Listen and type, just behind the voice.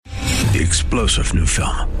the explosive new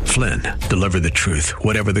film, Flynn, Deliver the Truth,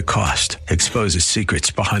 Whatever the Cost, exposes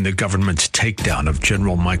secrets behind the government's takedown of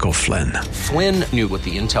General Michael Flynn. Flynn knew what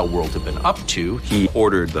the intel world had been up to. He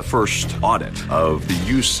ordered the first audit of the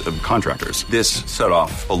use of contractors. This set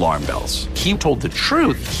off alarm bells. He told the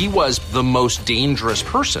truth. He was the most dangerous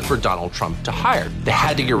person for Donald Trump to hire. They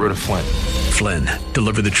had to get rid of Flynn. Flynn,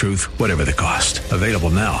 Deliver the Truth, Whatever the Cost. Available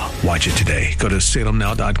now. Watch it today. Go to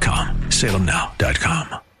salemnow.com.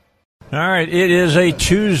 salemnow.com. All right, it is a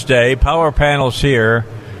Tuesday. Power Panel's here.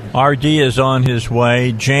 RD is on his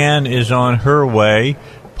way. Jan is on her way.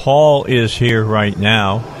 Paul is here right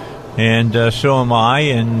now. And so am I.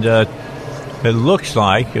 And it looks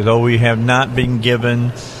like, though we have not been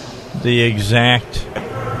given the exact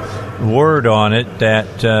word on it,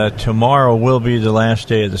 that tomorrow will be the last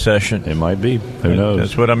day of the session. It might be. Who knows?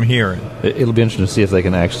 That's what I'm hearing. It'll be interesting to see if they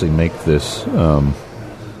can actually make this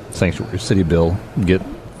sanctuary city bill get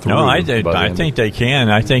through. No, I think they can.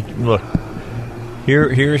 I think, look,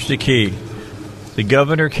 here's the key. The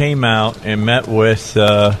governor came out and met with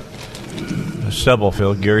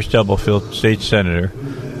Stubblefield, Gary Stubblefield, state senator,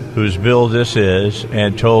 whose bill this is,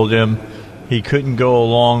 and told him he couldn't go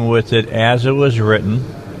along with it as it was written,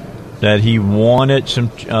 that he wanted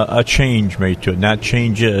a change made to it. Not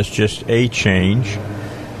changes, just a change.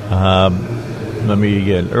 Let me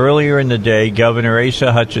again. Earlier in the day, Governor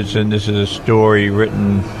Asa Hutchinson, this is a story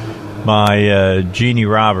written by Jeannie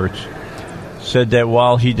Roberts, said that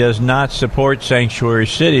while he does not support sanctuary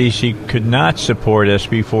cities, he could not support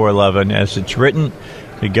SB 411 as it's written.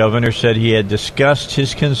 The governor said he had discussed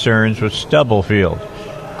his concerns with Stubblefield.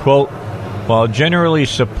 Quote, while generally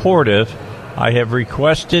supportive, I have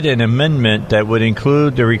requested an amendment that would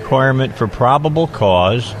include the requirement for probable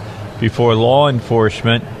cause before law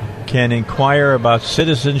enforcement can inquire about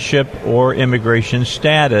citizenship or immigration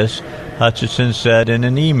status, Hutchinson said in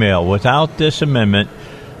an email. Without this amendment,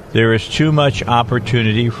 there is too much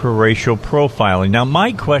opportunity for racial profiling. Now,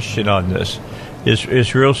 my question on this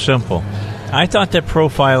is real simple. I thought that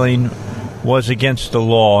profiling was against the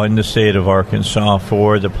law in the state of Arkansas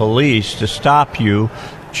for the police to stop you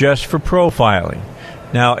just for profiling.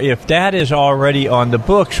 Now, if that is already on the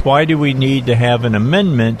books, why do we need to have an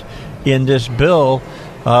amendment in this bill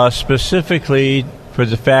specifically for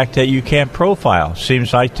the fact that you can't profile?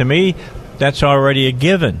 Seems like to me that's already a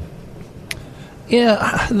given.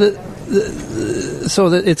 Yeah,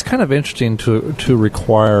 so it's kind of interesting to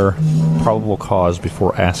require probable cause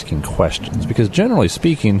before asking questions, because generally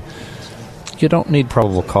speaking, you don't need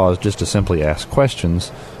probable cause just to simply ask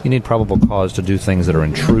questions. You need probable cause to do things that are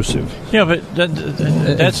intrusive. Yeah, but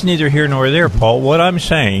that's neither here nor there, Paul. What I'm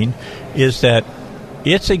saying is that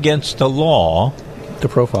it's against the law to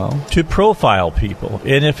profile people.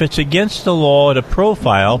 And if it's against the law to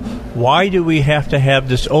profile, why do we have to have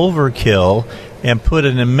this overkill and put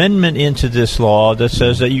an amendment into this law that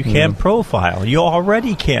says that you can't profile? You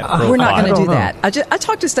already can't profile. We're not going to do that. I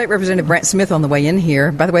talked to State Representative Brant Smith on the way in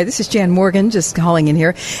here. By the way, this is Jan Morgan just calling in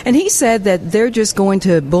here. And he said that they're just going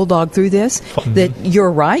to bulldog through this, that you're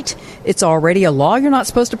right. It's already a law. You're not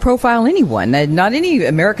supposed to profile anyone, not any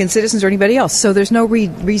American citizens or anybody else. So there's no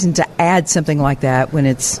reason to add something like that when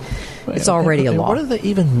it's already a law. What do they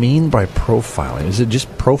even mean by profiling? Is it just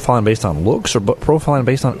profiling based on looks, or profiling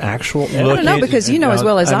based on actual? I don't know, because you know as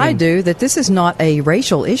well as I do that this is not a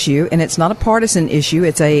racial issue and it's not a partisan issue.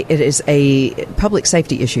 It is a public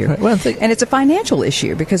safety issue, right. Well, and it's a financial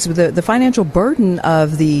issue because the financial burden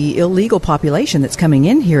of the illegal population that's coming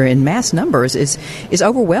in here in mass numbers is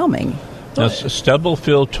overwhelming. Now,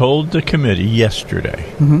 Stubblefield told the committee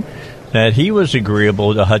yesterday that he was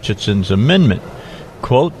agreeable to Hutchinson's amendment.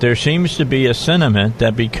 Quote, there seems to be a sentiment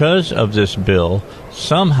that because of this bill,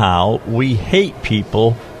 somehow we hate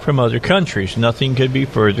people from other countries. Nothing could be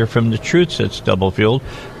further from the truth, said Stubblefield.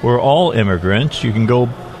 We're all immigrants. You can go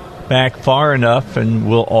back far enough and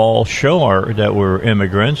we'll all show that we're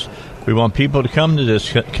immigrants. We want people to come to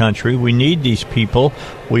this country. We need these people.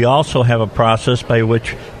 We also have a process by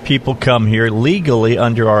which people come here legally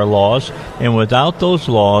under our laws, and without those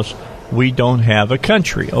laws, we don't have a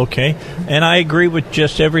country, okay? And I agree with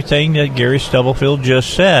just everything that Gary Stubblefield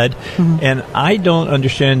just said, and I don't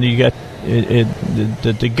understand that you got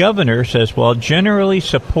the governor says, well, generally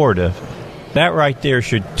supportive. That right there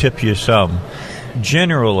should tip you some.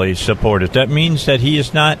 Generally supportive. That means that he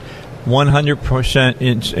is not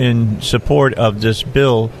 100% in support of this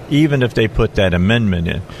bill, even if they put that amendment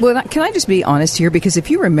in. Well, can I just be honest here? Because if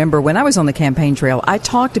you remember, when I was on the campaign trail, I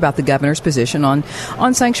talked about the governor's position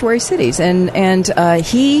on sanctuary cities, and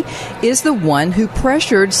he is the one who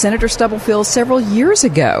pressured Senator Stubblefield several years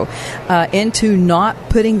ago into not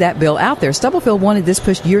putting that bill out there. Stubblefield wanted this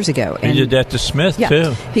pushed years ago. He did that to Smith,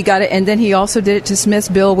 too. He got it, and then he also did it to Smith's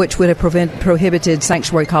bill, which would have prohibited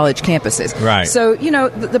sanctuary college campuses. Right. So,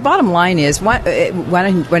 the bottom line is, why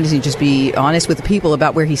doesn't he just be honest with the people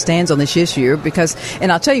about where he stands on this issue?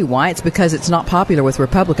 And I'll tell you why. It's because it's not popular with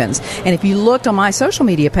Republicans. And if you looked on my social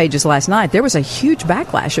media pages last night, there was a huge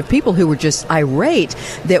backlash of people who were just irate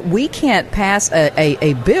that we can't pass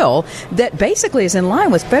a bill that basically is in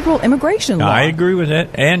line with federal immigration law. I agree with that.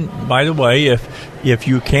 And, by the way, if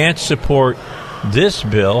you can't support this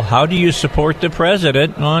bill, how do you support the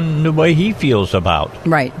president on the way he feels about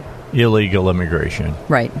illegal immigration?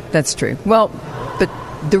 Right. That's true. Well, but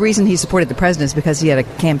the reason he supported the president is because he had a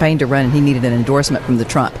campaign to run and he needed an endorsement from the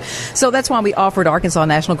Trump. So that's why we offered Arkansas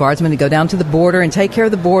National Guardsmen to go down to the border and take care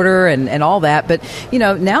of the border and all that. But,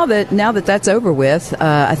 now that that's over with,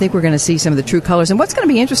 I think we're going to see some of the true colors. And what's going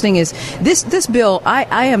to be interesting is this bill,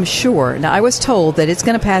 I am sure, now I was told that it's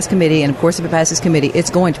going to pass committee, and of course if it passes committee,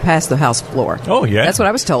 it's going to pass the House floor. Oh, yeah. That's what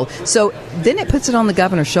I was told. So then it puts it on the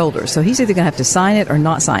governor's shoulders. So he's either going to have to sign it or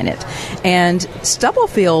not sign it. And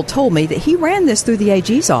Stubblefield told me that he ran this through the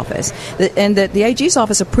AG's office, and that the AG's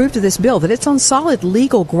office approved of this bill, that it's on solid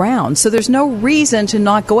legal ground. So there's no reason to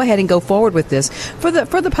not go ahead and go forward with this for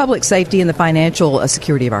the public safety and the financial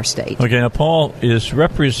security of our state. Okay, now, Paul, is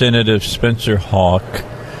Representative Spencer Hawk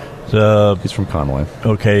He's from Conway.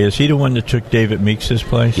 Okay, is he the one that took David Meeks'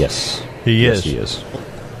 place? Yes. He is. Yes, he is.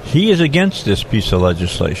 He is against this piece of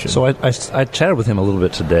legislation. So I chatted with him a little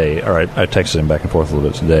bit today, or I texted him back and forth a little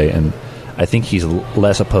bit today, and I think he's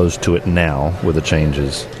less opposed to it now with the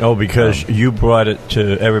changes. Oh, because you brought it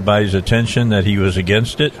to everybody's attention that he was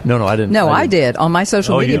against it? No, I didn't. No, I did on my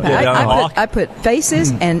social media page. I put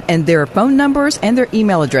faces and their phone numbers and their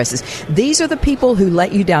email addresses. These are the people who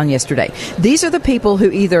let you down yesterday. These are the people who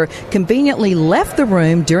either conveniently left the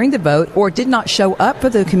room during the vote or did not show up for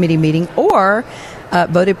the committee meeting or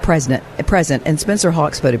voted present, and Spencer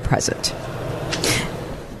Hawks voted present.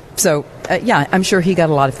 So, I'm sure he got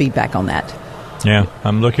a lot of feedback on that. Yeah,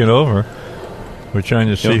 I'm looking over. We're trying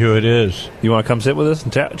to see who it is. You want to come sit with us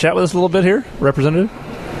and chat with us a little bit here, Representative?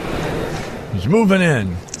 He's moving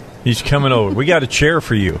in. He's coming over. We got a chair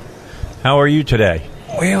for you. How are you today?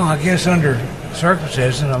 Well, I guess under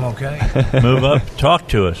circumstances, I'm okay. Move up. Talk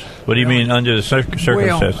to us. What do you mean under the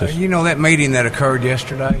circumstances? Well, that meeting that occurred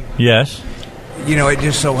yesterday? Yes. It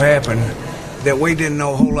just so happened that we didn't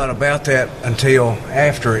know a whole lot about that until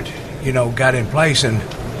after it, got in place. And,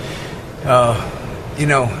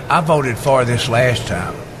 I voted for this last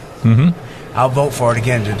time. Mm-hmm. I'll vote for it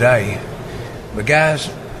again today. But,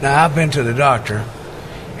 guys, now I've been to the doctor,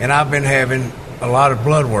 and I've been having a lot of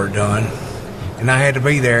blood work done, and I had to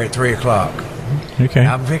be there at 3 o'clock. Okay.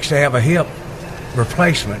 I'm fixed to have a hip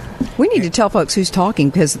replacement. We need to tell folks who's talking,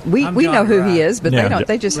 because we know who he is, but they don't.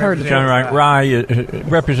 They just heard of John Rye,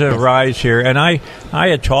 Representative Rye is here, and I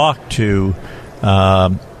had talked to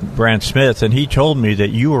Brant Smith, and he told me that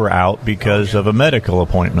you were out because of a medical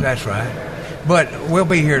appointment. That's right. But we'll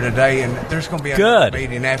be here today, and there's going to be a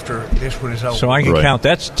meeting after this one is over. So I can count.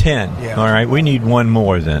 That's 10. Yeah. All right. We need one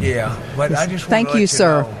more then. Yeah. But I just thank you,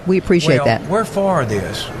 sir. Know, we appreciate that. We're for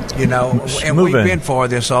this, and we've been for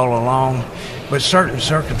this all along. But certain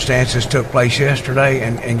circumstances took place yesterday,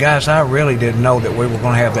 and guys, I really didn't know that we were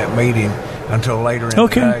going to have that meeting until later in the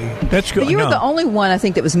day. That's good. But you were the only one, I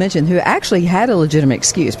think, that was mentioned who actually had a legitimate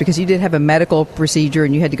excuse, because you did have a medical procedure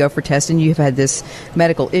and you had to go for testing. You've had this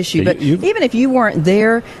medical issue. But even if you weren't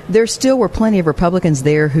there still were plenty of Republicans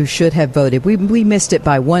there who should have voted. We missed it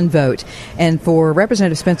by one vote. And for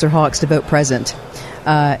Representative Spencer Hawks to vote present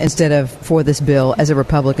instead of for this bill as a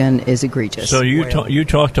Republican is egregious. So you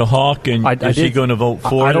talked to Hawk, and is he going to vote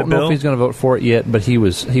for it? I don't know if he's going to vote for it yet, but he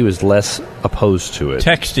was less opposed to it.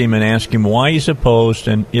 Text him and ask him why he's opposed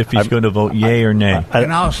and if he's going to vote yay or nay.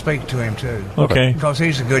 And I'll speak to him too. Okay. Because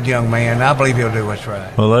he's a good young man. I believe he'll do what's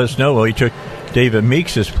right. Well, let us know. Well, he took David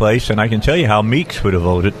Meeks' place, and I can tell you how Meeks would have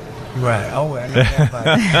voted. Right. Oh, I know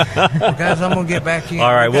that. Well, guys, I'm going to get back in.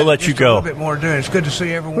 All right, we'll let you go. A little bit more to do. It's good to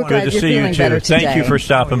see everyone. Good to see you, too. Thank you for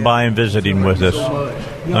stopping by and visiting with us. All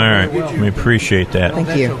right. We appreciate that.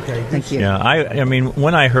 Thank you. Thank you. Yeah, I mean,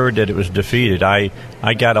 when I heard that it was defeated, I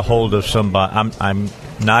got a hold of somebody. I'm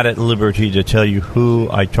not at liberty to tell you who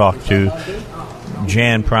I talked to,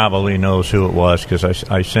 Jan probably knows who it was because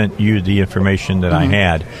I sent you the information that I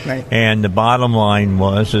had. Right. And the bottom line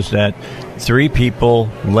is that 3 people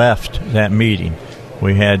left that meeting.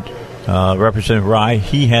 We had Representative Rye.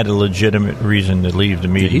 He had a legitimate reason to leave the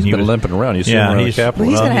meeting. He's been limping around. You see him around the Capitol.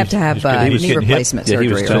 Well, he's going to have knee replacement surgery.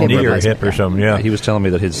 He was telling me, or hip or something. Yeah, he was telling me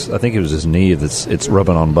that I think it was his knee it's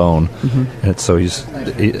rubbing on bone, and so he's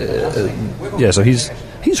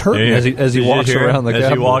hurting as he walks around the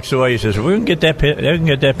Capitol. As he walks away, he says, "We can get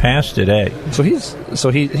that passed today." So he's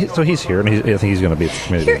here, and I think he's going to be at the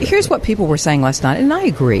committee. Here's what people were saying last night, and I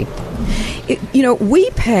agree. We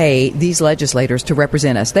pay these legislators to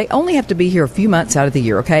represent us. They only have to be here a few months out of the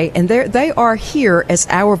year, okay? And they are here as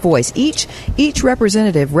our voice. Each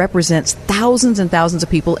representative represents thousands and thousands of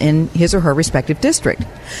people in his or her respective district.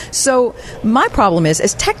 So my problem is,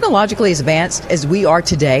 as technologically advanced as we are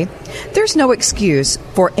today, there's no excuse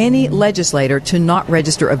for any legislator to not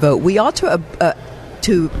register a vote. We ought to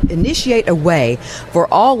initiate a way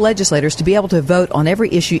for all legislators to be able to vote on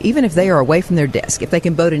every issue, even if they are away from their desk. If they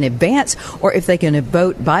can vote in advance, or if they can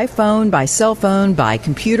vote by phone, by cell phone, by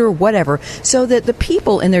computer, whatever, so that the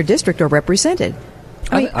people in their district are represented.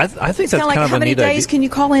 I think that's kind of a neat idea. How many days can you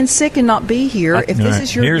call in sick and not be here if this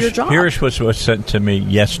is your job? Here's what was sent to me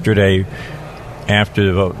yesterday after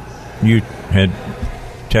the vote. You had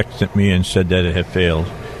texted me and said that it had failed.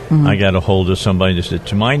 Mm-hmm. I got a hold of somebody that said,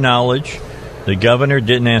 to my knowledge, the governor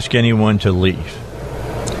didn't ask anyone to leave.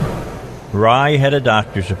 Rye had a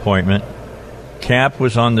doctor's appointment. Cap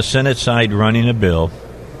was on the Senate side running a bill.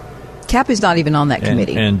 Cap is not even on that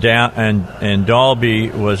committee. And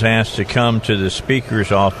Dalby was asked to come to the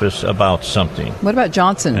Speaker's office about something. What about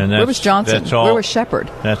Johnson? Where was Johnson? Where was Shepard?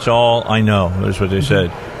 That's all I know. That's what they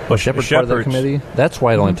said. Well, Shepard's part of the committee? That's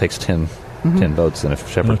why it only takes 10 votes. And if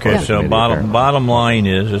Shepard's part of the committee, bottom line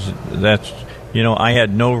is that's, I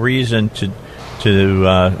had no reason to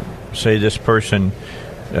say this person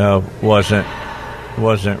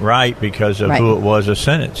wasn't right because of who it was that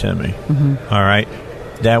sent it to me. Mm-hmm. All right,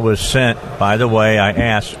 that was sent. By the way, I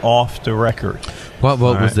asked off the record. What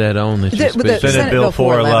was that on? Senate Bill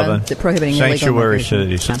 411, prohibiting sanctuary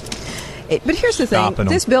cities. But here's the thing.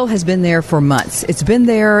 This bill has been there for months. It's been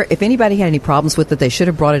there. If anybody had any problems with it, they should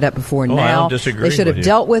have brought it up before now. I don't disagree. They should have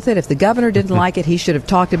dealt with it. If the governor didn't like it, he should have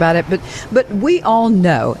talked about it. But we all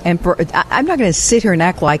know, and I'm not going to sit here and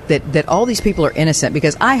act like that all these people are innocent,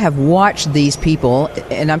 because I have watched these people,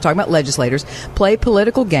 and I'm talking about legislators, play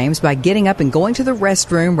political games by getting up and going to the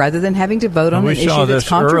restroom rather than having to vote on an issue that's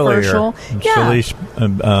controversial. Celeste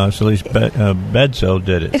Bedso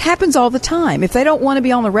did it. It happens all the time. If they don't want to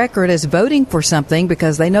be on the record as voting for something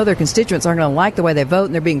because they know their constituents aren't going to like the way they vote,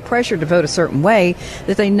 and they're being pressured to vote a certain way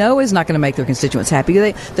that they know is not going to make their constituents happy,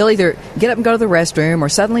 they'll either get up and go to the restroom, or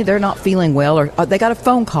suddenly they're not feeling well, or they got a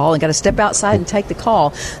phone call and got to step outside and take the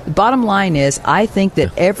call. The bottom line is, I think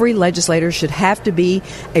that every legislator should have to be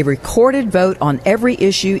a recorded vote on every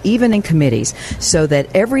issue, even in committees, so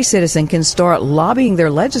that every citizen can start lobbying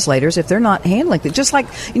their legislators if they're not handling it. Just like,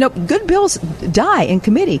 good bills die in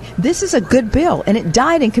committee. This is a good bill, and it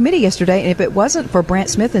died in committee yesterday. And if it wasn't for Brant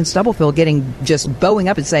Smith and Stubblefield just bowing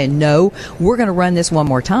up and saying, no, we're going to run this one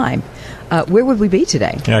more time, where would we be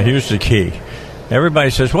today? Yeah, here's the key. Everybody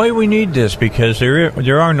says, why do we need this? Because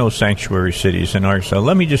there are no sanctuary cities in Arkansas.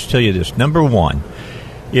 Let me just tell you this. Number one,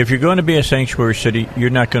 if you're going to be a sanctuary city, you're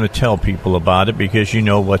not going to tell people about it because you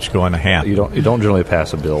know what's going to happen. You don't generally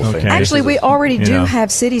pass a bill. Okay. Actually, we already do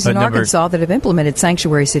have cities in Arkansas that have implemented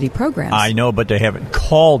sanctuary city programs. I know, but they haven't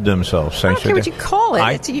called themselves sanctuary. I don't care what you call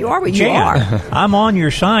it. You are what you are. I'm on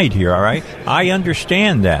your side here, all right? I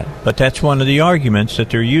understand that, but that's one of the arguments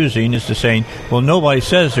that they're using is to saying, well, nobody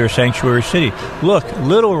says they're a sanctuary city. Look,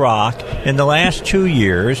 Little Rock in the last 2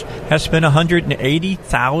 years has spent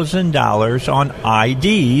 $180,000 on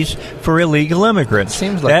ID for illegal immigrants.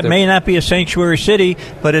 Seems like that may not be a sanctuary city,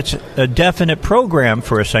 but it's a definite program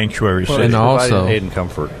for a sanctuary city. And also, aid and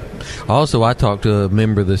comfort. Also, I talked to a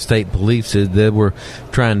member of the state police, said they were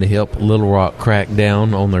trying to help Little Rock crack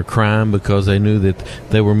down on their crime because they knew that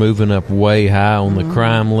they were moving up way high on the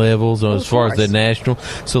crime levels as far as the national.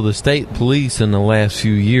 So the state police in the last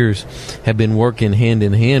few years have been working hand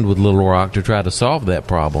in hand with Little Rock to try to solve that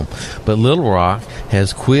problem. But Little Rock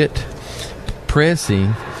has quit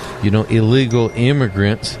pressing, illegal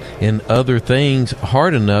immigrants and other things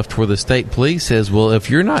hard enough to where the state police says, well, if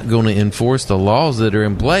you're not going to enforce the laws that are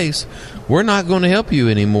in place, we're not going to help you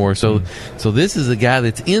anymore. So this is a guy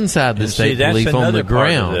that's inside the state police on the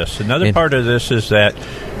ground. Another part of this is that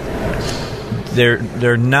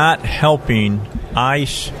they're not helping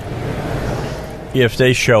ICE if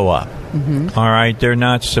they show up. All right, they're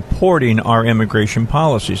not supporting our immigration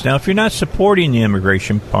policies. Now, if you're not supporting the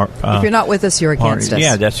immigration if you're not with us, you're against us.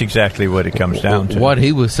 Yeah, that's exactly what it comes down to. What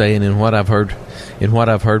he was saying, and what I've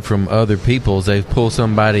heard from other people, is they've pulled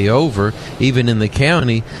somebody over, even in the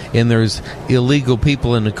county, and there's illegal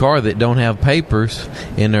people in the car that don't have papers,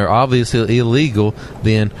 and they're obviously illegal.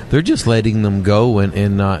 Then they're just letting them go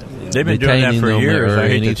and not. They've been doing that for years. I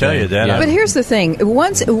hate to tell you that. Yeah. But here's the thing.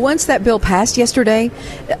 Once that bill passed yesterday,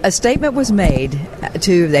 a statement was made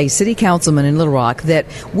to a city councilman in Little Rock that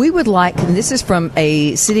we would like, and this is from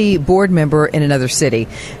a city board member in another city,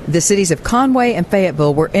 the cities of Conway and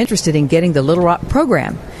Fayetteville were interested in getting the Little Rock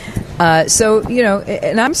program. So,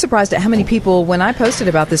 and I'm surprised at how many people, when I posted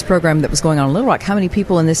about this program that was going on in Little Rock, how many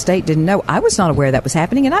people in this state didn't know. I was not aware that was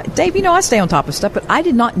happening. And Dave, I stay on top of stuff, but I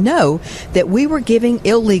did not know that we were giving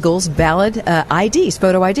illegals valid IDs,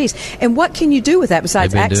 photo IDs. And what can you do with that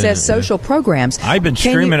besides access social programs? I've been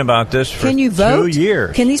screaming about this for 2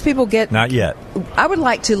 years. Can these people get... Not yet. I would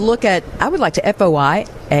like to FOI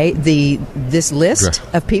this list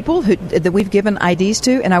of people that we've given IDs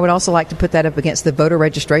to, and I would also like to put that up against the voter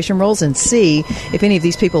registration rolls and see if any of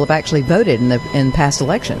these people have actually voted in past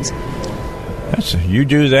elections. You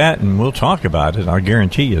do that, and we'll talk about it. I'll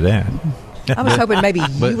guarantee you that. I was hoping maybe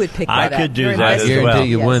you would pick that up. I could do that as well. I guarantee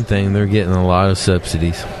you yes. one thing, they're getting a lot of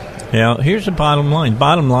subsidies. Now, here's the bottom line.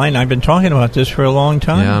 Bottom line, I've been talking about this for a long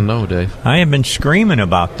time. Yeah, I know, Dave. I have been screaming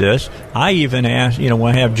about this. I even asked,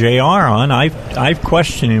 when I have JR on, I've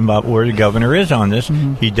questioned him about where the governor is on this.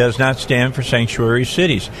 Mm-hmm. He does not stand for sanctuary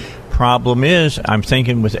cities. Problem is, I'm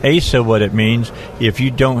thinking with ASA what it means, if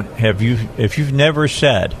you've never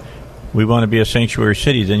said we want to be a sanctuary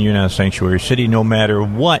city, then you're not a sanctuary city no matter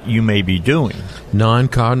what you may be doing.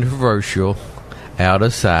 Non-controversial, out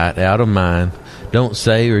of sight, out of mind. Don't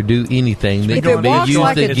say or do anything that can be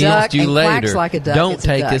used against you later. Don't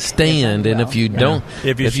take a stand, and if you don't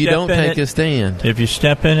take a stand, if you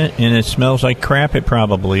step in it and it smells like crap, it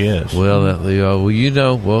probably is. Well,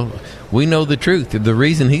 we know the truth. The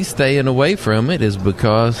reason he's staying away from it is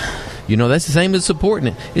because, that's the same as supporting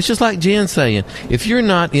it. It's just like Jen's saying, if you're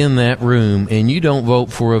not in that room and you don't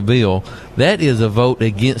vote for a bill, that is a vote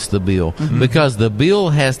against the bill, because the bill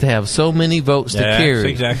has to have so many votes to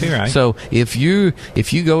carry. That's exactly right. So if you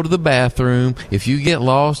go to the bathroom, if you get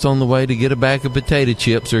lost on the way to get a bag of potato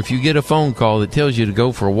chips, or if you get a phone call that tells you to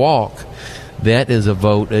go for a walk, that is a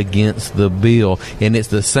vote against the bill. And it's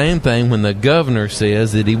the same thing when the governor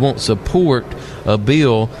says that he won't support a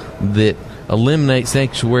bill that eliminates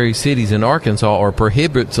sanctuary cities in Arkansas or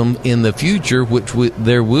prohibits them in the future, which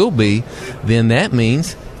there will be, then that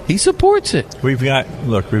means he supports it. We've got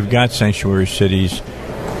sanctuary cities,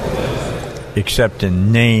 except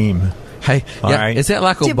in name. Hey, right. Is that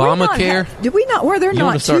like Obamacare? Were there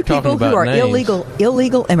not two people who are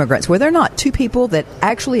illegal immigrants? Were there not two people that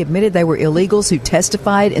actually admitted they were illegals who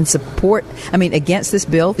testified in against this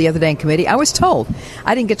bill the other day in committee? I was told.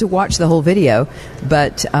 I didn't get to watch the whole video,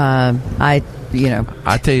 but I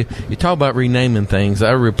tell you, you talk about renaming things.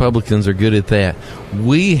 Our Republicans are good at that.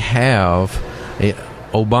 We have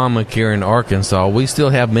Obamacare in Arkansas. We still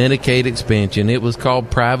have Medicaid expansion. It was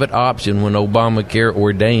called private option when Obamacare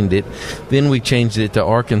ordained it. Then we changed it to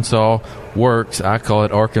Arkansas Works. I call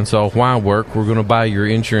it Arkansas Why Work. We're going to buy your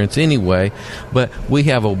insurance anyway. But we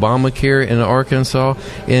have Obamacare in Arkansas,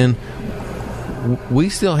 and we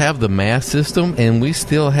still have the math system, and we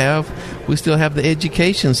still have the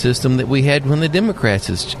education system that we had when the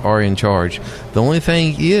Democrats are in charge. The only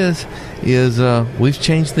thing is we've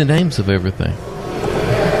changed the names of everything.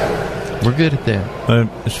 We're good at that.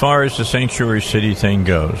 As far as the sanctuary city thing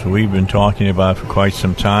goes, we've been talking about it for quite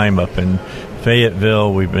some time up in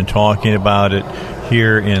Fayetteville. We've been talking about it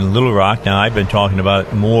here in Little Rock. Now, I've been talking about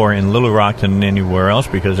it more in Little Rock than anywhere else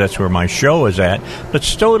because that's where my show is at. But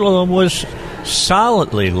Stoughton was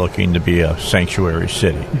solidly looking to be a sanctuary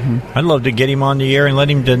city. Mm-hmm. I'd love to get him on the air and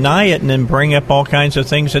let him deny it and then bring up all kinds of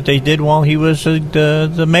things that they did while he was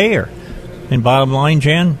the mayor. And bottom line,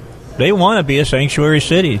 Jan, they want to be a sanctuary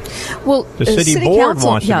city. Well, the city board council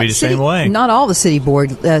wants to be the same way. Not all the city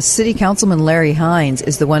board. City Councilman Larry Hines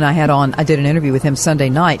is the one I had on. I did an interview with him Sunday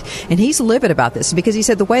night, and he's livid about this because he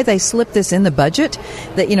said the way they slipped this in the budget,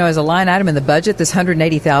 that as a line item in the budget, this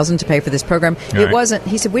 $180,000 to pay for this program, it wasn't.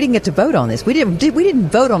 He said we didn't get to vote on this. We didn't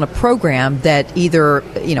vote on a program that either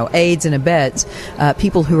aids and abets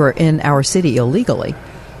people who are in our city illegally.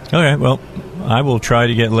 Okay, well, I will try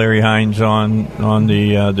to get Larry Hines on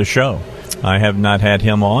the show. I have not had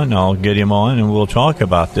him on. I'll get him on, and we'll talk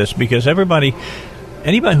about this because anybody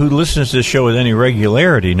who listens to this show with any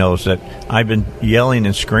regularity knows that I've been yelling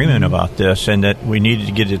and screaming about this and that we needed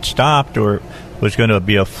to get it stopped or was going to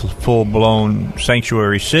be a full-blown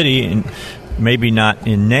sanctuary city, and maybe not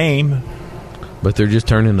in name. But they're just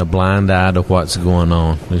turning a blind eye to what's going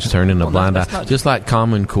on. They're just turning a blind eye. Just like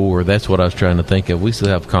Common Core. That's what I was trying to think of. We still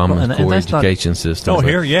have Common Core education system. Oh,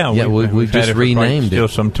 here, yeah. Yeah, we've just renamed it. Still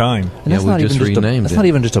some time. Yeah, we've just renamed it. That's not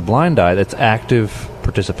even just a blind eye. That's active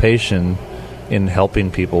participation in helping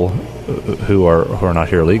people who are not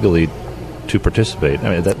here legally to participate.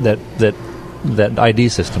 I mean, that ID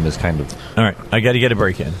system is kind of... All right, I got to get a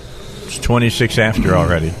break in. It's 26 after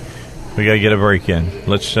already. We got to get a break in.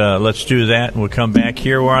 Let's do that, and we'll come back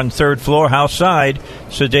here. We're on the third floor, house side.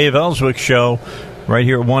 It's the Dave Elswick Show right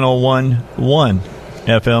here at 101.1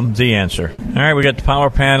 FM, The Answer. All right, we got the power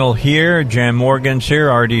panel here. Jan Morgan's here,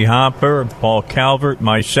 R.D. Hopper, Paul Calvert,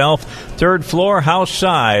 myself. Third floor, house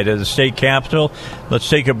side of the state capitol. Let's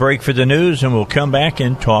take a break for the news, and we'll come back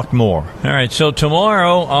and talk more. All right, so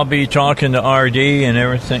tomorrow I'll be talking to R.D. and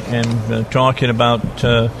everything, and talking about...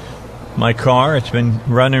 my car. It's been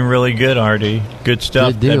running really good, RD. Good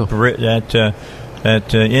stuff. Good deal.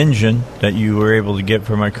 That engine that you were able to get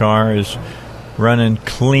for my car is running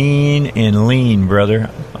clean and lean, brother.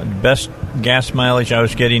 Best gas mileage I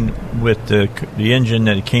was getting with the engine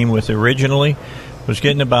that it came with originally was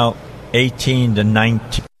getting about 18 to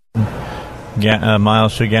 19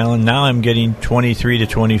 miles per gallon. Now I'm getting 23 to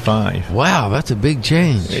 25. Wow, that's a big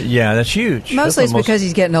change. Yeah, that's huge. Mostly it's because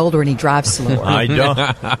he's getting older and he drives slower. I don't.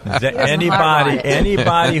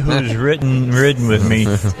 Anybody who's ridden with me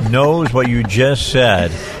knows what you just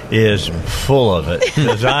said is full of it,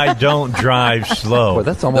 because I don't drive slow. Well,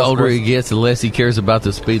 that's almost the older he gets, the less he cares about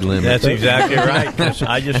the speed limit. That's exactly right. 'Cause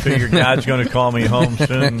I just figured God's going to call me home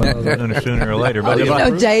sooner or later.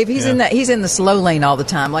 But Dave, he's in the slow lane all the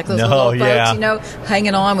time, like those little folks,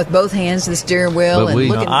 hanging on with both hands to the steering wheel and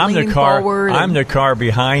leaning forward. I'm the car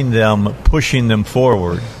behind them, pushing them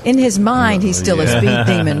forward. In his mind, he's still a speed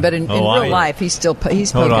demon, but in real life, he's poking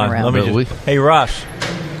around. Hey, Russ,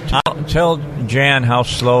 tell Jan how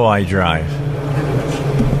slow I drive.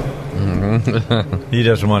 He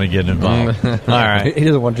doesn't want to get involved. All right. He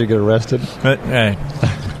doesn't want you to get arrested. But,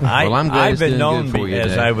 I've been known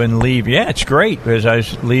as I've been leaving. Yeah, it's great, as I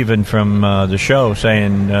was leaving from the show,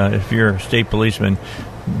 saying if you're a state policeman,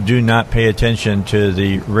 do not pay attention to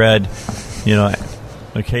the red,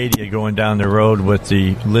 Acadia going down the road with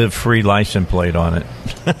the Live Free license plate on it.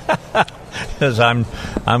 Because I'm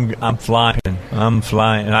flying. I'm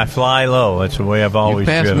flying, and I fly low. That's the way I've always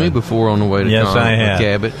driven. You've passed me before on the way to Yes, I have.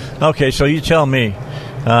 Cabot. Okay, so you tell me,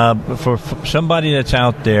 for somebody that's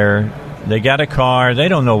out there, they got a car, they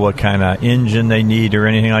don't know what kind of engine they need or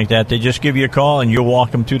anything like that. They just give you a call, and you'll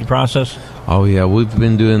walk them through the process? Oh, yeah. We've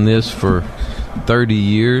been doing this for 30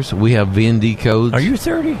 years. We have VND codes. Are you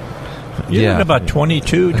 30? You're about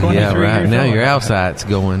 22, 23 yeah, right. years Now old. your outside's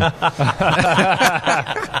going.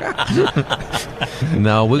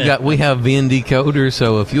 No, we have VIN decoders,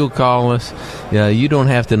 so if you'll call us, you don't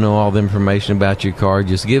have to know all the information about your car.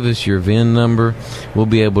 Just give us your VIN number. We'll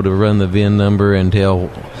be able to run the VIN number and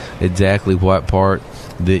tell exactly what part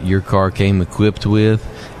that your car came equipped with,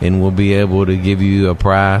 and we'll be able to give you a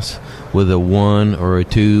price with a 1 or a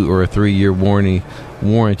 2 or a 3-year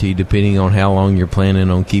warranty, depending on how long you're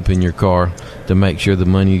planning on keeping your car, to make sure the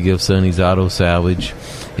money you give Sonny's Auto Salvage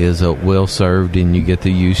is well served and you get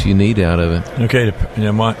the use you need out of it. Okay, I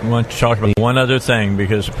want to talk about one other thing,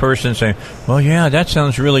 because a person saying, well, yeah, that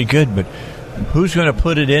sounds really good, but who's going to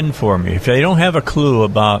put it in for me? If they don't have a clue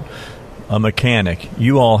about a mechanic,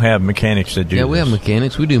 you all have mechanics that do we have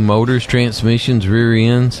mechanics. We do motors, transmissions, rear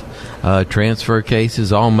ends, transfer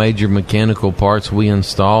cases, all major mechanical parts we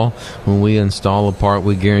install. When we install a part,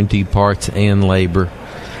 we guarantee parts and labor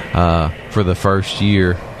for the first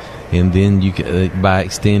year, and then you can, by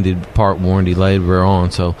extended part warranty later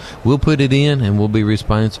on. So we'll put it in, and we'll be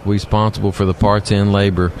responsible for the parts and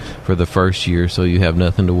labor for the first year, so you have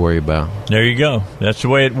nothing to worry about. There you go. That's the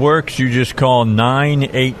way it works. You just call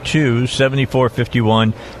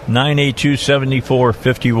 982-7451,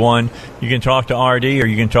 982-7451. You can talk to RD, or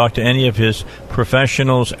you can talk to any of his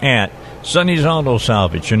professionals at Sonny's Auto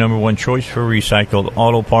Salvage, your number one choice for recycled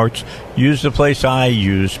auto parts. Use the place I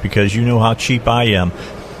use, because you know how cheap I am.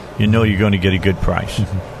 You know you're going to get a good price.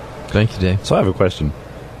 Mm-hmm. Thank you, Dave. So I have a question.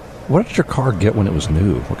 What did your car get when it was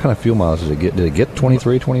new? What kind of fuel mileage did it get? Did it get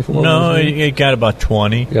 23, 24? No, it got about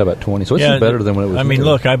 20. It got about 20. So it's better than when it was new. I mean,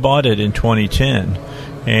 look, I bought it in 2010,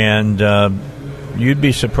 and you'd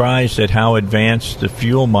be surprised at how advanced the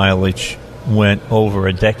fuel mileage went over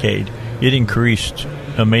a decade. It increased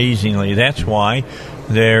amazingly. That's why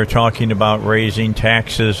they're talking about raising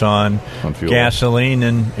taxes on fuel, gasoline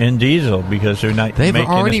and diesel because they're not. They've making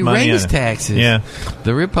already this money raised on it. taxes. Yeah,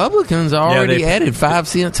 the Republicans already added 5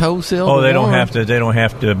 cents wholesale. Oh, to they don't Warren. have to. They don't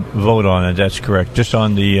have to vote on it. That's correct. Just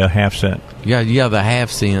on the half cent. Yeah, the half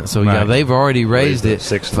cent. So Right. they've already raised it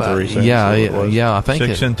 6 and 3 cents. Yeah, I think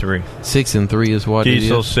 6 and 3. 6 and 3 is what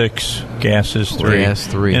Diesel it is. 6, gas is 3. Gas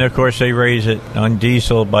 3. And of course they raise it on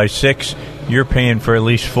diesel by 6. You're paying for at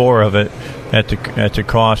least 4 of it at the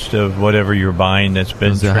cost of whatever you're buying that's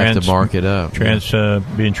been They'll have to mark it up.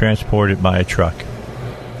 being transported by a truck.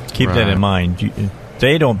 Keep that in mind.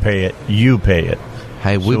 They don't pay it. You pay it.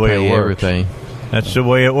 Hey, we pay everything. That's the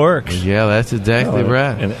way it works. Yeah, that's exactly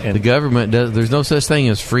right. And the government does. There's no such thing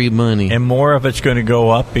as free money. And more of it's going to go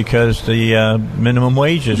up because the minimum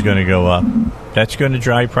wage is going to go up. That's going to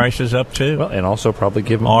drive prices up too. Well, and also probably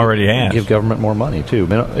give government more money too.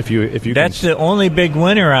 If you that's the only big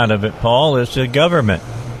winner out of it, Paul, is the government.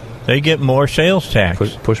 They get more sales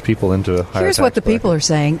tax. Push people into a higher Here's tax what the bracket. people are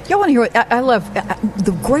saying. Y'all want to hear what I love?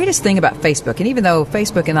 The greatest thing about Facebook, and even though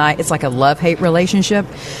Facebook and I, it's like a love-hate relationship,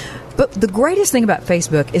 but the greatest thing about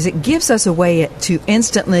Facebook is it gives us a way to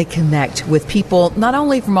instantly connect with people, not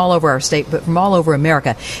only from all over our state, but from all over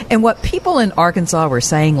America. And what people in Arkansas were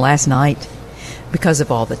saying last night, because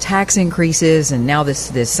of all the tax increases and now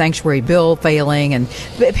this sanctuary bill failing, and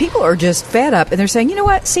people are just fed up, and they're saying, you know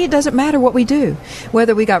what, see, it doesn't matter what we do.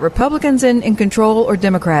 Whether we got Republicans in control or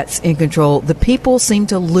Democrats in control, the people seem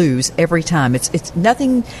to lose every time. It's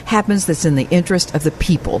nothing happens that's in the interest of the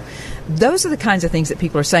people. Those are the kinds of things that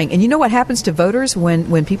people are saying. And you know what happens to voters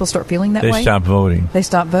when people start feeling that way? They stop voting. They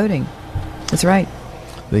stop voting. That's right.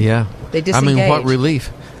 Yeah. They disengage. I mean, what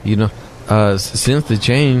relief? Since the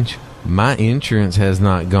change, my insurance has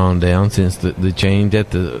not gone down since the change at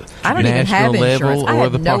the I don't even have national insurance. level I or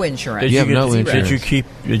have the no insurance. You have no insurance.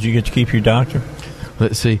 Did you get to keep your doctor?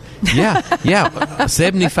 Let's see. Yeah,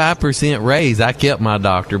 75% raise. I kept my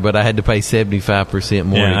doctor, but I had to pay 75%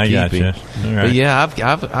 more to keep him. Right. But yeah,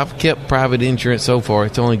 I've kept private insurance so far.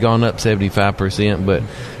 It's only gone up 75%, but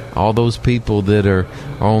all those people that are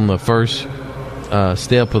on the first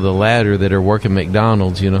step of the ladder that are working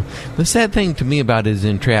McDonald's, the sad thing to me about it is it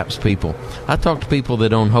entraps people. I talk to people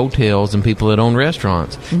that own hotels and people that own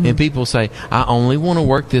restaurants, and people say, I only want to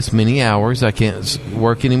work this many hours. I can't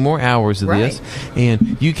work any more hours of this,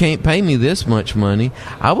 and you can't pay me this much money.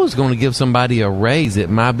 I was going to give somebody a raise at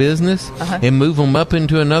my business and move them up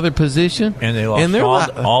into another position, and they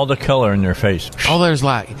lost all the color in their face. Oh, there's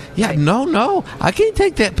no, I can't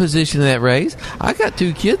take that position, that raise. I got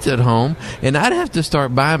 2 kids at home, and I'd have to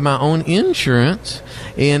start buying my own insurance,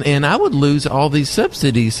 and I would lose all these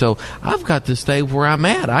subsidies. So I've got to stay where I'm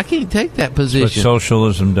at. I can't take that position. That's what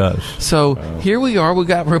socialism does. So here we are. We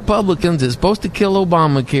got Republicans that's supposed to kill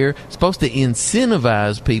Obamacare, supposed to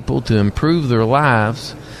incentivize people to improve their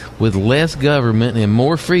lives with less government and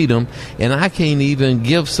more freedom, and I can't even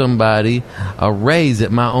give somebody a raise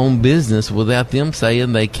at my own business without them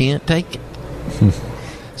saying they can't take it.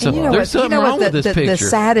 So there's something wrong with this picture. The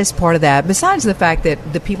saddest part of that, besides the fact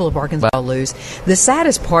that the people of Arkansas lose, the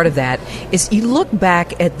saddest part of that is you look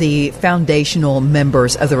back at the foundational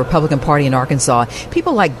members of the Republican Party in Arkansas,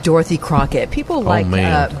 people like Dorothy Crockett, people like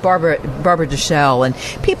Barbara Deschelle, and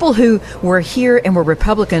people who were here and were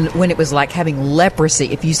Republican when it was like having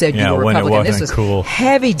leprosy. If you said you were Republican, this was cool.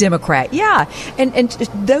 Heavy Democrat. Yeah, and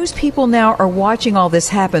those people now are watching all this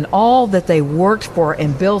happen, all that they worked for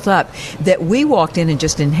and built up, that we walked in and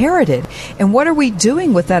just inherited. And what are we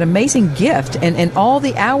doing with that amazing gift and all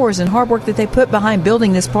the hours and hard work that they put behind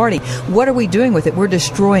building this party? What are we doing with it? We're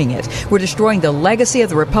destroying it. We're destroying the legacy of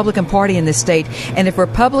the Republican Party in this state. And if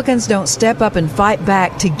Republicans don't step up and fight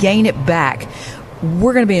back to gain it back,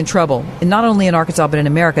 we're going to be in trouble, and not only in Arkansas, but in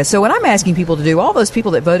America. So what I'm asking people to do, all those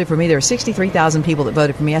people that voted for me, there are 63,000 people that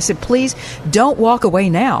voted for me. I said, please don't walk away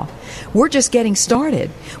now. We're just getting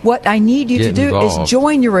started. What I need you to do is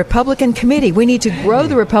join your Republican committee. We need to grow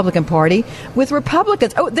the Republican Party with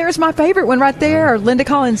Republicans. Oh, there's my favorite one right there, Linda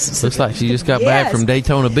Collins. Looks like she just got back from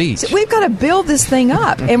Daytona Beach. So we've got to build this thing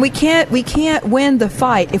up, and we can't win the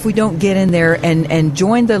fight if we don't get in there and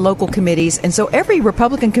join the local committees. And so every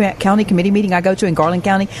Republican county committee meeting I go to in Garland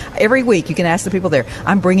County, every week you can ask the people there,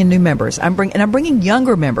 I'm bringing new members. I'm bringing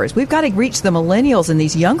younger members. We've got to reach the millennials and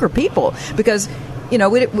these younger people, because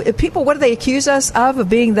people, what do they accuse us of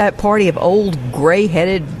being that party of old,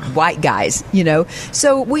 gray-headed white guys,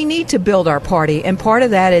 So we need to build our party, and part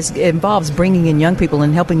of that involves bringing in young people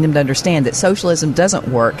and helping them to understand that socialism doesn't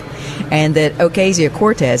work, and that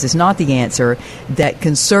Ocasio-Cortez is not the answer, that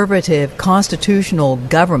conservative, constitutional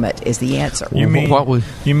government is the answer. You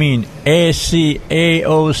mean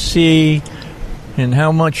AOC and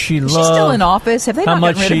how much she loves. She's still in office. Have they how not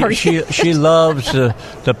much gotten rid of her? she loves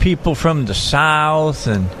the people from the South.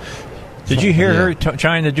 And did you hear her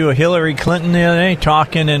trying to do a Hillary Clinton the other day,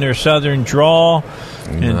 talking in her Southern drawl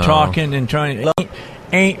and talking and trying?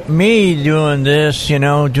 Ain't me doing this,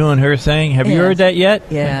 doing her thing. Have you heard that yet?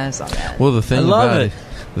 Yeah, I saw that. Well, the thing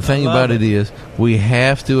about it is we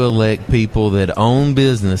have to elect people that own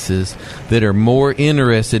businesses that are more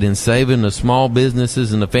interested in saving the small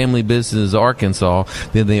businesses and the family businesses of Arkansas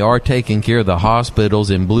than they are taking care of the hospitals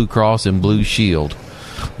and Blue Cross and Blue Shield.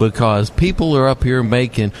 Because people are up here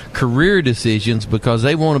making career decisions because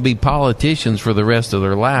they want to be politicians for the rest of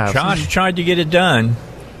their lives. Josh tried to get it done,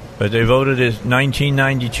 but they voted his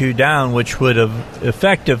 1992 down, which would have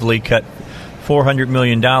effectively cut $400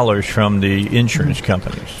 million from the insurance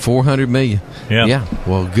companies. $400 million. Yeah.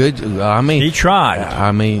 Well, good. I mean, he tried.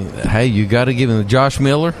 I mean, hey, you got to give him Josh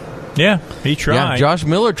Miller. Yeah, he tried. Yeah, Josh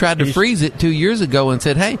Miller tried to freeze it 2 years ago and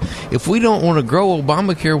said, "Hey, if we don't want to grow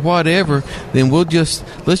Obamacare, whatever, then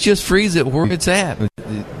let's just freeze it where it's at."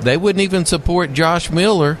 They wouldn't even support Josh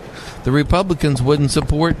Miller. The Republicans wouldn't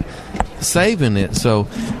support saving it. So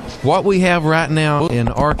what we have right now in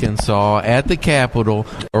Arkansas at the Capitol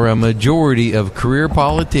are a majority of career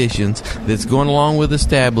politicians that's going along with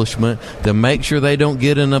establishment to make sure they don't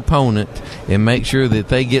get an opponent and make sure that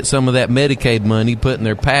they get some of that Medicaid money put in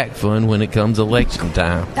their PAC fund when it comes election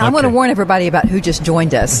time. I want to warn everybody about who just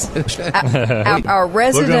joined us. Our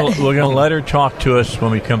resident. We're going to let her talk to us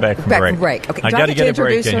when we come back from break. Okay. I got to get a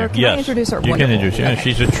break in here. Can I introduce her? You can introduce her.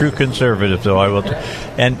 She's a true conservative, though. I will.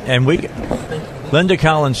 And we. Linda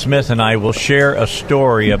Collins Smith and I will share a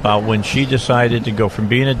story about when she decided to go from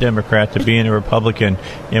being a Democrat to being a Republican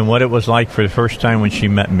and what it was like for the first time when she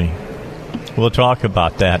met me. We'll talk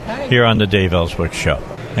about that here on the Dave Elswick Show.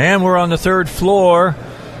 And we're on the third floor,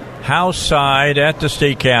 House side at the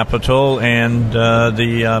state capitol, and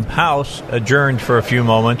the House adjourned for a few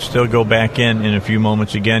moments. They'll go back in a few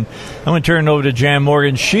moments again. I'm going to turn it over to Jan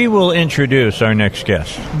Morgan. She will introduce our next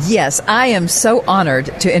guest. Yes, I am so honored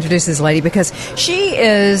to introduce this lady because she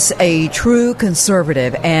is a true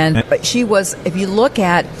conservative, and she was, if you look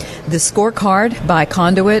at the scorecard by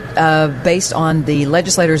Conduit based on the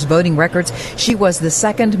legislators' voting records, she was the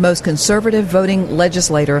second most conservative voting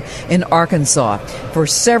legislator in Arkansas for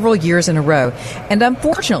several years in a row. And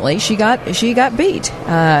unfortunately, she got beat.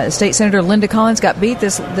 State Senator Linda Collins got beat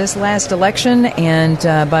this last election, and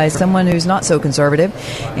by someone who's not so conservative,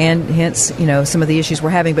 and hence, some of the issues we're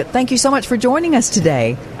having. But thank you so much for joining us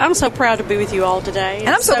today. I'm so proud to be with you all today. And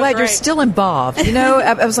I'm so glad you're still involved.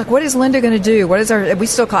 I was like, what is Linda going to do? What is I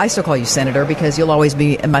still call you Senator because you'll always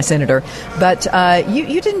be my Senator. But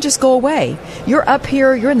you didn't just go away. You're up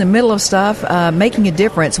here. You're in the middle of stuff, making a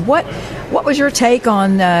difference. What was your take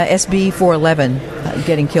on SB 411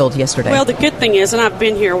 getting killed yesterday? Well, the good thing is, and I've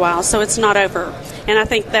been here a while, so it's not over. And I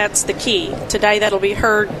think that's the key. Today that'll be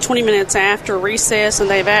heard 20 minutes after recess, and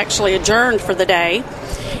they've actually adjourned for the day.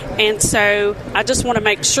 And so I just want to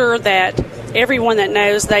make sure that everyone that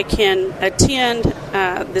knows they can attend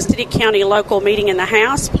the city, county, local meeting in the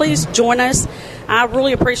House, please join us. I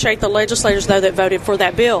really appreciate the legislators, though, that voted for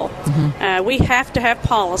that bill. Mm-hmm. We have to have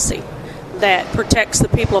policy that protects the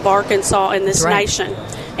people of Arkansas and this nation.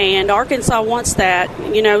 And Arkansas wants that.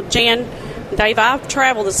 Jan, Dave, I've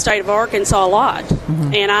traveled the state of Arkansas a lot,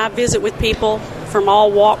 mm-hmm. and I visit with people from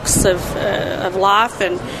all walks of life,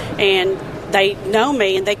 and they know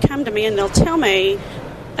me, and they come to me, and they'll tell me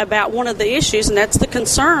about one of the issues, and that's the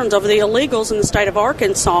concerns of the illegals in the state of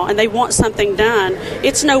Arkansas, and they want something done.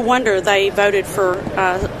 It's no wonder they voted for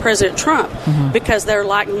President Trump, mm-hmm. because they're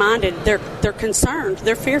like-minded. They're concerned.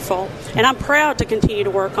 They're fearful. And I'm proud to continue to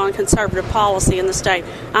work on conservative policy in the state.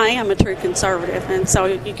 I am a true conservative, and so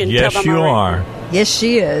you can tell by my Yes, you are. Yes,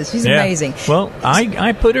 she is. She's amazing. Well,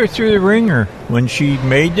 I put her through the ringer when she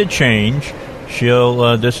made the change.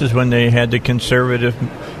 This is when they had the conservative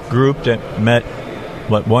group that met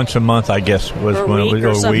once a month, I guess, was when it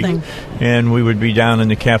was a week, and we would be down in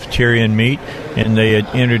the cafeteria and meet, and they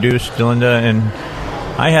had introduced Linda, and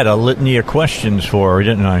I had a litany of questions for her,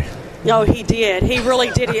 didn't I? No, he did. He really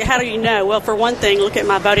did. How do you know? Well, for one thing, look at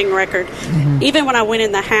my voting record. Mm-hmm. Even when I went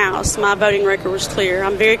in the House, my voting record was clear.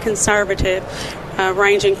 I'm very conservative,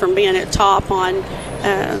 ranging from being at top on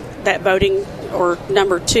that voting or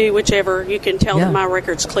number 2, whichever. You can tell that my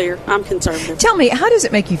record's clear. I'm conservative. Tell me, how does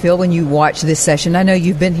it make you feel when you watch this session? I know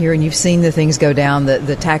you've been here and you've seen the things go down,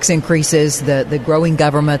 the tax increases, the growing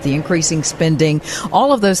government, the increasing spending,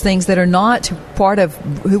 all of those things that are not part of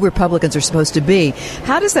who Republicans are supposed to be.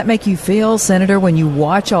 How does that make you feel, Senator, when you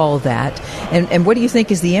watch all of that? And what do you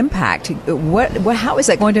think is the impact? How is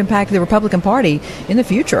that going to impact the Republican Party in the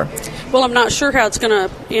future? Well, I'm not sure how it's going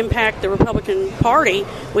to impact the Republican Party.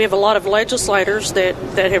 We have a lot of legislators that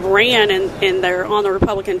have ran and they're on the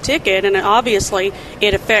Republican ticket, and obviously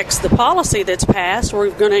it affects the policy that's passed. We're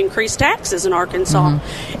going to increase taxes in Arkansas.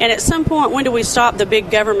 And at some point, when do we stop the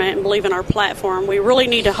big government and believe in our platform? We really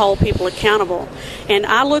need to hold people accountable. And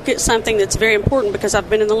I look at something that's very important because I've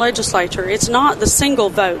been in the legislature. It's not the single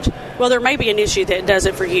vote. Well, there may be an issue that does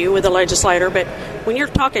it for you with the legislator, but when you're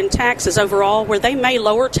talking taxes overall, where they may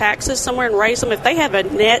lower taxes somewhere and raise them, if they have a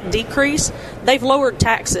net decrease, they've lowered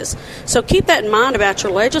taxes. So keep that in mind about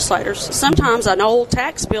your legislators. Sometimes an old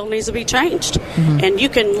tax bill needs to be changed, and you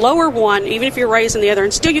can lower one even if you're raising the other,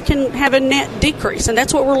 and still you can have a net decrease, and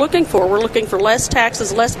that's what we're looking for. We're looking for less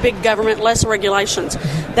taxes, less big government, less regulations.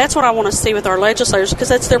 That's what I want to see with our legislators, because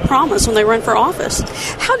that's their promise when they run for office.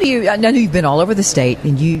 How do you, I know you've been all over the state,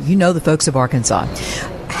 and you know the folks of Arkansas.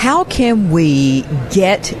 How can we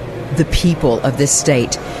get the people of this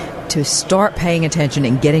state to start paying attention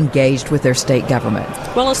and get engaged with their state government?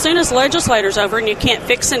 Well, as soon as legislator's over and you can't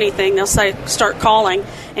fix anything, they'll say, start calling.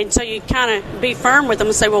 And so you kind of be firm with them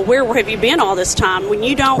and say, well, where have you been all this time? When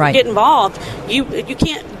you don't get involved, you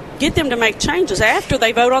can't get them to make changes after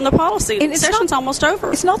they vote on the policy. And the session's almost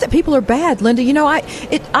over. It's not that people are bad, Linda. You know, I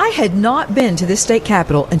had not been to this state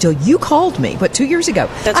capitol until you called me, 2 years ago.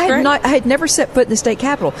 That's great. I had never set foot in the state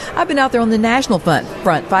capitol. I've been out there on the national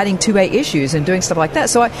front fighting 2A issues and doing stuff like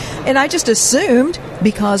that. So I just assumed,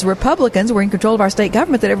 because Republicans were in control of our state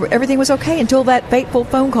government, that everything was okay until that fateful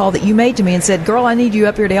phone call that you made to me and said, girl, I need you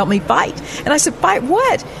up here to help me fight. And I said, fight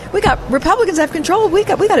what? We got Republicans have control. We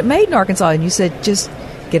got it made in Arkansas. And you said, just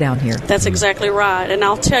get down here. That's exactly right. And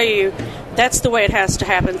I'll tell you, that's the way it has to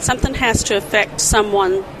happen. Something has to affect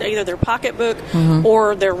someone, either their pocketbook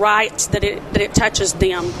or their rights, that it touches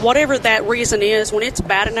them. Whatever that reason is, when it's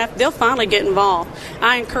bad enough, they'll finally get involved.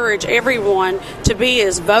 I encourage everyone to be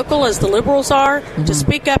as vocal as the liberals are, to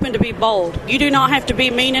speak up and to be bold. You do not have to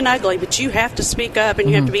be mean and ugly, but you have to speak up and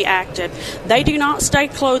you have to be active. They do not stay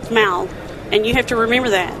closed-mouthed, and you have to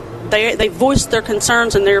remember that. They voice their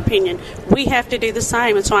concerns and their opinion. We have to do the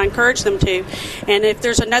same, and so I encourage them to. And if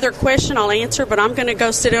there's another question, I'll answer, but I'm going to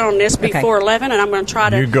go sit in on this before 11, and I'm going to try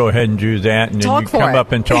to... You go ahead and do that, and then you come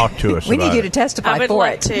up and talk to us. We need you to testify for it. I would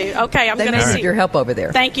like to. Okay, I'm going to see your help over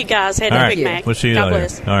there. Thank you, guys. Head to Big Mac. We'll see you later.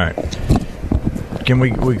 Bless. All right. Can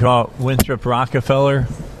we call it Winthrop Rockefeller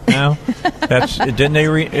now? They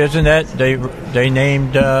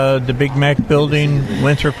named the Big Mac building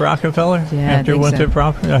Winthrop Rockefeller after Winthrop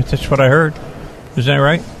Rockefeller? That's what I heard. Is that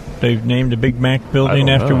right? They've named the Big Mac building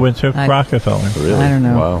after Winthrop Rockefeller. Really? I don't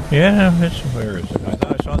know. Wow. Yeah, where is it? I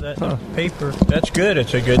thought I saw that in the paper. That's good.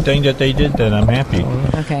 It's a good thing that they did that. I'm happy.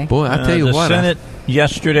 Okay. Boy, I tell you the what. The Senate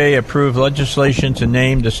yesterday approved legislation to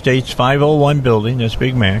name the state's 501 building, that's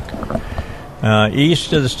Big Mac,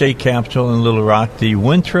 east of the state capitol in Little Rock, the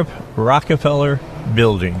Winthrop Rockefeller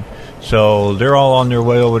building. So they're all on their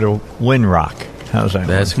way over to Winrock. How's that?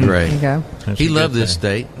 That's great. There you go. He loved this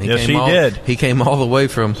state. He did. He came all the way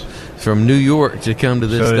from New York to come to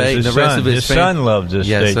this state. And the rest of his son loved this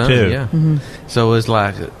state too. Yeah. So his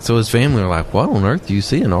family were like, "What on earth do you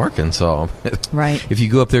see in Arkansas?" Right. If you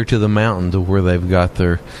go up there to the mountain to where they've got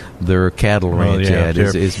their cattle ranch at,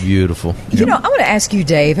 it's beautiful. You know, I want to ask you,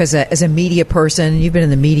 Dave, as a media person, you've been in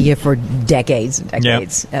the media for decades,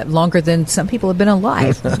 longer than some people have been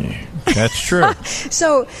alive. That's true.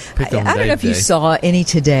 So, I don't know if you saw any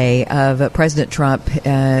today of President Trump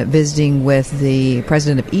visiting with the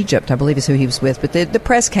president of Egypt, I believe is who he was with. But the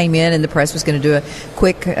press came in, and the press was going to do a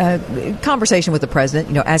quick conversation with the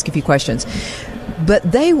president, ask a few questions.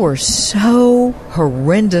 But they were so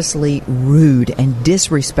horrendously rude and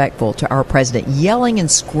disrespectful to our president, yelling and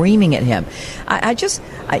screaming at him.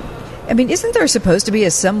 I mean, isn't there supposed to be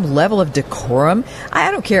some level of decorum?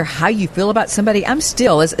 I don't care how you feel about somebody. I'm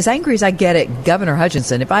still as angry as I get at Governor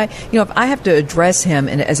Hutchinson. If I have to address him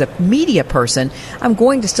as a media person, I'm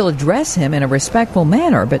going to still address him in a respectful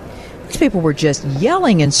manner. But these people were just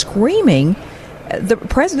yelling and screaming the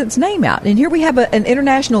president's name out. And here we have an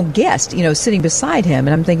international guest, sitting beside him.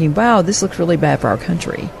 And I'm thinking, wow, this looks really bad for our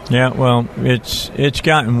country. Yeah, well, it's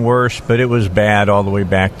gotten worse, but it was bad all the way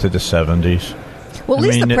back to the 70s. Well, at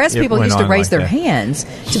least the press people used to raise their hands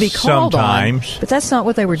to be called on. But that's not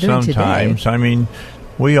what they were doing today. Sometimes. I mean,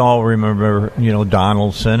 we all remember,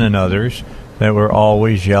 Donaldson and others that were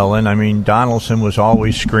always yelling. I mean, Donaldson was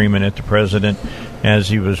always screaming at the president as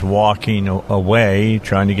he was walking away,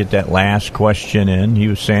 trying to get that last question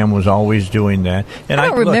in. Sam was always doing that. And I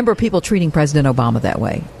don't remember people treating President Obama that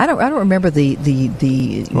way. I don't remember the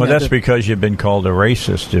Well, that's because you've been called a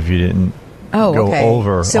racist if you didn't go okay.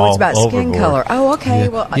 over. So it's about skin overboard. color. Oh, okay. Yeah.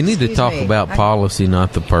 Well, you need to excuse talk me. about policy,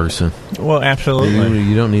 not the person. Well, absolutely.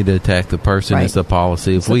 You don't need to attack the person. Right. It's the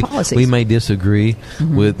policy. It's If the policies. we may disagree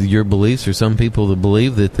with your beliefs, or some people that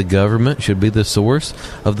believe that the government should be the source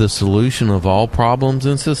of the solution of all problems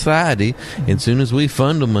in society. And as soon as we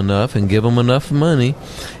fund them enough and give them enough money,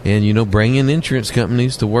 and bring in insurance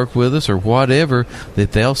companies to work with us or whatever,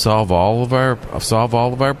 that they'll solve all of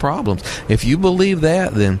our problems. If you believe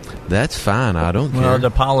that, then that's fine. I don't care. Well, the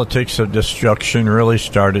politics of destruction really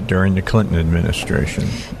started during the Clinton administration.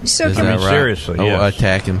 So Is can, that right? seriously, yes.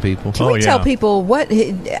 Attacking people. can we tell people what,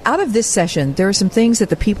 out of this session, there are some things that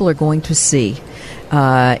the people are going to see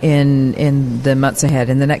in the months ahead,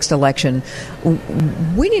 in the next election.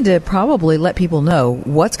 We need to probably let people know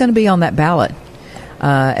what's going to be on that ballot.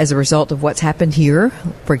 As a result of what's happened here,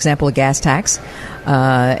 for example, a gas tax,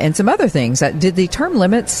 and some other things. Did the term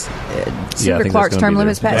limits, Senator Clark's term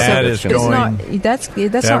limits pass? That is going. That's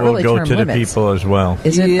That not really will go term to limits. the people as well.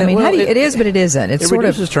 Is it? Yeah, I mean, well, it is, but it isn't. It's It sort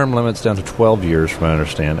reduces of. term limits down to 12 years, from what I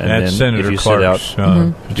understand. And That's then Senator if you Clark's sit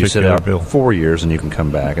out, if you sit particular out bill. 4 years, and you can come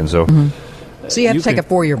back. And so, So you have to take a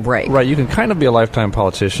 4-year break. right, you can kind of be a lifetime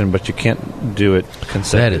politician, but you can't do it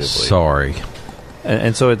consecutively. That is sorry.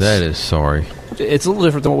 And so That is sorry. it's a little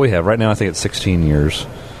different than what we have right now. I think it's 16 years.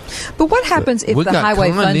 But what happens if We the got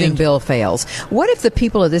highway funding bill fails? What if the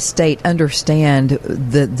people of this state understand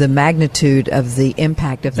the magnitude of the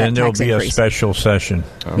impact of that Then there'll tax be increase? a special session.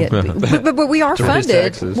 Yeah, but we are To raise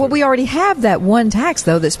funded. taxes. Well, we already have that one tax,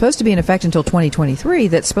 though, that's supposed to be in effect until 2023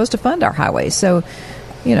 that's supposed to fund our highways. So,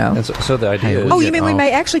 And so the idea is... Oh, you mean we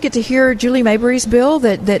may actually get to hear Julie Mabry's bill,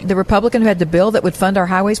 that the Republican who had the bill that would fund our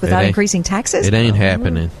highways without increasing taxes? It ain't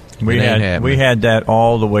happening. We had that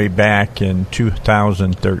all the way back in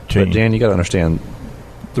 2013. But Dan, you got to understand,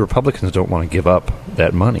 the Republicans don't want to give up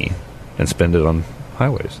that money and spend it on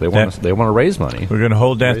highways. They want to raise money. We're going to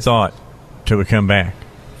hold that thought till we come back.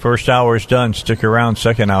 First hour is done. Stick around.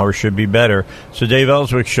 Second hour should be better. So Dave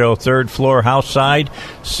Elswick Show, third floor, house side.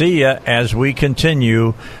 See ya as we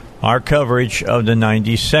continue our coverage of the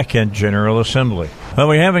 92nd General Assembly. Well,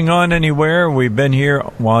 we haven't gone anywhere. We've been here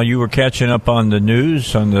while you were catching up on the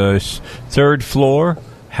news on the third floor,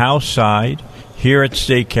 house side, here at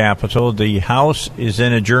State Capitol. The House is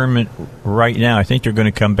in adjournment right now. I think they're going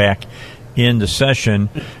to come back into session,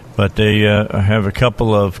 but they have a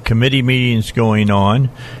couple of committee meetings going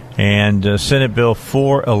on, and Senate Bill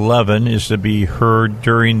 411 is to be heard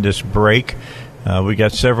during this break. We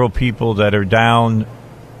got several people that are down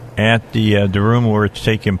at the room where it's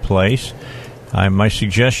taking place. My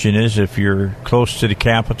suggestion is, if you're close to the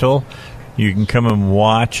Capitol, you can come and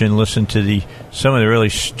watch and listen to some of the really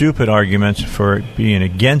stupid arguments for it being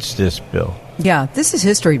against this bill. Yeah, this is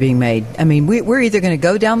history being made. I mean, we're either going to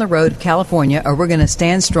go down the road of California, or we're going to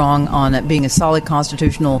stand strong on it being a solid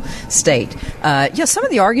constitutional state. Some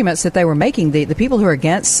of the arguments that they were making, the people who are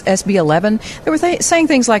against SB 11, they were saying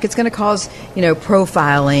things like it's going to cause,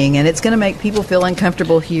 profiling, and it's going to make people feel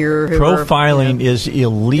uncomfortable here. Profiling is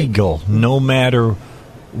illegal, no matter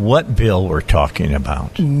what bill we're talking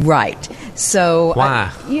about. Right. So,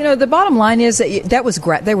 why? The bottom line is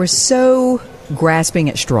that they were so grasping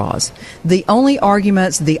at straws. The only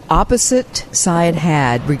arguments the opposite side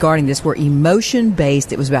had regarding this were emotion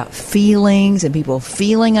based. It was about feelings and people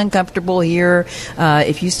feeling uncomfortable here.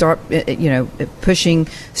 If you start, pushing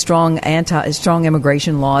strong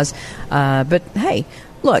immigration laws. But hey,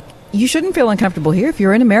 look, you shouldn't feel uncomfortable here. If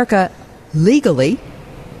you're in America legally,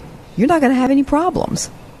 you're not going to have any problems.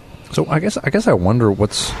 So I guess I wonder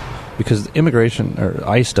because immigration or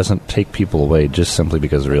ICE doesn't take people away just simply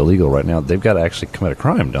because they're illegal right now. They've got to actually commit a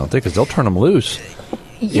crime, don't they? Because they'll turn them loose.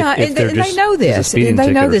 Yeah, if and they know this. They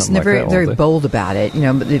know this, and they're very bold about it.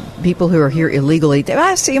 But the people who are here illegally,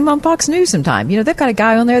 I see them on Fox News sometime. They've got a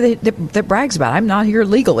guy on there that brags about, I'm not here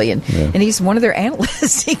legally, and he's one of their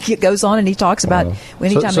analysts. He goes on and he talks about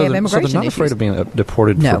anytime they have immigration so they're not issues. afraid of being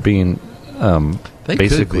deported for being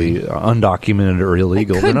basically undocumented or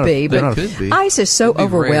illegal. They could be. ICE is so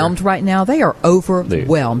overwhelmed right now. They are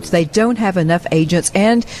overwhelmed. They don't have enough agents,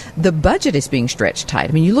 and the budget is being stretched tight.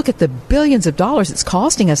 I mean, you look at the billions of dollars it's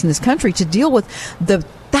costing us in this country to deal with the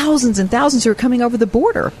thousands and thousands who are coming over the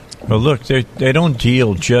border. Well, look, they don't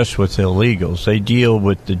deal just with illegals. They deal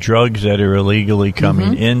with the drugs that are illegally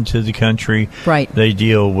coming into the country. Right. They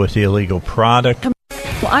deal with the illegal product.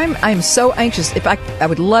 Well, I'm so anxious. If I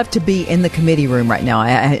would love to be in the committee room right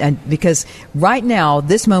now, because right now,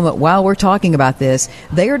 this moment, while we're talking about this,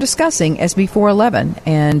 they are discussing SB 411,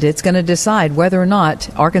 and it's going to decide whether or not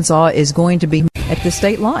Arkansas is going to be at the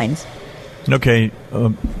state lines. Okay,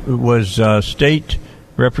 it was State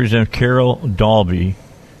Representative Carol Dalby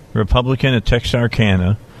Republican of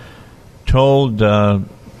Texarkana, told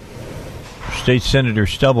State Senator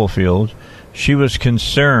Stubblefield she was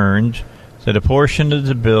concerned that a portion of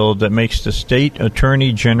the bill that makes the state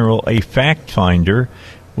attorney general a fact finder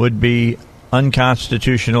would be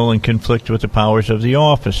unconstitutional and conflict with the powers of the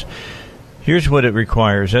office. Here's what it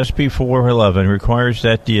requires. SB 411 requires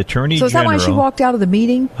that the attorney general... So is that why she walked out of the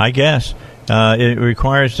meeting? I guess. It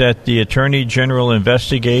requires that the attorney general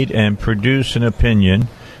investigate and produce an opinion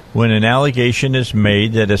when an allegation is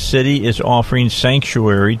made that a city is offering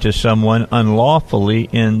sanctuary to someone unlawfully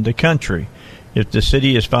in the country. If the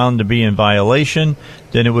city is found to be in violation,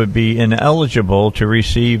 then it would be ineligible to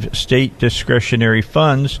receive state discretionary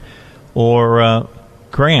funds or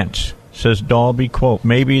grants, says Dalby, quote,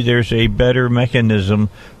 maybe there's a better mechanism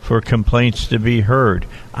for complaints to be heard.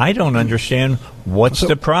 I don't understand what's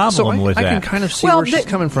the problem with that. I can kind of see where she's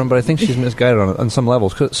coming from, but I think she's misguided on some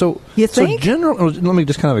levels. You think? Let me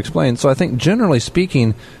just kind of explain. So I think generally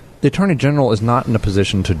speaking, the Attorney General is not in a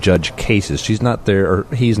position to judge cases. She's not there, or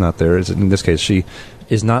he's not there. In this case, she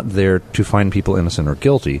is not there to find people innocent or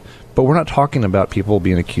guilty. But we're not talking about people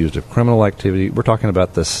being accused of criminal activity. We're talking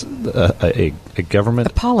about this a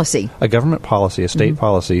government policy, a state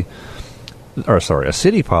policy, a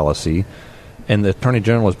city policy, and the Attorney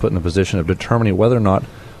General is put in a position of determining whether or not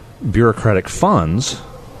bureaucratic funds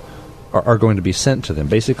are going to be sent to them.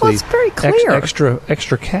 Basically, well, it's very clear.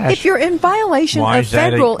 Extra cash. If you're in violation of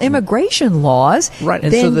federal immigration laws, right,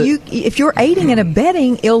 and then if you're aiding and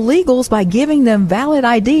abetting illegals by giving them valid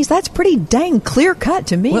IDs, that's pretty dang clear cut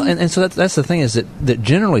to me. Well, and so that's the thing is that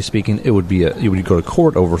generally speaking, it would be you would go to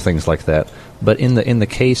court over things like that. But in the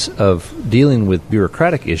case of dealing with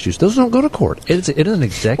bureaucratic issues, those don't go to court. It is an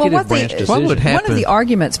executive branch decision. What would happen? One of the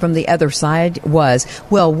arguments from the other side was,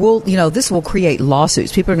 this will create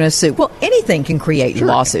lawsuits. People are going to sue. Well, anything can create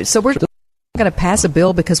lawsuits. So we're not going to pass a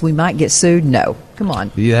bill because we might get sued? No. Come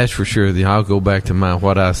on. Yeah, that's for sure. I'll go back to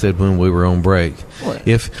what I said when we were on break. What?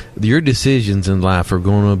 If your decisions in life are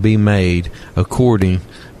going to be made according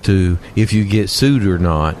to if you get sued or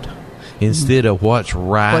not, instead of what's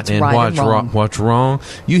right and what's wrong,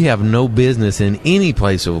 you have no business in any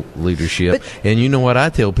place of leadership. And you know what I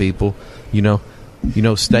tell people?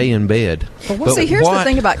 Stay in bed. Well, see, here's the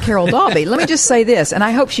thing about Carol Dalby. Let me just say this, and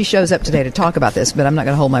I hope she shows up today to talk about this, but I'm not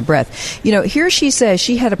going to hold my breath. Here she says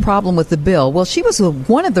she had a problem with the bill. Well, she was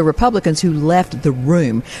one of the Republicans who left the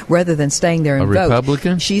room rather than staying there and vote. A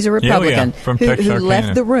Republican? She's a Republican from who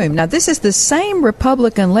left the room. Now, this is the same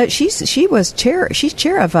Republican. She's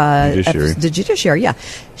chair of the Judiciary. Yeah,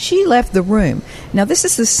 she left the room. Now, this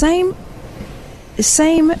is the same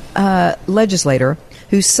legislator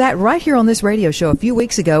who sat right here on this radio show a few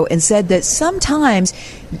weeks ago and said that sometimes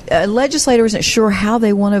a legislator isn't sure how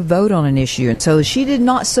they want to vote on an issue. And so she did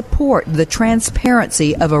not support the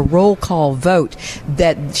transparency of a roll call vote,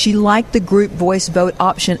 that she liked the group voice vote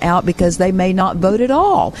option out because they may not vote at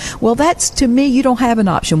all. Well, that's, to me, you don't have an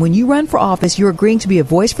option. When you run for office, you're agreeing to be a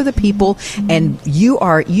voice for the people, and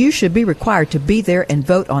you should be required to be there and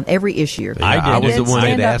vote on every issue. I was the one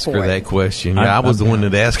that asked her that question. I was the one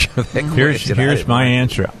that asked her that question. Here's my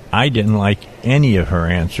answer. I didn't like any of her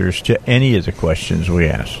answers to any of the questions we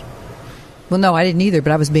asked. Well, no, I didn't either,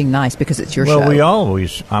 but I was being nice because it's your show. Well,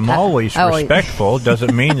 I'm always respectful.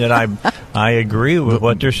 Doesn't mean that I agree with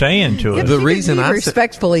what they're saying to us. The reason I'm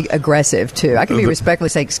respectfully aggressive too. I can be respectfully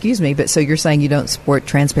say, "Excuse me," but so you're saying you don't support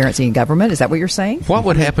transparency in government? Is that what you're saying? What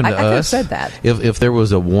would happen to us? I could have said that if there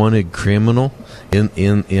was a wanted criminal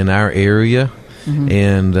in our area. Mm-hmm.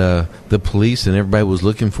 And the police and everybody was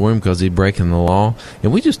looking for him because he'd breaking the law,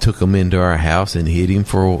 and we just took him into our house and hid him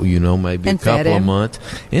for maybe a couple of months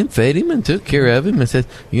and fed him and took care of him and said,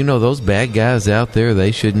 those bad guys out there,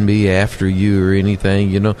 they shouldn't be after you or anything.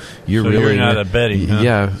 You're not a Betty. Huh?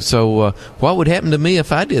 Yeah. So what would happen to me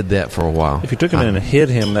if I did that for a while? If you took him in and hid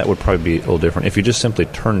him, that would probably be a little different. If you just simply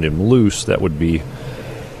turned him loose, that would be.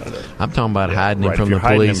 I'm talking about hiding him from the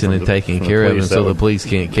police and then taking care of him so the police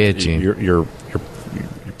can't catch him.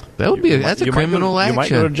 That's a criminal action. You might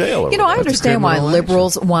go to jail. I understand why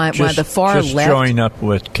liberals, why the far left. Just join up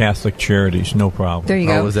with Catholic Charities, no problem. There you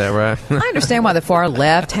go. Oh, is that right? I understand why the far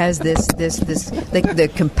left has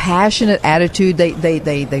the compassionate attitude.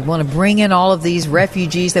 They want to bring in all of these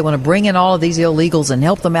refugees. They want to bring in all of these illegals and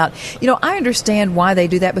help them out. I understand why they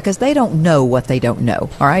do that because they don't know what they don't know.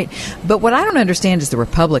 All right, but what I don't understand is the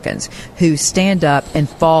Republicans who stand up and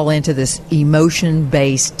fall into this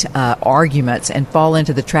emotion-based arguments and fall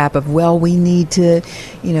into the trap of, we need to,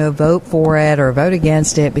 vote for it or vote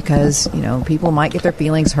against it because, people might get their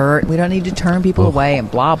feelings hurt. We don't need to turn people away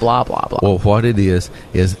and blah, blah, blah, blah. Well, what it is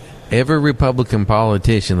every Republican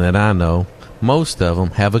politician that I know most of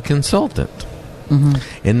them have a consultant.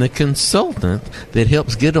 And the consultant that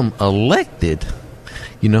helps get them elected,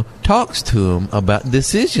 talks to them about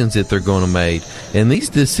decisions that they're going to make. And these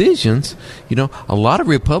decisions, a lot of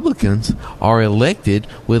Republicans are elected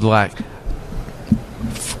with like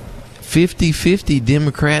 50-50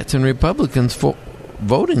 Democrats and Republicans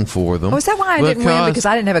voting for them. Oh, is that why I didn't win? Because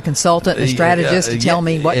I didn't have a consultant and a strategist to tell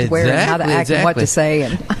me what to wear and how to act and what to say.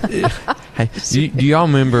 And hey, do y'all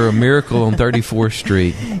remember A Miracle on 34th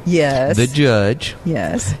Street? Yes. The judge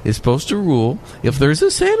is supposed to rule if there's a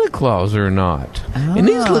Santa Claus or not. And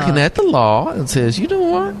he's looking at the law and says, you know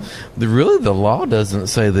what? The law doesn't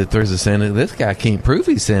say that there's a Santa. This guy can't prove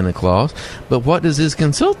he's Santa Claus. But what does his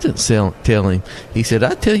consultant tell him? He said,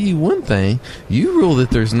 I tell you one thing. You rule that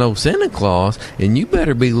there's no Santa Claus, and you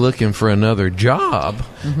better be looking for another job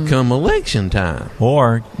come election time.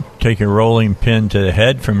 Or take a rolling pin to the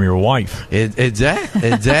head from your wife.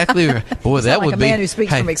 Exactly. Boy, that like would a be man who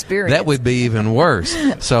speaks from experience. That would be even worse.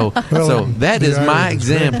 So that is my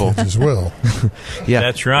example as well. Yeah,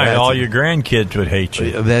 that's right. All your grandkids would hate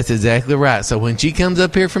you. That's exactly right. So when she comes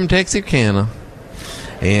up here from Texarkana,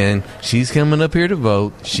 and she's coming up here to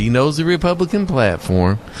vote, she knows the Republican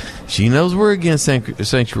platform. She knows we're against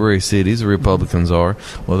sanctuary cities, the Republicans are.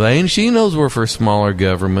 Well, she knows we're for smaller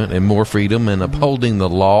government and more freedom and upholding the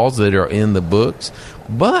laws that are in the books.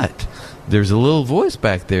 But there's a little voice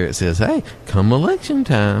back there that says, hey, come election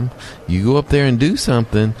time, you go up there and do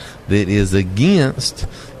something that is against,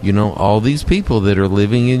 all these people that are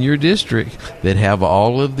living in your district that have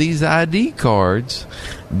all of these ID cards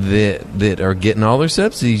that are getting all their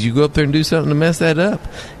subsidies. You go up there and do something to mess that up,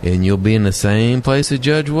 and you'll be in the same place the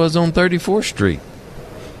judge was on 34th Street.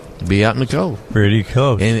 Be out in the cold. Pretty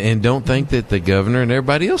close. And don't think that the governor and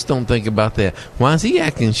everybody else don't think about that. Why is he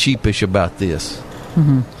acting sheepish about this?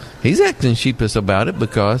 He's acting sheepish about it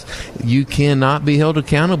because you cannot be held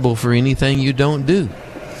accountable for anything you don't do.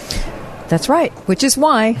 That's right, which is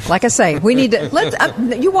why, like I say, we need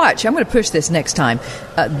to you watch. I'm going to push this next time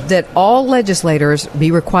that all legislators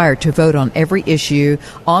be required to vote on every issue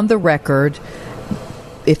on the record.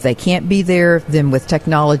 If they can't be there, then with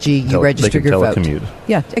technology, you register your vote.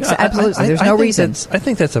 Yeah, absolutely. There's no reason. I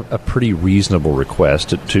think that's a pretty reasonable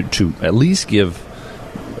request to at least give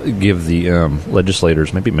the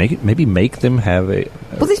legislators maybe make them have a.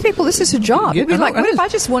 Well, these people, this is a job. It'd be like, what if I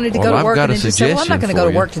just wanted to go to work and then just say, well, I'm not going to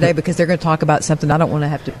go to work today because they're going to talk about something I don't want to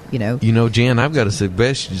have to, Jan, I've got a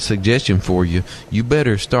suggestion for you. You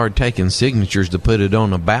better start taking signatures to put it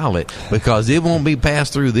on a ballot because it won't be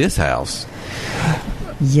passed through this house.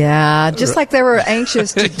 Yeah, just like they were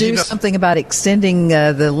anxious to do something about extending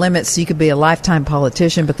the limits so you could be a lifetime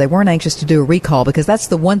politician, but they weren't anxious to do a recall, because that's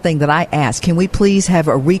the one thing that I ask. Can we please have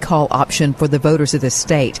a recall option for the voters of this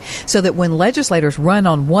state so that when legislators run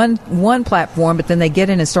on one platform, but then they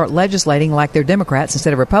get in and start legislating like they're Democrats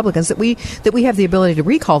instead of Republicans, that we have the ability to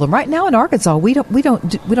recall them. Right now in Arkansas, we don't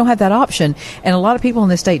have that option, and a lot of people in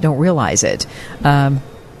this state don't realize it.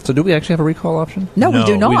 So do we actually have a recall option? No, we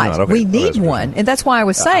do not. We do not. Okay. We need one, and that's why I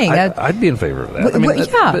was saying. I'd be in favor of that.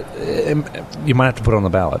 But you might have to put it on the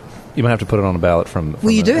ballot. You might have to put it on the ballot from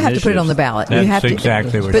you do have to put it on the ballot. That's you have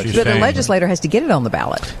exactly what she's saying. But a legislator has to get it on the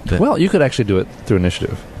ballot. Well, you could actually do it through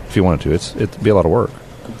initiative if you wanted to. It'd be a lot of work.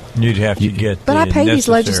 You'd have to get. But I pay these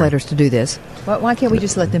legislators to do this. Why can't we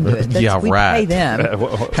just let them do it? We pay them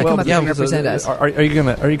to come up here and represent us. Are you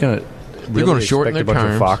gonna? They're going to shorten their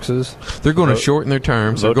terms. Foxes. They're going to shorten their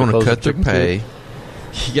terms. They're going to cut their pay.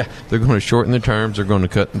 Yeah, they're going to shorten their terms. They're going to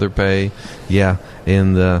cut their pay. Yeah,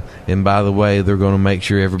 and by the way, they're going to make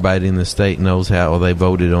sure everybody in the state knows how they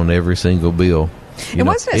voted on every single bill. And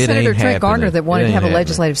wasn't it Senator Trent Gardner that wanted to have a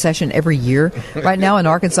legislative session every year? Right now in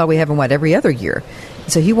Arkansas, we have them, every other year.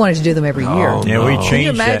 So he wanted to do them every year. Yeah, we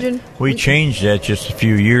changed that. We changed that just a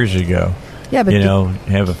few years ago. Yeah, but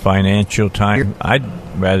have a financial time. I'd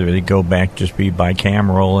rather they go back, just be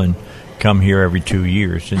bicameral and come here every 2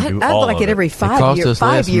 years and do all of it. I'd like it every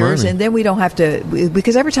 5 years, and then we don't have to,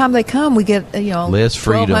 because every time they come, we get less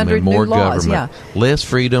freedom and more government. Yeah. Less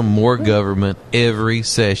freedom, more government. Every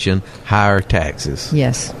session, higher taxes.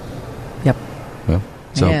 Yes. Yep.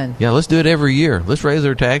 So, let's do it every year. Let's raise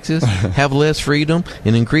our taxes, have less freedom,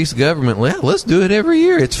 and increase government. Let's do it every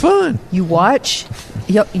year. It's fun. You watch.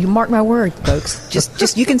 You mark my word, folks.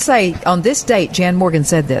 Just you can say, on this date, Jan Morgan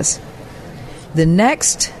said this. The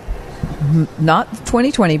next, not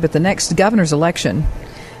 2020, but the next governor's election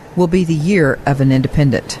will be the year of an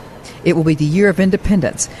independent. It will be the year of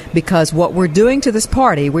independence, because what we're doing to this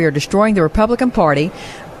party, we are destroying the Republican Party.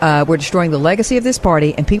 We're destroying the legacy of this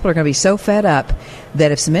party, and people are going to be so fed up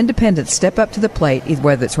that if some independents step up to the plate,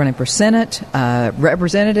 whether it's running for Senate,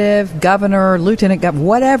 representative, governor, lieutenant governor,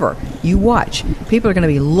 whatever, you watch. People are going to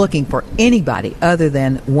be looking for anybody other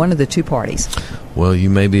than one of the two parties. Well, you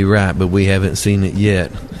may be right, but we haven't seen it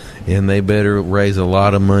yet. And they better raise a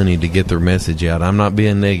lot of money to get their message out. I'm not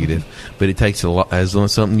being negative, but it takes a lot. As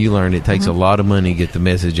something you learned, it takes a lot of money to get the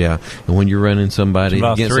message out. And when you're running somebody, it's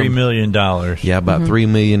about $3 million. Yeah, about $3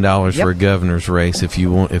 million for a governor's race if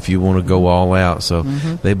you want to go all out. So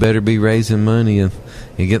they better be raising money and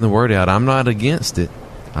getting the word out. I'm not against it.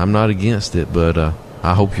 But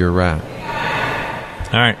I hope you're right.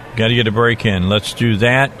 All right, got to get a break in. Let's do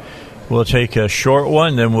that. We'll take a short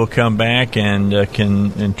one, then we'll come back and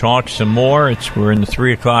can talk some more. We're in the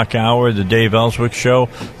 3 o'clock hour, the Dave Elswick Show,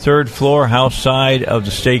 3rd floor, house side of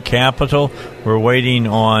the state capitol. We're waiting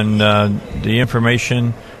on the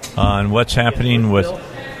information on what's happening with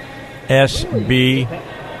SB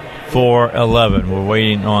 411. We're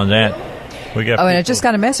waiting on that. And I just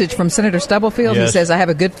got a message from Senator Stubblefield. Yes. He says, I have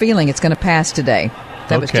a good feeling it's going to pass today.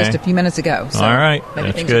 That was just a few minutes ago. So all right,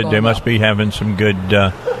 that's good. They must be having some good,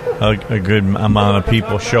 a good amount of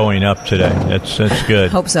people showing up today. That's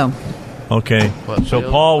good. Hope so. Okay, so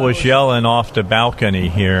Paul was yelling off the balcony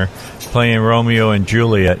here, playing Romeo and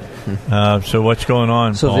Juliet. So what's going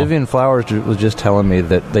on, So Paul? Vivian Flowers was just telling me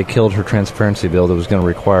that they killed her transparency bill that was going to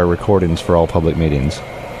require recordings for all public meetings.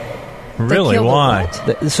 Really? Why?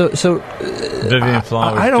 So Vivian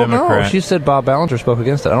Flowers, I don't Democrat. know. She said Bob Ballinger spoke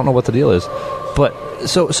against it. I don't know what the deal is. But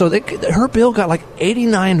her bill got like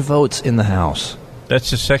 89 votes in the House. That's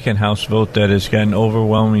the second House vote that has gotten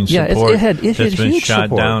overwhelming support. It had that's been huge shot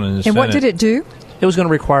support. down in the Senate. And what did it do? It was going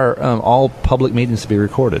to require all public meetings to be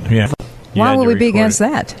recorded. Yeah. Why would we be against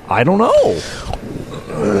that? I don't know.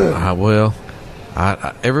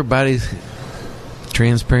 Everybody's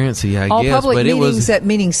transparency, I all guess. All public but meetings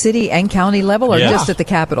meaning city and county level, or just at the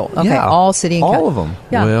Capitol? Okay, all city and all of them.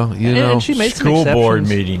 Yeah. Well, and she made school some board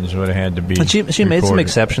meetings would have had to be. And she made some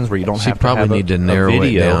exceptions where you don't have to have probably need to narrow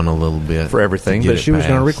it down a little bit for everything, but she was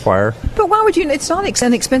going to require. But why would you? It's not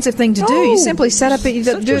an expensive thing to do. You simply set up use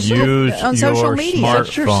on social media.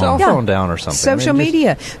 Set your cell phone down or something. Social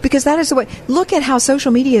media, because that is the way. Look at how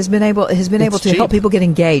social media has been able to help people get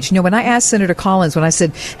engaged. When I asked Senator Collins, when I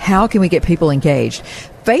said, "How can we get people engaged?"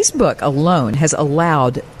 Facebook alone has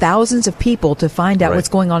allowed thousands of people to find out what's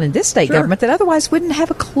going on in this state government that otherwise wouldn't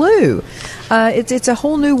have a clue. It's a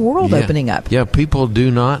whole new world opening up. Yeah, people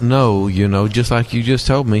do not know, just like you just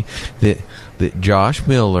told me, that Josh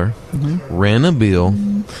Miller ran a bill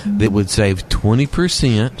that would save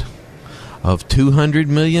 20% of $200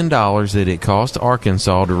 million that it cost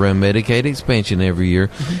Arkansas to run Medicaid expansion every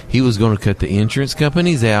year. He was going to cut the insurance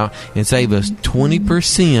companies out and save us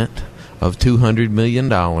 20% of $200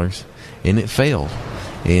 million, and it failed.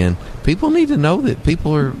 And people need to know that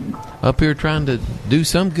people are up here trying to do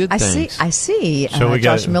some good things. I see. So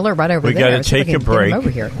Josh Miller right over there. We got to take a break.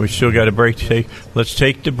 We still got a break to take. Let's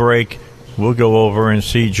take the break. We'll go over and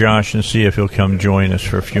see Josh and see if he'll come join us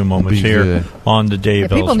for a few moments here on the Dave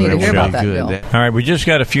Elswick Show. People need to hear about that, Bill. All right, we just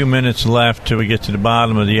got a few minutes left till we get to the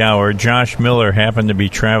bottom of the hour. Josh Miller happened to be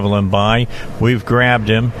traveling by. We've grabbed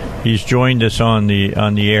him. He's joined us on the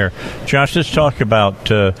air. Josh, let's talk about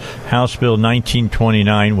House Bill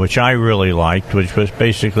 1929, which I really liked, which was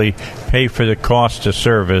basically pay for the cost of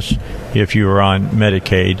service if you were on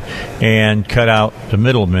Medicaid and cut out the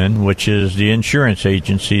middlemen, which is the insurance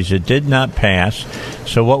agencies. It did not pass.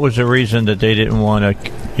 So what was the reason that they didn't want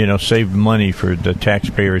to, save money for the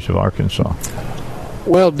taxpayers of Arkansas?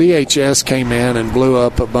 Well, DHS came in and blew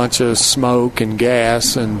up a bunch of smoke and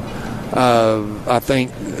gas, and I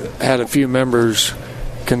think had a few members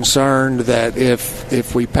concerned that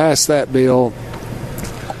if we passed that bill,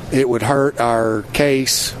 it would hurt our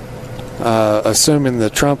case, assuming the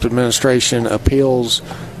Trump administration appeals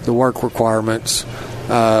the work requirements,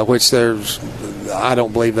 which I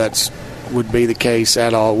don't believe would be the case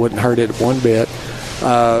at all. It wouldn't hurt it one bit.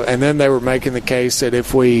 And then they were making the case that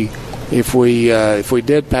if we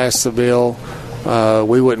did pass the bill,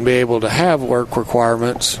 we wouldn't be able to have work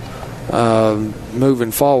requirements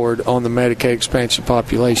moving forward on the Medicaid expansion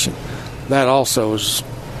population. That also is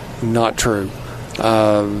not true.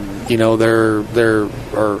 There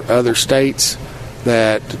are other states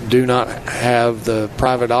that do not have the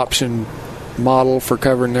private option model for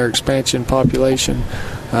covering their expansion population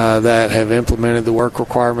that have implemented the work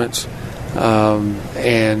requirements.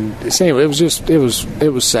 And anyway, it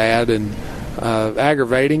was sad and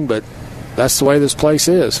aggravating, but that's the way this place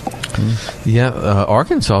is. Yeah,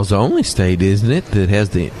 Arkansas is the only state, isn't it, that has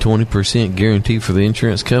the 20% guarantee for the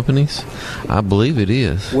insurance companies? I believe it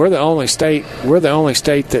is. We're the only state.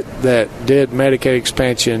 That did Medicaid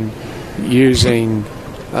expansion using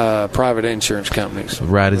private insurance companies.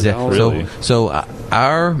 Right, exactly. So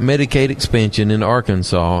our Medicaid expansion in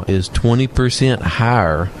Arkansas is 20%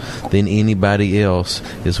 higher than anybody else,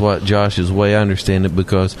 is what Josh's way I understand it,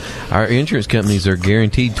 because our insurance companies are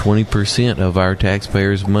guaranteed 20% of our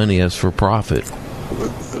taxpayers' money as for profit.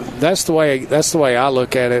 That's the way I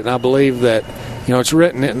look at it, and I believe that it's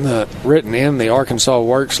written in the Arkansas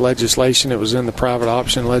Works legislation. It was in the private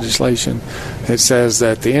option legislation. It says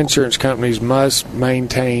that the insurance companies must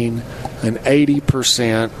maintain an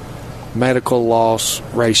 80% medical loss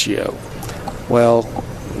ratio. Well,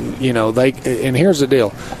 and here's the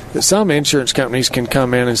deal: some insurance companies can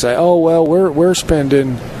come in and say, "Oh, well, we're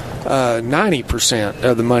spending 90%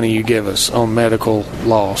 of the money you give us on medical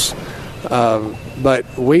loss." But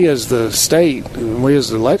we as the state, we as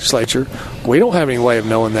the legislature, we don't have any way of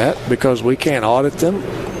knowing that because we can't audit them.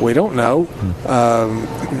 We don't know.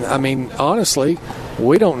 Honestly,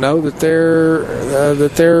 we don't know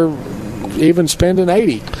that they're even spending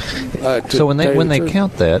 80. So when they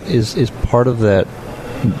count that, is part of that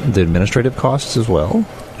the administrative costs as well?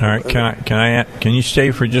 All right, can you stay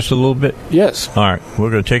for just a little bit? Yes. All right, we're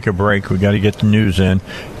going to take a break. We got to get the news in.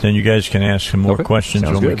 Then you guys can ask some more questions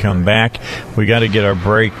when we come back. We got to get our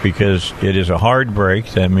break because it is a hard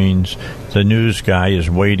break. That means the news guy is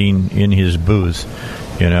waiting in his booth,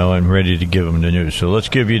 and ready to give them the news. So let's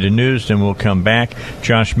give you the news, then we'll come back.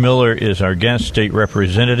 Josh Miller is our guest, state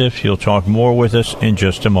representative. He'll talk more with us in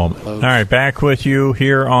just a moment. All right, back with you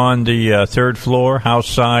here on the third floor, house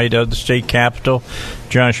side of the state capitol.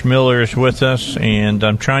 Josh Miller is with us, and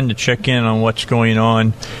I'm trying to check in on what's going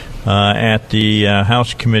on at the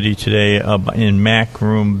House Committee today in MAC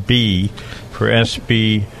Room B for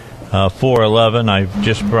SB 411. I've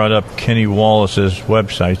just brought up Kenny Wallace's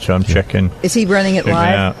website, so I'm checking. Is he running it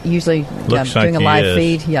live? Usually doing a live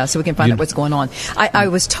feed? Yeah, so we can find out what's going on. I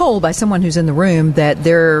was told by someone who's in the room that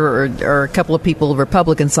there are a couple of people,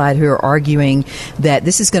 Republican side, who are arguing that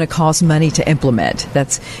this is going to cost money to implement.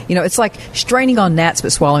 That's, it's like straining on gnats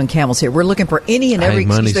but swallowing camels here. We're looking for any and every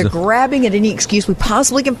excuse. They're grabbing at any excuse we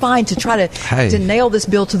possibly can find to try to nail this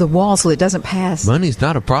bill to the wall so it doesn't pass. Money's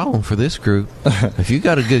not a problem for this group. If you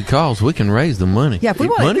got a good cause, we can raise the money. Yeah,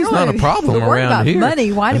 money's not a problem around here.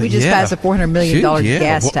 Money, why did we just pass a $400 million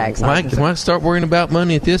gas tax? Why start worrying about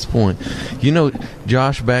money at this point?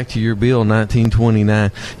 Josh, back to your bill,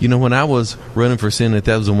 1929. When I was running for Senate,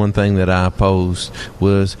 that was the one thing that I opposed,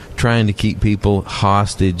 was trying to keep people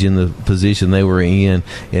hostage in the position they were in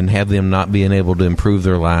and have them not being able to improve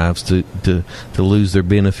their lives, to lose their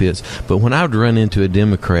benefits. But when I would run into a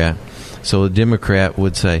Democrat, so a Democrat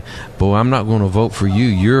would say, "Boy, I'm not going to vote for you.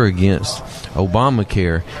 You're against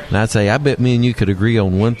Obamacare." And I'd say, "I bet me and you could agree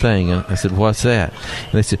on one thing." I said, "What's that?"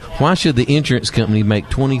 And they said, "Why should the insurance company make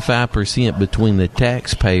 25% between the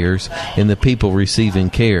taxpayers and the people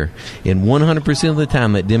receiving care?" And 100% of the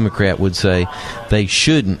time, that Democrat would say they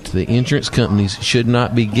shouldn't. The insurance companies should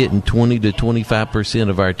not be getting 20 to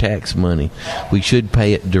 25% of our tax money. We should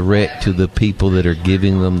pay it direct to the people that are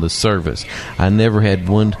giving them the service. I never had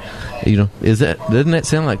one. Doesn't that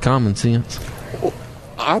sound like common sense?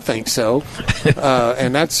 I think so.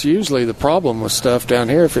 And that's usually the problem with stuff down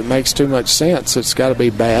here. If it makes too much sense, it's got to be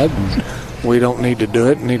bad. And we don't need to do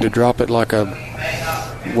it. We need to drop it like a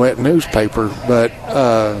wet newspaper. But,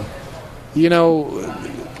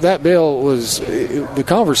 that bill was, the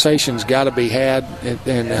conversation's got to be had,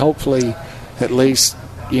 and hopefully at least,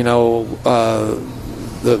 the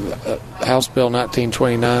House Bill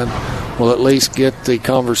 1929 will at least get the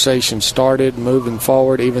conversation started moving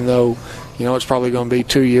forward, even though, it's probably going to be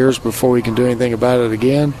 2 years before we can do anything about it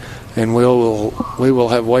again. And we will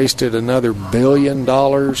have wasted another $1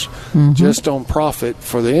 billion just on profit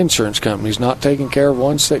for the insurance companies, not taking care of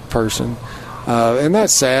one sick person. And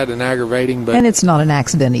that's sad and aggravating. And it's not an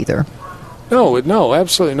accident either. No,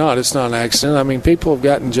 absolutely not. It's not an accident. People have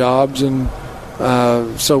gotten jobs and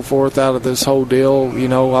so forth out of this whole deal.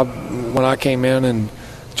 When I came in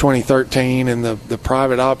 2013 and the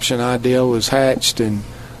private option idea was hatched, and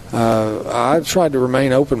I tried to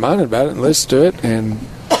remain open-minded about it and listen to it, and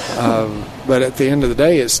but at the end of the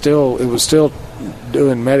day, it was still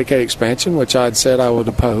doing Medicaid expansion, which I'd said I would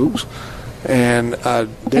oppose, and I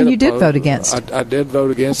did. And you did vote against. I did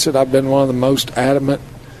vote against it. I've been one of the most adamant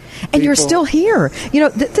And you're still here.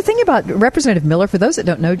 The thing about Representative Miller, for those that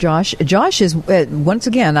don't know Josh is, once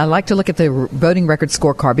again, I like to look at the voting record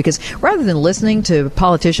scorecard, because rather than listening to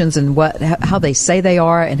politicians and how they say they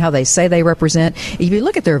are and how they say they represent, if you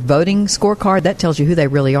look at their voting scorecard, that tells you who they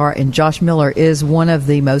really are. And Josh Miller is one of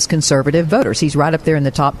the most conservative voters. He's right up there in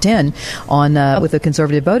the top 10 with a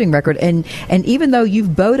conservative voting record. And even though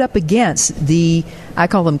you've bowed up against I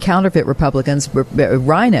call them counterfeit Republicans,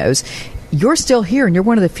 rhinos, you're still here, and you're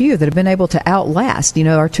one of the few that have been able to outlast.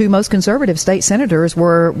 Our two most conservative state senators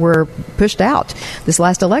were pushed out this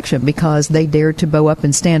last election because they dared to bow up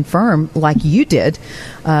and stand firm like you did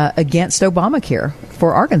against Obamacare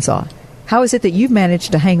for Arkansas. How is it that you've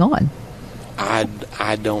managed to hang on?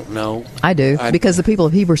 I don't know. I do, because the people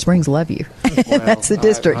of Heber Springs love you. Well, that's the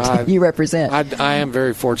district you represent. I am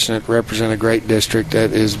very fortunate to represent a great district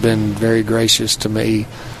that has been very gracious to me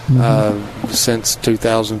since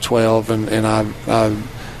 2012, and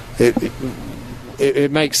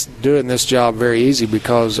it makes doing this job very easy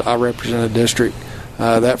because I represent a district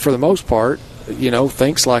that, for the most part,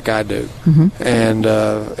 thinks like I do, and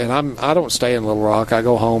I don't stay in Little Rock. I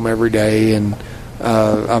go home every day, and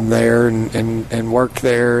I'm there and work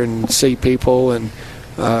there and see people, and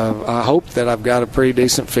I hope that I've got a pretty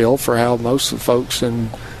decent feel for how most of the folks in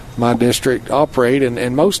my district operate,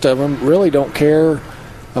 and most of them really don't care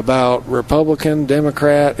about Republican,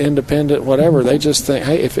 Democrat, Independent, whatever. They just think,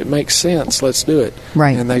 hey, if it makes sense, let's do it.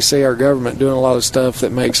 Right. And they see our government doing a lot of stuff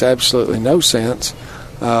that makes absolutely no sense.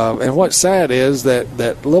 And what's sad is that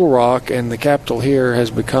Little Rock and the Capitol here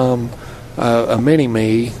has become a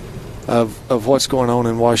mini-me of what's going on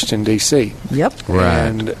in Washington, D.C. Yep. Right.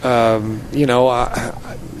 And,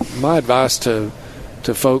 my advice to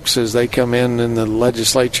folks as they come in the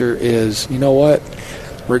legislature is, you know what,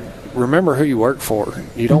 remember who you work for.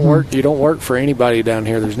 You don't work for anybody down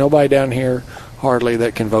here. There's nobody down here hardly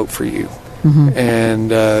that can vote for you. And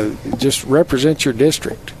just represent your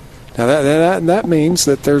district. Now that means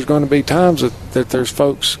that there's going to be times that there's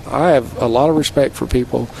folks. I have a lot of respect for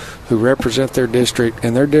people who represent their district,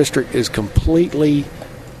 and their district is completely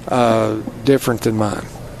different than mine,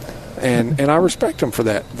 and I respect them for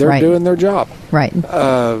that. They're doing their job, right.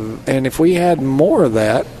 And if we had more of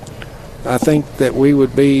that, I think that we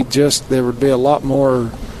would be there would be a lot more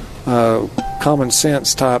common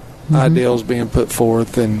sense type ideals being put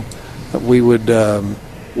forth, and we would.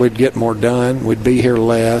 We'd get more done. We'd be here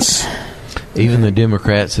less. Even the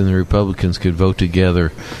Democrats and the Republicans could vote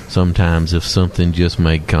together sometimes if something just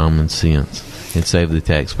made common sense and save the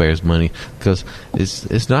taxpayers money, because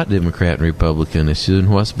it's not Democrat and Republican. It's doing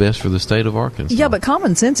what's best for the state of Arkansas. Yeah, but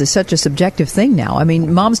common sense is such a subjective thing now. I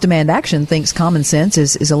mean, Moms Demand Action thinks common sense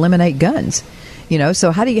is eliminate guns.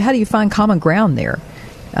 So how do you find common ground there?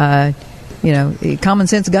 Common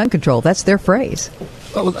sense gun control. That's their phrase.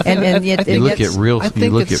 And yet, you look at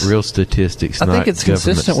real statistics. I think it's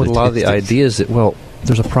consistent with a lot of the ideas that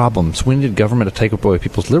there's a problem, so we need government to take away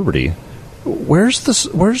people's liberty. Where's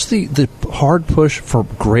the hard push for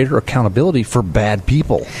greater accountability for bad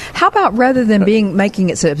people? How about, rather than making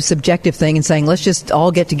it a subjective thing and saying let's just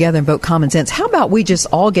all get together and vote common sense, how about we just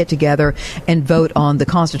all get together and vote on the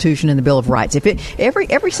Constitution and the Bill of Rights? If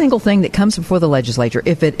every single thing that comes before the legislature,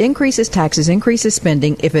 if it increases taxes, increases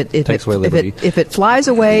spending, if it flies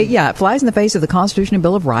away, it flies in the face of the Constitution and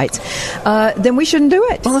Bill of Rights, then we shouldn't do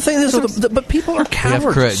it. Well, the thing is, but people are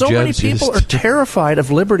cowards. So many people are terrified of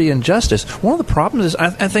liberty and justice. One of the problems is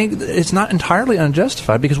I think it's not entirely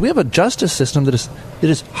unjustified, because we have a justice system that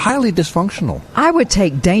is highly dysfunctional. I would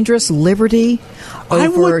take dangerous liberty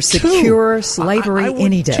over secure slavery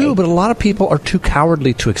any day. Too, but a lot of people are too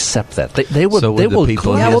cowardly to accept that. They will.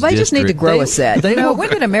 They just need to grow a set. When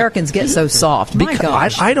did Americans get so soft? My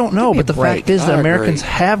gosh, I don't know, but the fact is that Americans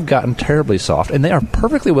have gotten terribly soft, and they are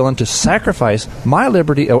perfectly willing to sacrifice my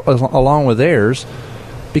liberty along with theirs,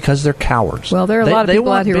 because they're cowards. Well, there are a lot of people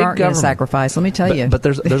out here who aren't going to sacrifice, let me tell you. But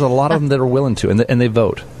there's a lot of them that are willing to, and they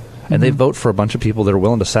vote. And they vote for a bunch of people that are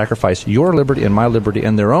willing to sacrifice your liberty and my liberty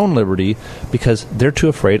and their own liberty, because they're too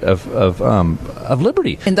afraid of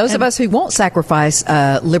liberty. And those of us who won't sacrifice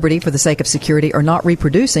liberty for the sake of security are not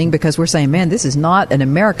reproducing, because we're saying, man, this is not an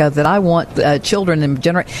America that I want children and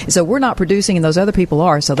generate. So we're not producing, and those other people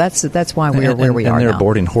are. So that's why we are where we are now. And they're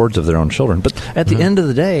aborting hordes of their own children. But at the end of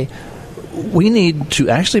the day, we need to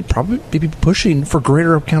actually probably be pushing for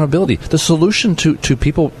greater accountability. The solution to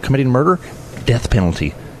people committing murder, death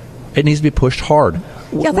penalty. It needs to be pushed hard.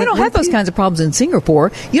 Yeah, they don't have those kinds of problems in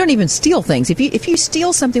Singapore. You don't even steal things. If you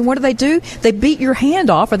steal something, what do? They beat your hand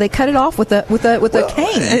off, or they cut it off with a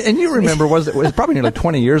cane. And you remember, it was probably nearly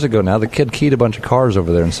 20 years ago now, the kid keyed a bunch of cars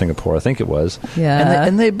over there in Singapore, I think it was. Yeah.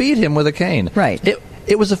 And they beat him with a cane. Right.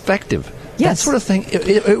 it was effective. Yes. That sort of thing,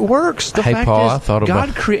 it works. The fact Paul, is, I thought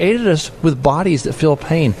God created us with bodies that feel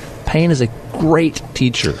pain. Pain is a great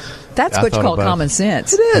teacher. That's what you call common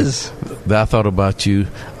sense. It is. I thought about you.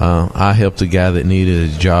 I helped a guy that needed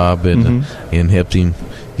a job and helped him,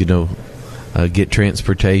 get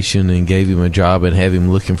transportation and gave him a job and have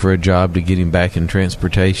him looking for a job to get him back in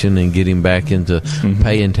transportation and get him back into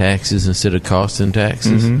paying taxes instead of costing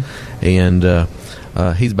taxes. And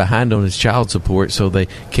he's behind on his child support, so they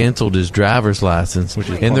canceled his driver's license.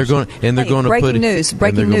 And they're going to breaking news!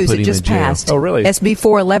 Breaking news! It just passed. Oh, really? SB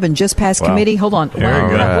 411 just passed committee. Hold on. What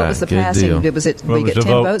was the Good passing? deal. Was it? We get 10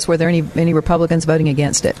 votes. Were there any Republicans voting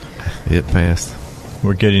against it? It passed.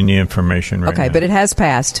 We're getting the information right now. Okay, but it has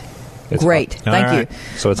passed. It's Great. hot. Thank All you. right.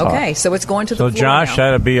 So it's okay. hot. So it's going to the So, floor Josh, now.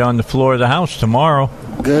 that'll be on the floor of the House tomorrow.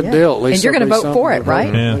 Good deal. At least And you're going to there'll vote be for it, something to right?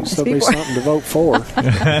 vote- Yeah. At least there'll be something to vote for.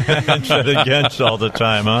 Instead of against all the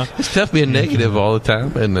time, huh? It's tough being negative all the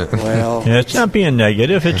time, isn't it? Well, Yeah, it's not being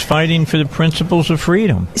negative. It's fighting for the principles of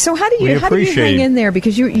freedom. So how do We you appreciate hang it. in there?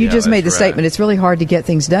 Because you just made the that's right. statement. It's really hard to get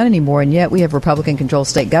things done anymore, and yet we have Republican-controlled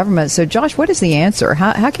state government. So, Josh, what is the answer?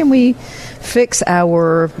 How can we fix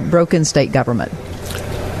our broken state government?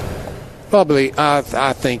 probably,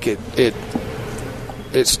 I think it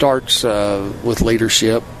starts with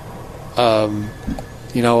leadership. A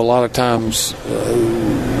lot of times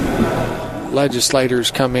legislators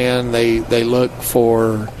come in, they look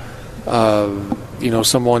for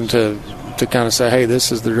someone to kind of say, hey,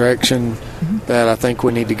 this is the direction that I think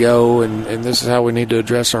we need to go, and this is how we need to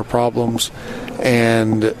address our problems.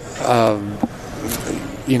 And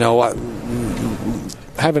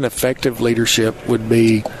having effective leadership would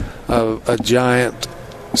be a giant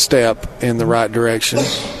step in the right direction.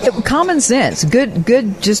 Common sense, good,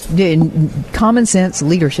 just common sense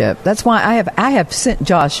leadership. That's why I have sent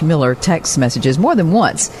Josh Miller text messages more than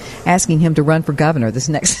once asking him to run for governor this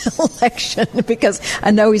next election, because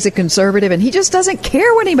I know he's a conservative and he just doesn't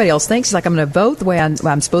care what anybody else thinks. He's like, I'm going to vote the way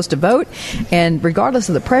I'm supposed to vote, and regardless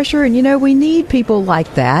of the pressure. And we need people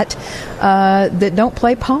like that that don't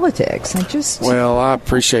play politics. Well, I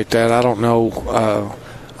appreciate that. I don't know.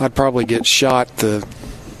 I'd probably get shot the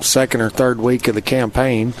second or third week of the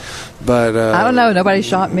campaign, but I don't know. Nobody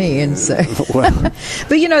shot me, and so. Well,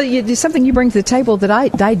 but something you bring to the table that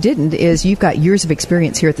I didn't is you've got years of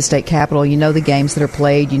experience here at the state capitol. You know the games that are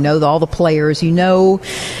played. You know all the players. And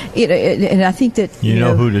I think that you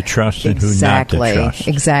know who to trust and who not to trust.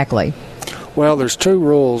 Exactly. Well, there's two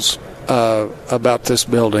rules about this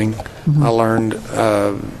building. I learned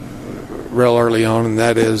real early on, and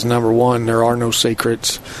that is, number one, there are no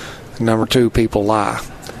secrets. Number two, people lie.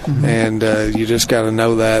 And you just got to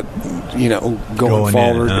know that, going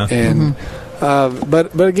forward. In, And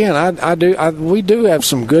but again, we do have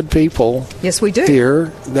some good people. Yes, we do here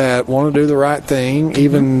that want to do the right thing,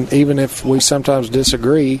 even if we sometimes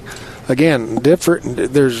disagree. Again,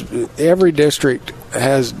 every district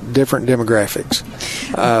has different demographics,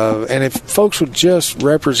 and if folks would just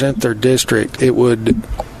represent their district, it would.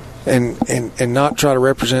 And not try to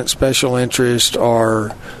represent special interest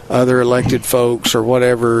or other elected folks or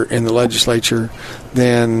whatever in the legislature,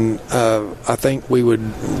 then I think we'd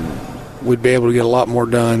be able to get a lot more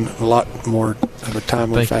done, a lot more of a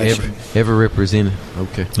timely fashion. Ever represented?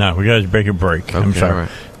 Okay. No, we got to break a break. I'm Okay, sorry. all right.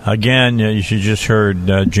 Again, you just heard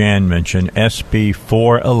Jan mention SB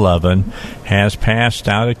 411 has passed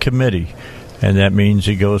out of committee, and that means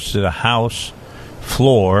it goes to the House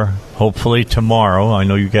floor hopefully tomorrow. I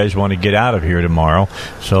know you guys want to get out of here tomorrow,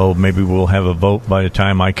 so maybe we'll have a vote by the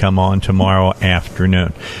time I come on tomorrow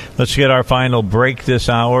afternoon. Let's get our final break this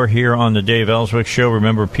hour here on the Dave Elswick Show.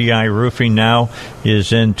 Remember, PI Roofing now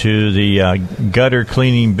is into the gutter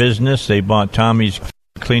cleaning business. They bought Tommy's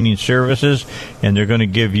Cleaning Services, and they're going to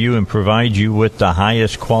give you and provide you with the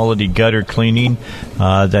highest quality gutter cleaning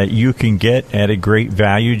that you can get at a great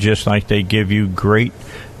value, just like they give you great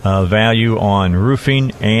value on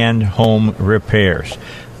roofing and home repairs.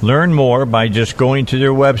 Learn more by just going to their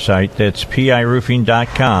website. That's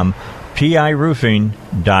piroofing.com,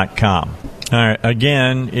 piroofing.com. All right,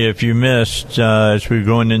 again, if you missed, as we're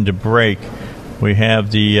going into break, we have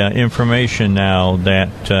the information now that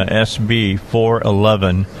SB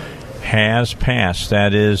 411 has passed.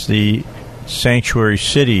 That is the Sanctuary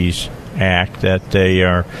Cities Act that they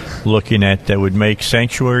are looking at that would make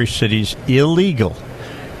sanctuary cities illegal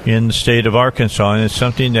in the state of Arkansas, and it's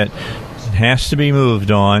something that has to be moved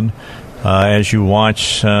on as you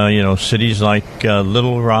watch, cities like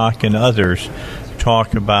Little Rock and others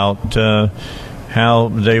talk about how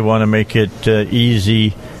they want to make it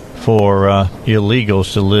easy for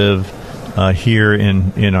illegals to live here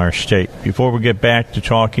in our state. Before we get back to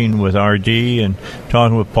talking with RD and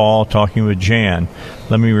talking with Paul, talking with Jan,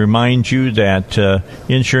 let me remind you that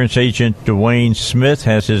insurance agent Dwayne Smith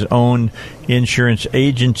has his own insurance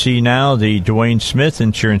agency now, the Dwayne Smith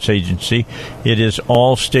Insurance Agency. It is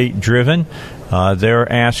all state driven.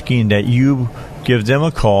 They're asking that you give them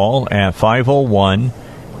a call at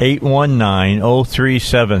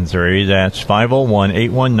 501-819-0373. That's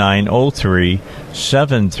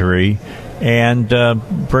 501-819-0373. And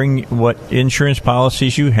bring what insurance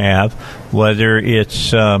policies you have, whether it's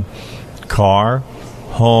car,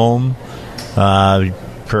 home,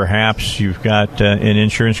 perhaps you've got an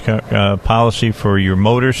insurance policy for your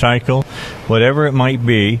motorcycle, whatever it might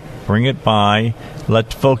be. Bring it by. Let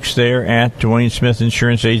the folks there at Dwayne Smith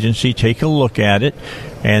Insurance Agency take a look at it,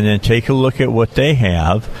 and then take a look at what they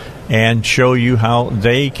have and show you how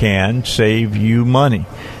they can save you money.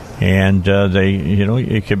 And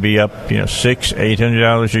it could be up,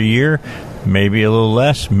 $600-800 a year, maybe a little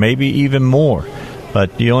less, maybe even more.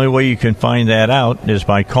 But the only way you can find that out is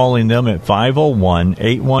by calling them at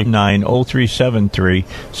 501-819-0373,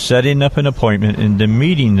 setting up an appointment, and then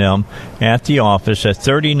meeting them at the office at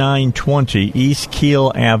 3920 East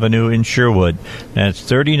Keel Avenue in Sherwood. That's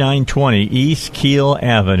 3920 East Keel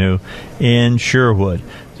Avenue in Sherwood.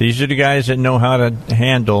 These are the guys that know how to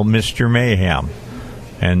handle Mr. Mayhem.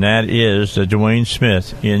 And that is the Dwayne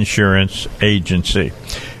Smith Insurance Agency.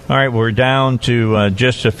 All right, we're down to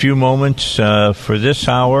just a few moments for this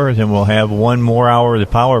hour. Then we'll have one more hour of the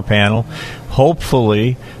power panel.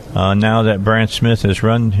 Hopefully, now that Brant Smith has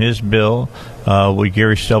run his bill with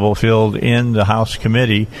Gary Stubblefield in the House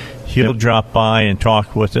committee, he'll drop by and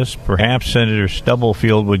talk with us. Perhaps Senator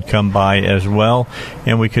Stubblefield would come by as well,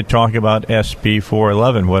 and we could talk about SB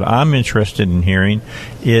 411. What I'm interested in hearing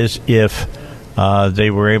is if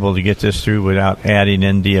they were able to get this through without adding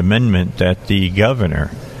in the amendment that the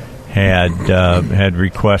governor had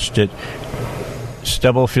requested.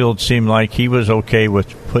 Stubblefield seemed like he was okay with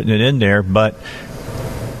putting it in there, but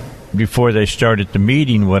before they started the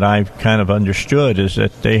meeting, what I've kind of understood is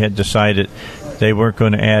that they had decided they weren't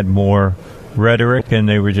going to add more rhetoric, and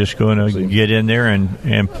they were just going to get in there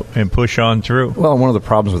and push on through. Well, one of the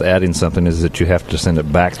problems with adding something is that you have to send it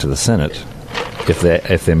back to the Senate if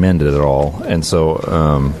they amend it at all, and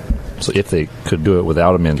so if they could do it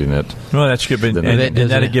without amending it, well, that's good. And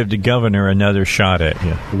that'll give the governor another shot at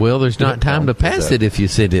you. Well, there's not time to pass it if you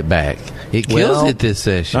send it back. It kills it this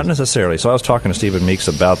session. Not necessarily. So I was talking to Stephen Meeks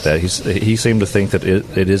about that. He seemed to think that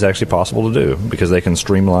it is actually possible to do because they can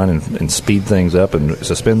streamline and speed things up and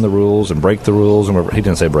suspend the rules and break the rules. And he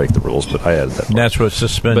didn't say break the rules, but I added that part. That's what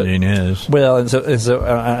suspending is. Well, it says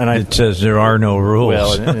there are no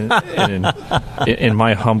rules. Well, in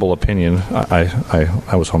my humble opinion, I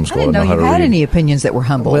was homeschooled. I didn't know you had any opinions that were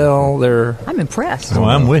humble. Well, I'm impressed. Well,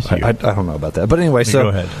 I'm with you. I don't know about that, but anyway. Go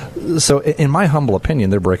ahead. So, in my humble opinion,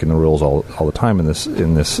 they're breaking the rules all the time in this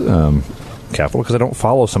Capitol because they don't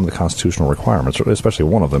follow some of the constitutional requirements, especially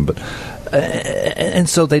one of them. But and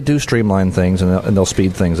so they do streamline things and they'll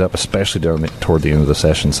speed things up, especially toward the end of the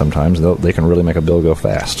session. Sometimes they can really make a bill go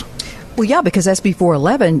fast. Well, yeah, because SB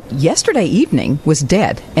 411 yesterday evening was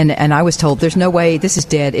dead, and I was told there's no way this is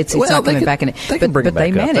dead. It's not coming back in it. But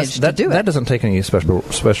they managed to do it. That doesn't take any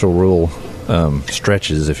special rule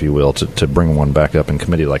stretches, if you will, to bring one back up in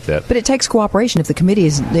committee like that. But it takes cooperation if the committee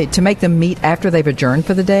is to make them meet after they've adjourned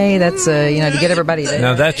for the day. That's to get everybody there.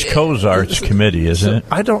 Now that's Cozart's committee, isn't it?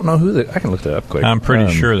 I don't know I can look that up quick. I'm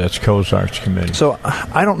pretty sure that's Cozart's committee. So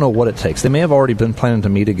I don't know what it takes. They may have already been planning to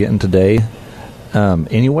meet again today.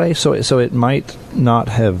 Anyway, so it might not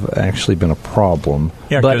have actually been a problem.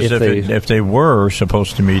 Yeah, because if they were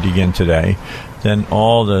supposed to meet again today, then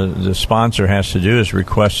all the sponsor has to do is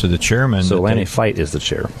request to the chairman. So Lanny Fight is the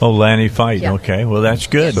chair. Oh, Lanny Fight. Yeah. Okay, well that's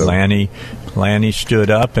good. So, Lanny stood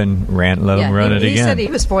up and let him run it again. He said he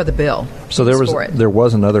was for the bill. So there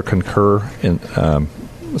was another concur in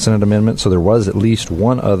Senate amendment. So there was at least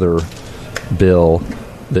one other bill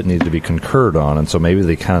that needed to be concurred on, and so maybe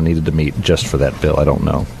they kind of needed to meet just for that bill. I don't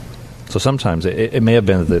know. So sometimes it may have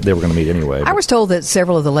been that they were going to meet anyway. I was told that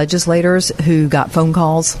several of the legislators who got phone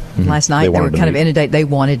calls last night, they were kind of inundated. They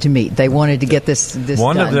wanted to meet. They wanted to get this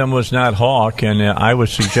One done. of them was not Hawk, and I would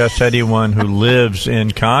suggest anyone who lives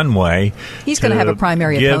in Conway. He's going to have a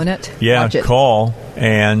primary opponent. Yeah, call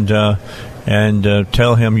and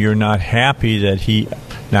tell him you're not happy that he...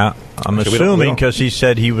 Now, I'm assuming because he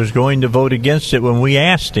said he was going to vote against it when we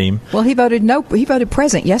asked him. Well, he voted no. He voted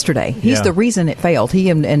present yesterday. He's the reason it failed. He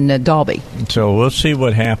and Dalby. So we'll see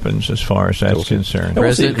what happens as far as that's concerned.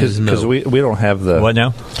 President is no. Because we don't have the... What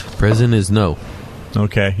now? President is no.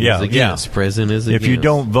 Okay, yeah, against. yeah. President is against. If you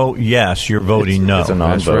don't vote yes, you're voting no. It's a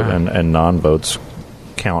non-vote, right. and non-votes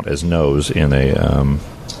count as no's in a...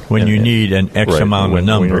 when you need an X amount of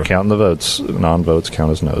number. When you're counting the votes, non-votes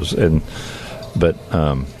count as no's. But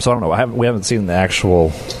so I don't know. We haven't seen the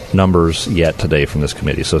actual numbers yet today from this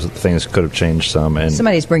committee, so things could have changed some. And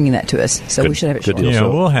somebody's bringing that to us, so we should have it shortly. Yeah,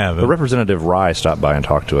 so we'll have it. The Representative Rye stopped by and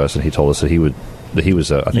talked to us, and he told us that he was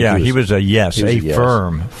a yes,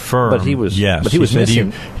 firm. But he was yes. But he was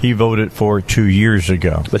missing. He voted for it 2 years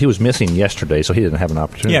ago. But he was missing yesterday, so he didn't have an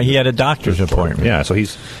opportunity. Yeah, he had a doctor's appointment. Yeah, so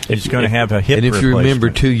he's going to have a hip And if replacement. you remember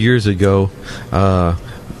 2 years ago,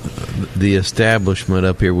 the establishment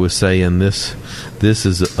up here was saying this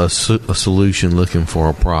is a solution looking for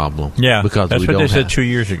a problem. Yeah, because that's what they said 2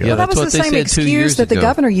 years ago. Yeah, well, that was the same excuse that the ago.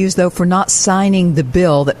 governor used, though, for not signing the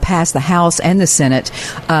bill that passed the House and the Senate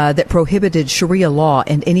that prohibited Sharia law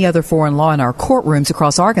and any other foreign law in our courtrooms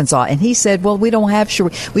across Arkansas. And he said, well, we don't have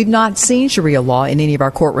we've not seen Sharia law in any of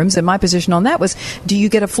our courtrooms. And my position on that was, do you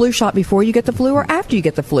get a flu shot before you get the flu or after you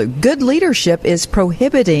get the flu? Good leadership is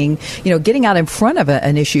prohibiting, getting out in front of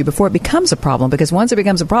an issue before it becomes a problem, because once it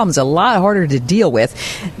becomes a problem, it's a lot harder to deal with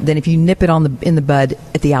than if you nip it in the bud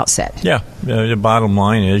at the outset. Yeah, the bottom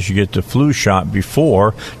line is you get the flu shot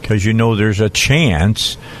before because there's a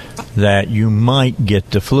chance that you might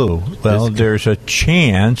get the flu. Well, there's a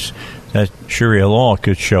chance that Sharia law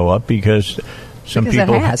could show up because some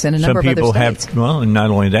people have, well, and not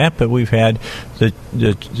only that, but we've had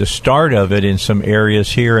the start of it in some areas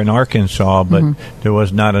here in Arkansas, but there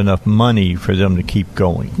was not enough money for them to keep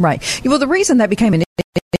going. Right. Well, the reason that became an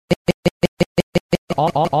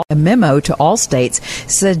a memo to all states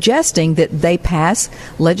suggesting that they pass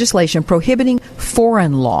legislation prohibiting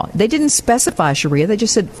foreign law. They didn't specify Sharia, they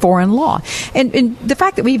just said foreign law. And the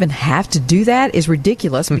fact that we even have to do that is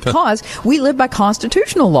ridiculous because we live by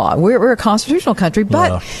constitutional law. We're a constitutional country,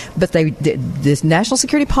 but this National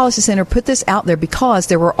Security Policy Center put this out there because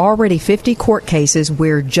there were already 50 court cases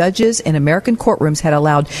where judges in American courtrooms had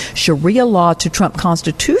allowed Sharia law to trump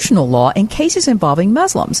constitutional law in cases involving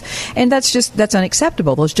Muslims. And that's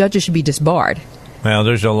unacceptable. Those judges should be disbarred. Well,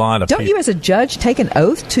 there's a lot of Don't you as a judge take an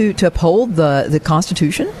oath to uphold the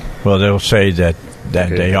Constitution? Well, they'll say that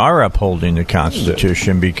they are upholding the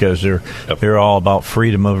Constitution because they're all about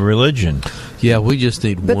freedom of religion. Yeah, we just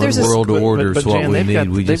need one world order is what we need.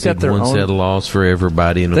 We just need one set of laws for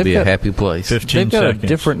everybody, and it'll be a happy place. 15 seconds. They've got a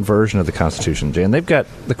different version of the Constitution, Jan.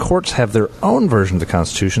 The courts have their own version of the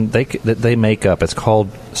Constitution that they make up. It's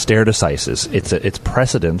called stare decisis. It's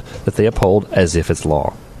precedent that they uphold as if it's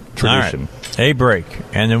law. Tradition. All right. A break,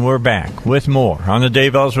 and then we're back with more on the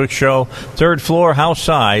Dave Elswick Show, third floor, house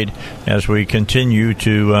side, as we continue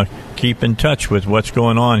to keep in touch with what's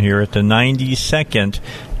going on here at the 92nd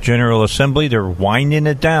General Assembly. They're winding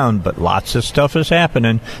it down, but lots of stuff is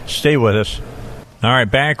happening. Stay with us. All right,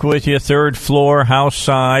 back with you, third floor, house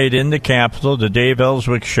side in the Capitol, the Dave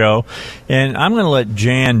Elswick Show. And I'm going to let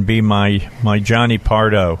Jan be my Johnny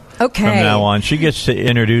Pardo. Okay. From now on. She gets to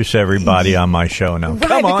introduce everybody on my show now. Right,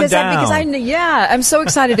 Come on down. I'm so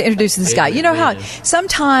excited to introduce this guy. You know how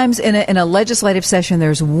sometimes in a legislative session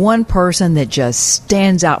there's one person that just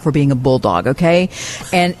stands out for being a bulldog, okay?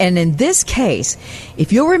 And in this case,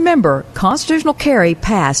 if you'll remember, constitutional carry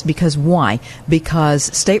passed because why?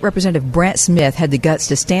 Because State Representative Brant Smith had the guts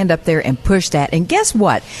to stand up there and push that. And guess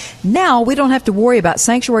what? Now we don't have to worry about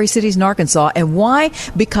sanctuary cities in Arkansas. And why?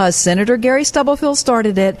 Because Senator Gary Stubblefield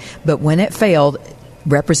started it. But when it failed,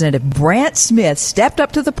 Representative Brant Smith stepped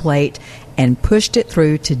up to the plate and pushed it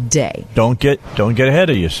through today. Don't get ahead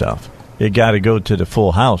of yourself. You got to go to the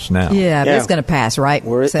full House now. Yeah, but it's going to pass, right?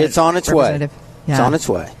 It's on its way. Yeah. It's on its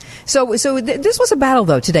way. So this was a battle,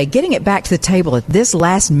 though, today, getting it back to the table at this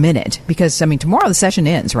last minute. Because, tomorrow the session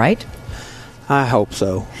ends, right? I hope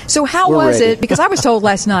so. So how was it? Because I was told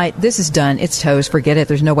last night, this is done. It's toast. Forget it.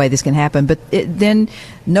 There's no way this can happen. But then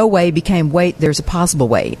no way became, wait, there's a possible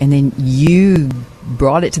way. And then you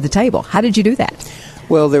brought it to the table. How did you do that?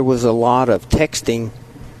 Well, there was a lot of texting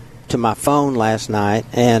to my phone last night.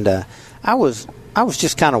 And I was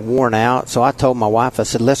just kind of worn out. So I told my wife, I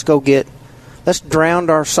said, let's drown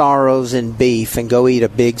our sorrows in beef and go eat a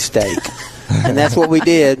big steak. And that's what we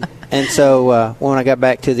did. And so when I got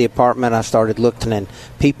back to the apartment, I started looking, and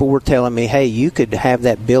people were telling me, hey, you could have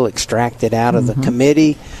that bill extracted out of the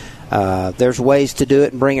committee. There's ways to do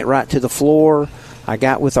it and bring it right to the floor. I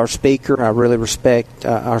got with our speaker. I really respect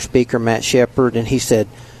our speaker, Matt Shepard, and he said,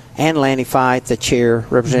 and Lanny Fight, the chair,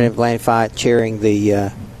 Representative Lanny Fight, chairing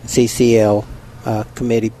the CCL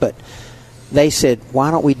committee. But they said, why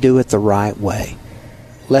don't we do it the right way?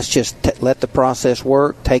 Let's just let the process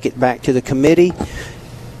work, take it back to the committee.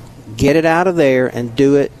 get it out of there and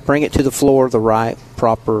bring it to the floor the right,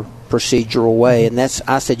 proper, procedural way. And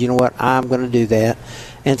I said, you know what, I'm going to do that.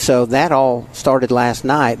 And so that all started last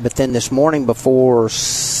night. But then this morning before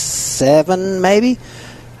 7 maybe,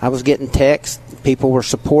 I was getting texts. People were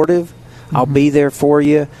supportive. I'll be there for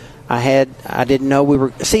you. I didn't know we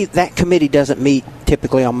were. See, that committee doesn't meet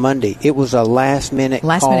typically on Monday. It was a last minute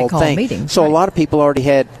call thing. Meeting. So right. A lot of people already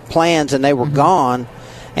had plans and they were gone.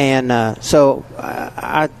 And so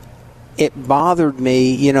it bothered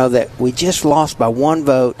me, that we just lost by one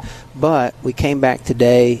vote, but we came back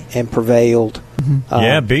today and prevailed.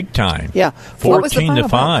 Yeah, big time. Yeah, 14-5.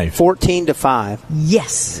 14-5.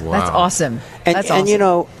 Yes, wow. That's awesome. And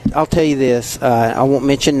I'll tell you this. I won't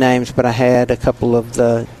mention names, but I had a couple of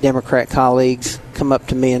the Democrat colleagues come up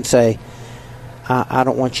to me and say, "I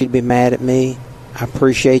don't want you to be mad at me. I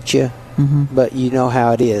appreciate you, but you know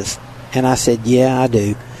how it is." And I said, "Yeah, I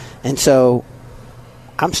do." And so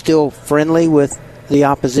I'm still friendly with the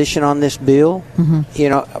opposition on this bill. We're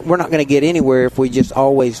not going to get anywhere if we just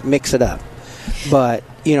always mix it up. But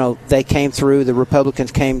they came through. The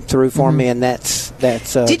Republicans came through for me, and that's.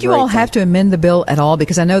 Did you all have to amend the bill at all?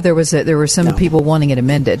 Because I know there were some people wanting it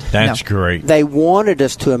amended. That's great. They wanted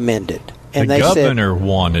us to amend it, and the governor said,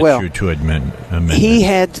 wanted you to amend he it.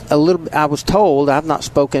 had a little. I was told. I've not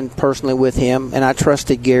spoken personally with him, and I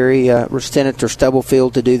trusted Gary, Senator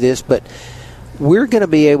Stubblefield, to do this. But we're going to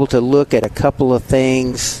be able to look at a couple of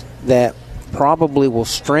things that probably will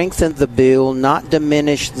strengthen the bill, not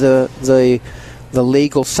diminish the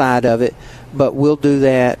legal side of it, but we'll do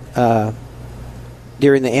that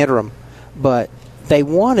during the interim. But they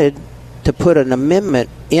wanted to put an amendment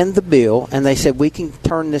in the bill, and they said we can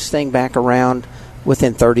turn this thing back around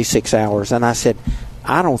within 36 hours. And I said,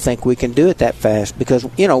 I don't think we can do it that fast because,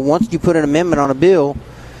 once you put an amendment on a bill,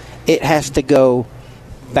 it has to go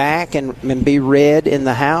back and be read in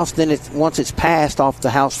the House. Then once it's passed off the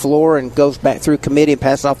House floor and goes back through committee and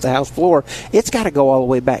passes off the House floor, it's got to go all the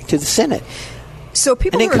way back to the Senate. So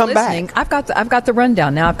people who are listening, I've got the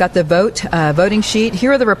rundown now. I've got the voting sheet.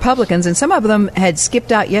 Here are the Republicans, and some of them had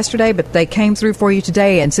skipped out yesterday, but they came through for you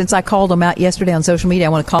today. And since I called them out yesterday on social media, I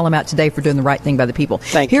want to call them out today for doing the right thing by the people.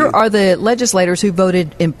 Thank you. Here are the legislators who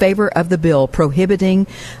voted in favor of the bill prohibiting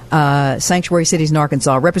sanctuary cities in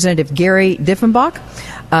Arkansas: Representative Gary Diffenbach,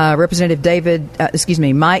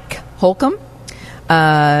 Representative Mike Holcomb,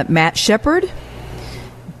 Matt Shepard,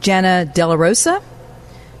 Jana De La Rosa,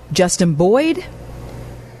 Justin Boyd,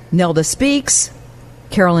 Nelda Speaks,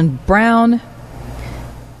 Carolyn Brown,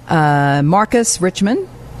 Marcus Richmond,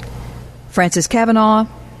 Francis Kavanaugh,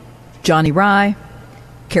 Johnny Rye,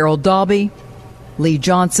 Carol Dalby, Lee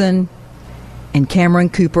Johnson, and Cameron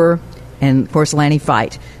Cooper, and, of course, Lanny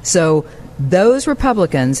Fight. So those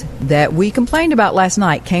Republicans that we complained about last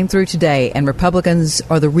night came through today, and Republicans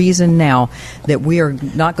are the reason now that we are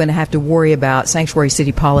not going to have to worry about sanctuary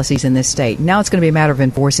city policies in this state. Now it's going to be a matter of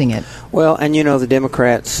enforcing it. Well, and the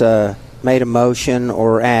Democrats made a motion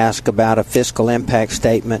or asked about a fiscal impact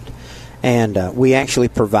statement, and we actually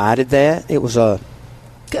provided that. It was a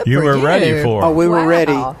Good you for were you. ready for it. Oh, we were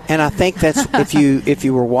ready, and I think that's if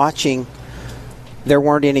you were watching, there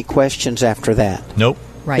weren't any questions after that. Nope.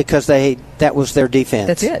 Right. Because that was their defense.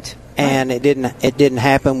 That's it. And it didn't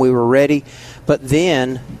happen. We were ready. But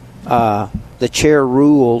then the chair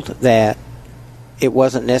ruled that it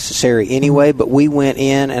wasn't necessary anyway, but we went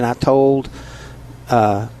in and I told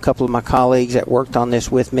a couple of my colleagues that worked on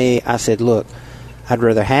this with me, I said, look, I'd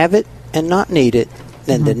rather have it and not need it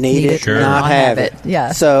than to need it and not have it.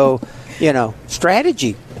 Yeah. So,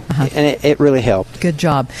 strategy. And it really helped. Good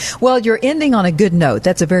job. Well, you're ending on a good note.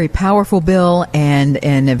 That's a very powerful bill and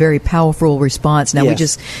a very powerful response. Now,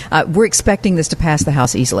 yes. we're expecting this to pass the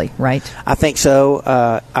House easily, right? I think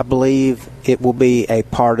so. I believe it will be a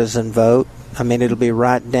partisan vote. I mean, it'll be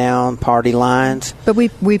right down party lines. But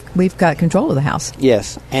we've got control of the House.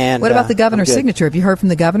 Yes. And what about the governor's signature? Have you heard from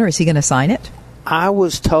the governor? Is he going to sign it? I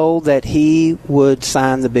was told that he would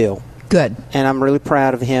sign the bill. Good. And I'm really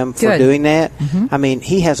proud of him for doing that. Mm-hmm. I mean,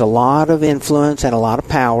 he has a lot of influence and a lot of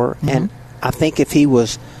power. Mm-hmm. And I think if he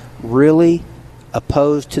was really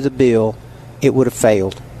opposed to the bill, it would have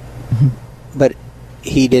failed. Mm-hmm. But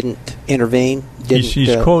he didn't intervene.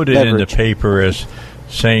 He's quoted in the paper as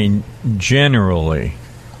saying, generally,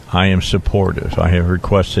 I am supportive. I have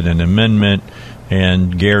requested an amendment,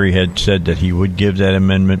 and Gary had said that he would give that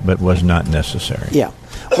amendment, but was not necessary. Yeah.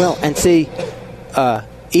 Well, and see,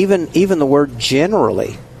 even the word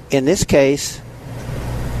generally, in this case,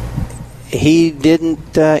 he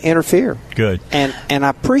didn't interfere. Good. And I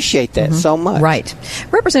appreciate that so much. Right.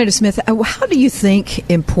 Representative Smith, how do you think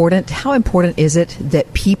how important is it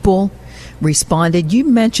that people responded. You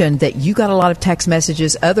mentioned that you got a lot of text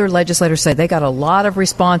messages. Other legislators say they got a lot of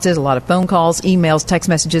responses, a lot of phone calls, emails, text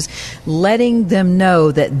messages, letting them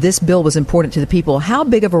know that this bill was important to the people. How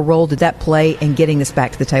big of a role did that play in getting this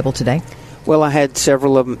back to the table today? Well, I had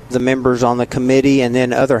several of the members on the committee and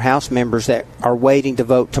then other House members that are waiting to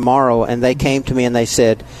vote tomorrow, and they came to me and they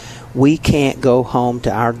said, we can't go home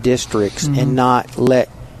to our districts and not let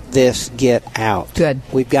this get out. Good.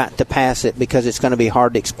 We've got to pass it because it's going to be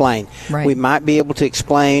hard to explain. Right. We might be able to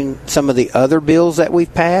explain some of the other bills that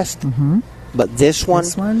we've passed, but this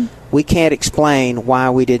one, we can't explain why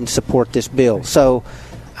we didn't support this bill. So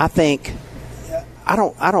I think I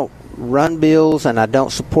don't run bills and I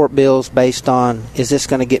don't support bills based on, is this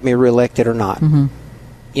going to get me reelected or not?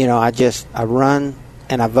 You know, I run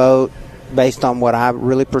and I vote based on what I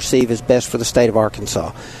really perceive as best for the state of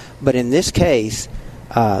Arkansas. But in this case,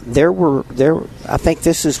 I think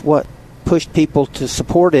this is what pushed people to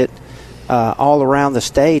support it all around the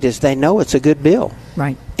state, is they know it's a good bill.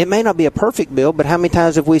 Right. It may not be a perfect bill, but how many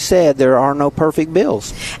times have we said there are no perfect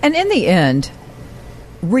bills? And in the end,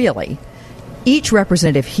 really, each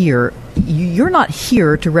representative here, you're not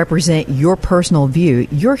here to represent your personal view.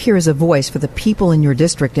 You're here as a voice for the people in your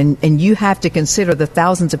district, and you have to consider the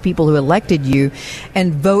thousands of people who elected you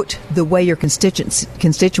and vote the way your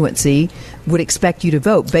constituency would expect you to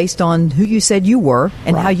vote based on who you said you were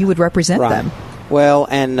and how you would represent them. Well,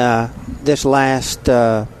 and this last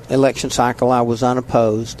election cycle, I was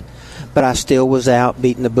unopposed, but I still was out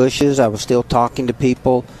beating the bushes. I was still talking to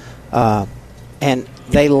people, and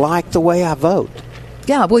they like the way I vote.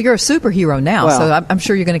 Yeah, well, you're a superhero now, Well, so I'm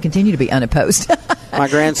sure you're going to continue to be unopposed. My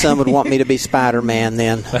grandson would want me to be Spider-Man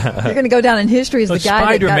then. You're going to go down in history as the guy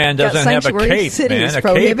Spider-Man that got doesn't have a sanctuary cape, cities man. A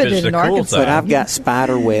prohibited cape is the in cool Arkansas. thing. But I've got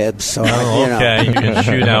spider webs, so okay, you can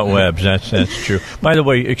shoot out webs. That's true. By the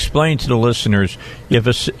way, explain to the listeners,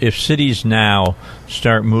 if cities now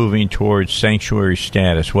start moving towards sanctuary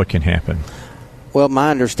status, what can happen? Well, my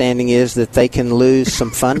understanding is that they can lose some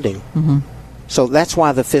funding. So that's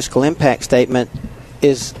why the fiscal impact statement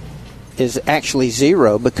is actually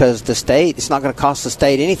zero, because the state, it's not going to cost the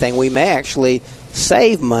state anything. We may actually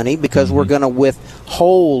save money because we're going to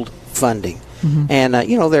withhold funding. And,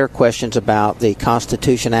 there are questions about the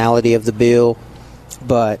constitutionality of the bill,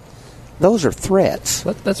 but those are threats.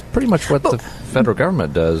 That's pretty much what the federal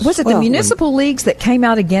government does. Was it the municipal leagues that came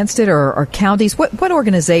out against it, or counties? What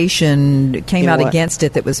organization came out against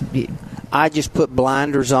it that was... I just put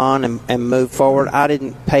blinders on and moved forward. I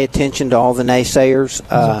didn't pay attention to all the naysayers.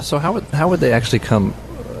 So how would they actually come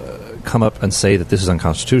up and say that this is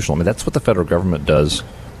unconstitutional? I mean, that's what the federal government does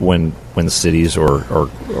when cities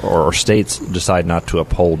or states decide not to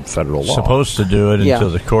uphold federal law. Supposed to do it until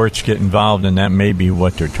the courts get involved, and that may be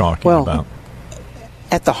what they're talking about.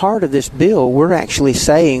 At the heart of this bill, we're actually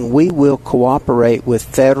saying we will cooperate with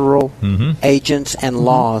federal agents and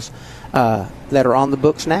laws that are on the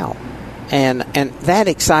books now. And that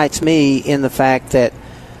excites me in the fact that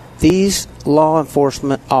these law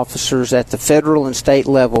enforcement officers at the federal and state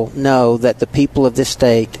level know that the people of this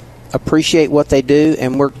state appreciate what they do,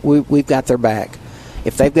 and we've got their back.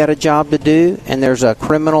 If they've got a job to do and there's a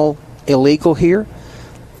criminal illegal here,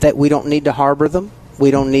 that we don't need to harbor them.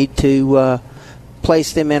 We don't need to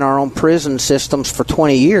place them in our own prison systems for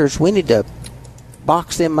 20 years. We need to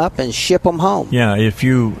box them up and ship them home. Yeah, if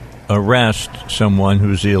you arrest someone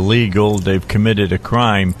who's illegal, they've committed a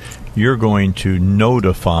crime, you're going to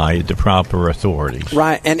notify the proper authorities.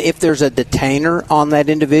 Right, and if there's a detainer on that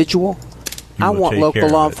individual, I want local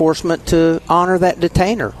law enforcement to honor that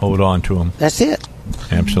detainer. Hold on to them. That's it.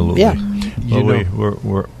 Absolutely. Yeah.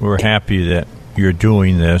 Well, we're happy that you're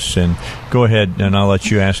doing this, and go ahead, and I'll let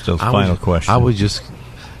you ask the final question. I was just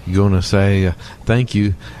going to say thank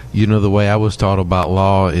you. You know, the way I was taught about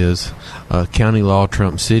law is county law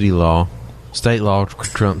trumps city law, state law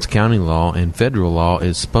trumps county law, and federal law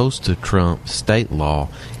is supposed to trump state law.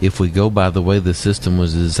 If we go by the way the system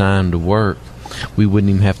was designed to work, we wouldn't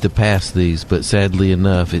even have to pass these, but sadly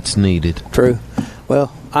enough, it's needed. True.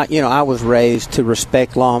 Well, I was raised to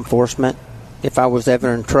respect law enforcement. If I was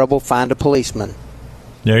ever in trouble, find a policeman.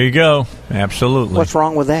 There you go. Absolutely. What's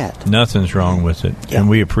wrong with that? Nothing's wrong with it. Yeah. And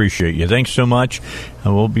we appreciate you. Thanks so much.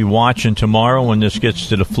 And we'll be watching tomorrow when this gets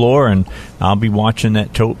to the floor, and I'll be watching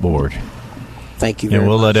that tote board. Thank you very much. And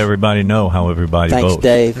we'll let everybody know how everybody votes. Thanks,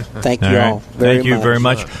 Dave. Thank you all very much. Thank you very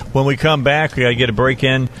much. When we come back, we got to get a break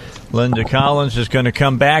in. Linda Collins is going to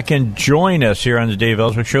come back and join us here on the Dave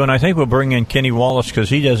Elswick Show, and I think we'll bring in Kenny Wallace because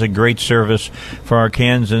he does a great service for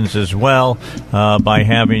Arkansans as well by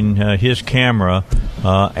having his camera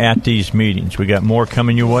at these meetings. We got more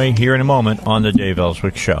coming your way here in a moment on the Dave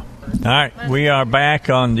Elswick Show. All right, we are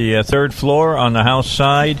back on the third floor on the House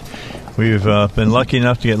side. We've been lucky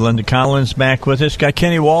enough to get Linda Collins back with us. Got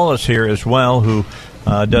Kenny Wallace here as well, who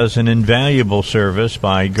does an invaluable service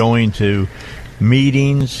by going to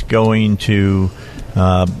meetings, going to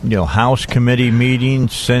House committee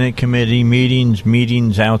meetings, Senate committee meetings,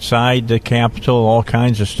 meetings outside the Capitol, all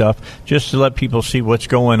kinds of stuff, just to let people see what's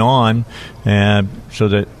going on, so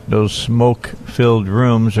that those smoke-filled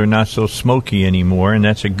rooms are not so smoky anymore, and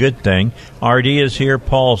that's a good thing. RD is here,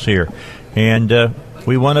 Paul's here, and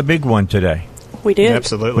we won a big one today. We did.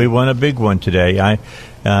 Absolutely. We won a big one today.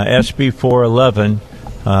 SB 411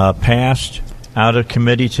 passed out of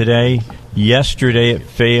committee today. Yesterday it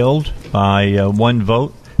failed by one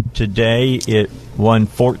vote. Today it won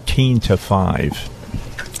 14-5.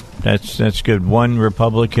 That's good. One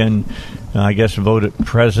Republican, I guess, voted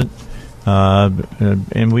present.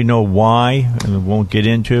 And we know why. We won't get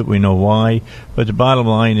into it. We know why. But the bottom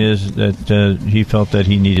line is that he felt that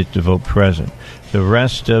he needed to vote present. The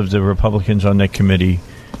rest of the Republicans on that committee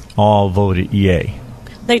all voted yay.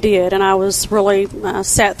 They did, and I was really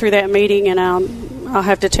sat through that meeting, and I'll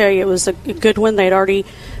have to tell you, it was a good one. They already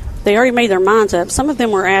made their minds up. Some of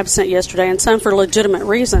them were absent yesterday, and some for legitimate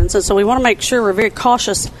reasons. And so we want to make sure we're very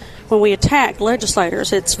cautious when we attack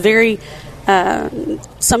legislators. It's very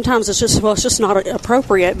sometimes it's just not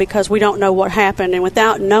appropriate because we don't know what happened, and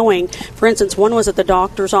without knowing, for instance, one was at the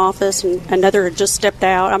doctor's office and another had just stepped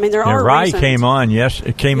out. I mean, there are Rye reasons. came on. Yes,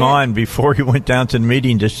 it came on before he went down to the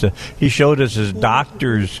meeting. He showed us his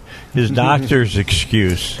doctor's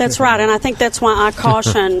excuse. That's right, and I think that's why I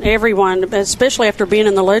caution everyone, especially after being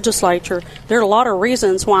in the legislature. There are a lot of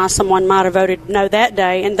reasons why someone might have voted no that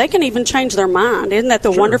day, and they can even change their mind. Isn't that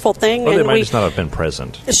the wonderful thing? Or they and might just not have been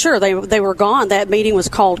present. Sure, they were gone. That meeting was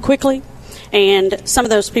called quickly, and some of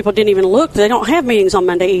those people didn't even look. They don't have meetings on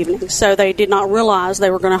Monday evenings, so they did not realize they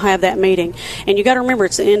were going to have that meeting. And you got to remember,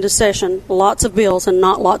 it's the end of session, lots of bills, and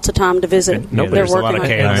not lots of time to visit. There's a lot of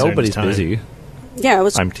chaos. Nobody's busy. Yeah,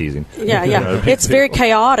 I'm teasing. Yeah. It's very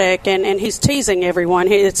chaotic, and he's teasing everyone.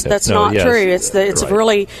 That's not true. It's right.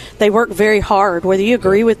 Really, they work very hard. Whether you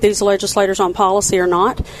agree with these legislators on policy or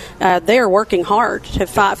not, they are working hard to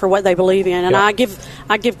fight for what they believe in. And I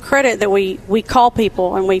give credit that we call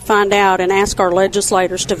people and we find out and ask our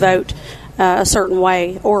legislators to vote a certain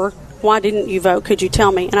way, or why didn't you vote? Could you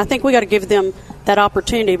tell me? And I think we got to give them that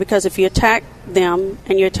opportunity, because if you attack them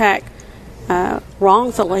and you attack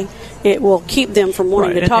wrongfully, it will keep them from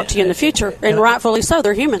wanting to talk to you in the future, and rightfully so.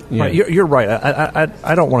 They're human. Yeah. Right, you're right.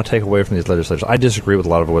 I don't want to take away from these legislators. I disagree with a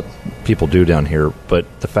lot of what people do down here, but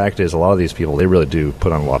the fact is, a lot of these people, they really do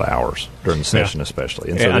put on a lot of hours during the session,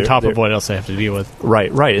 especially. And so on top of what else they have to deal with.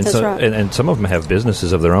 Right. And That's right. And some of them have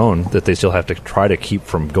businesses of their own that they still have to try to keep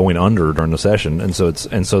from going under during the session. And so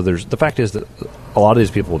there's the fact is that a lot of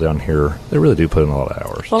these people down here, they really do put in a lot of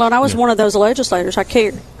hours. Well, and I was one of those legislators. I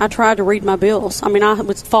tried to read my bills. I mean, I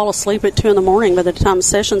would fall asleep at 2 a.m. by the time the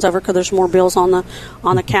session's over, because there's more bills on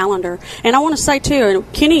the calendar. And I want to say too,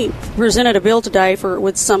 Kenny presented a bill today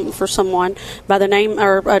for someone by the name,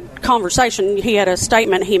 or a conversation. He had a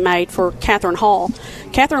statement he made for Catherine Hall.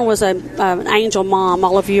 Catherine was an angel mom.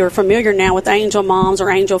 All of you are familiar now with angel moms or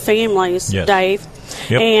angel families, yes. Dave.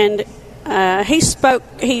 Yep. And he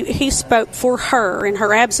spoke for her in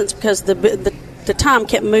her absence, because the time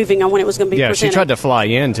kept moving on when it was going to be presented. Yeah, she tried to fly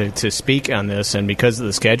in to speak on this, and because of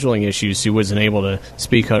the scheduling issues, she wasn't able to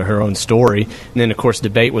speak on her own story. And then, of course,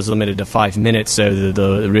 debate was limited to 5 minutes, so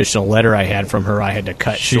the original letter I had from her, I had to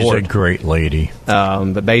cut short. She's a great lady.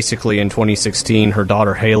 But basically, in 2016, her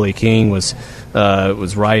daughter, Haley King, was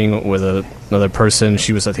riding with another person.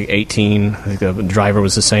 She was, I think, 18. I think the driver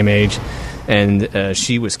was the same age. And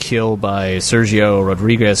she was killed by Sergio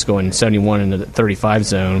Rodriguez going 71 in the 35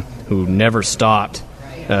 zone, who never stopped.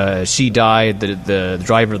 She died. The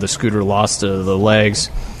driver of the scooter lost the legs.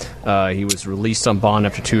 He was released on bond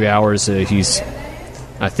after 2 hours. I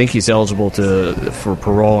think he's eligible for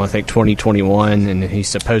parole, I think 2021, and he's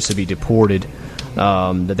supposed to be deported.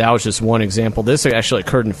 But that was just one example. This actually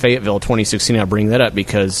occurred in Fayetteville 2016. I bring that up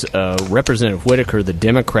because Representative Whitaker, the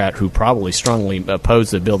Democrat who probably strongly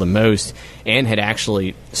opposed the bill the most and had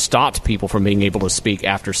actually stopped people from being able to speak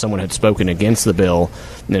after someone had spoken against the bill,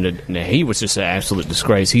 and he was just an absolute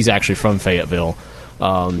disgrace. He's actually from Fayetteville.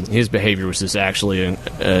 His behavior was just actually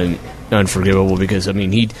unforgivable, because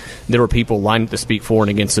there were people lined up to speak for and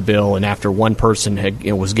against the bill, and after one person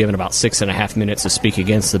was given about 6.5 minutes to speak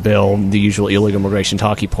against the bill, the usual illegal immigration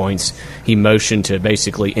talking points, he motioned to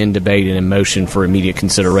basically end debate and motion for immediate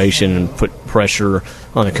consideration and put pressure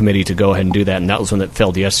on the committee to go ahead and do that, and that was when it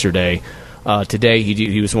failed yesterday. Today,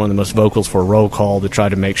 he was one of the most vocals for a roll call to try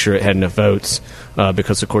to make sure it had enough votes,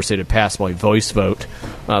 because, of course, it had passed by voice vote.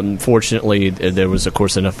 Fortunately, there was, of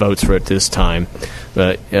course, enough votes for it this time.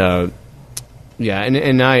 But, and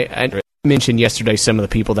I mentioned yesterday some of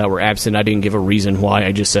the people that were absent. I didn't give a reason why.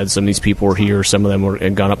 I just said some of these people were here. Some of them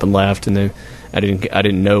had gone up and left, and then I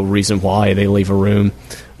didn't know reason why they leave a room.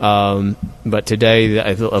 But today,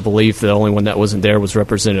 I believe the only one that wasn't there was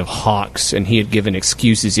Representative Hawks, and he had given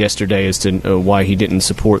excuses yesterday as to why he didn't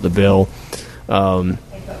support the bill.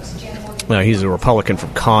 He's a Republican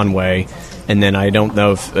from Conway. And then I don't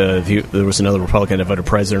know if there was another Republican that voted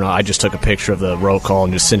president or not. I just took a picture of the roll call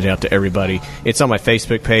and just sent it out to everybody. It's on my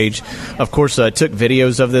Facebook page. Of course, I took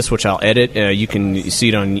videos of this, which I'll edit. You can see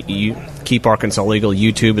it on Keep Arkansas Legal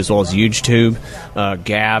YouTube as well as YouTube.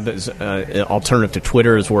 Gab is alternative to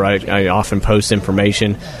Twitter is where I often post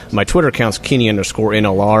information. My Twitter account's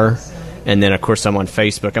Kenny_NLR. And then, of course, I'm on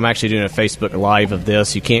Facebook. I'm actually doing a Facebook Live of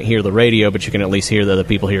this. You can't hear the radio, but you can at least hear the other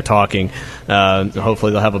people here talking.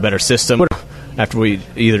 Hopefully they'll have a better system after we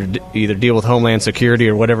either deal with Homeland Security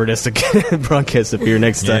or whatever it is to broadcast up here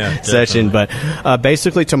next session. But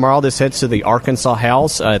basically, tomorrow this heads to the Arkansas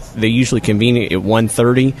House. They usually convene at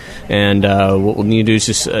 1:30, and what we'll need to do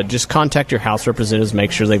is just contact your House representatives,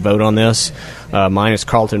 make sure they vote on this. Mine is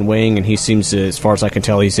Carlton Wing, and he seems to, as far as I can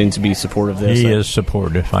tell, he seems to be supportive of this. He is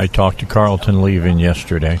supportive. I talked to Carlton leaving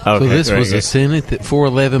yesterday. Okay, so this was the Senate that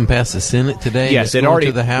 411 passed the Senate today. Yes, it already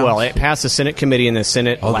to the House. It passed the Senate committee and the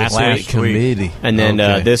Senate last week. Committee. And then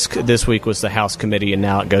this week was the House committee, and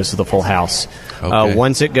now it goes to the full House. Okay.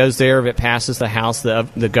 Once it goes there, if it passes the House,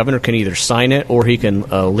 the governor can either sign it or he can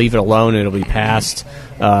leave it alone, and it'll be passed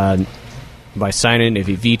by signing. If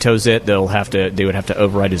he vetoes it, they would have to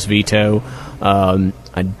override his veto.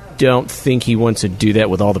 I don't think he wants to do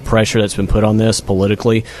that with all the pressure that's been put on this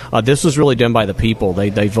politically. This was really done by the people.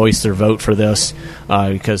 They voiced their vote for this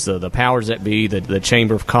because the powers that be, the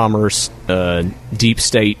Chamber of Commerce, Deep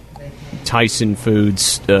State, Tyson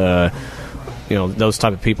Foods, those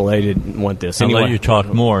type of people, they didn't want this. I'll let you talk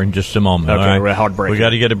more in just a moment. Okay, all right? we're a hard break. We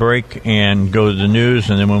got to get a break and go to the news,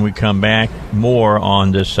 and then when we come back, more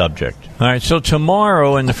on this subject. All right, so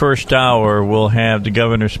tomorrow in the first hour, we'll have the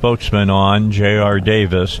governor's spokesman on, J.R.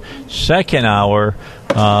 Davis. Second hour,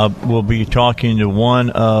 we'll be talking to one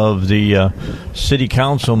of the city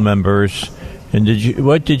council members. And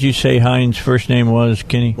what did you say Hines' first name was,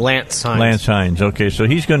 Kenny? Lance Hines. Lance Hines. Okay, so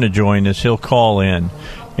he's going to join us. He'll call in,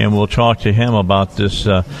 and we'll talk to him about this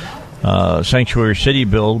sanctuary city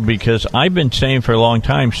bill, because I've been saying for a long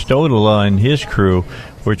time Stodola and his crew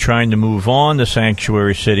were trying to move on the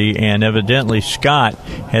sanctuary city, and evidently Scott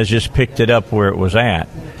has just picked it up where it was at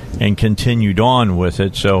and continued on with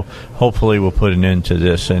it. So hopefully we'll put an end to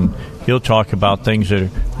this, and he'll talk about things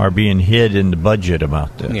that are being hid in the budget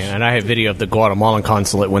about this. Yeah, and I have video of the Guatemalan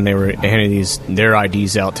consulate when they were handing their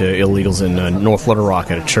IDs out to illegals in North Little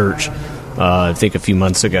Rock at a church. I think a few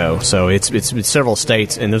months ago. So it's several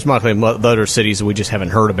states, and there's likely other cities that we just haven't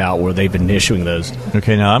heard about where they've been issuing those.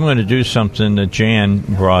 Okay, now I'm going to do something that Jan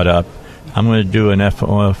brought up. I'm going to do an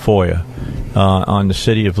FOIA on the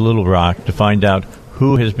city of Little Rock to find out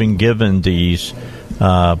who has been given these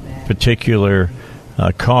particular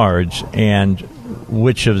cards and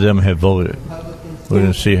which of them have voted. We're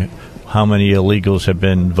going to see how many illegals have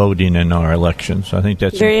been voting in our elections. I think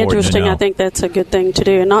that's very interesting. To know. I think that's a good thing to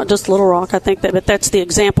do, and not just Little Rock. I think but that's the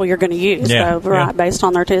example you're going to use, based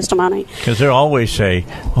on their testimony. Because they always say,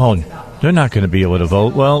 "Oh, they're not going to be able to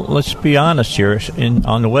vote." Well, let's be honest here.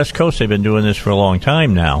 On the West Coast, they've been doing this for a long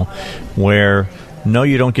time now, where no,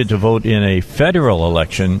 you don't get to vote in a federal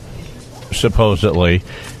election, supposedly,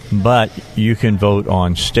 but you can vote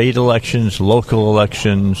on state elections, local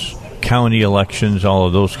elections, county elections, all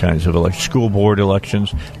of those kinds of elections, school board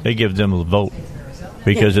elections. They give them a vote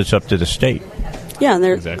because it's up to the state. Yeah,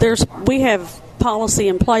 and we have policy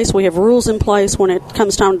in place, we have rules in place when it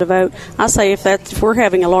comes time to vote. I say if we're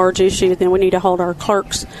having a large issue, then we need to hold our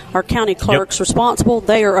county clerks responsible.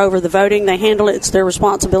 They are over the voting, they handle it, it's their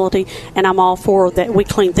responsibility, and I'm all for that. We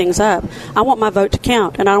clean things up. I want my vote to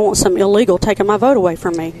count, and I don't want some illegal taking my vote away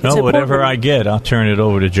from me. No, whatever I get, I'll turn it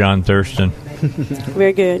over to John Thurston.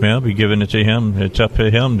 Very good. Yeah, I'll be giving it to him. It's up to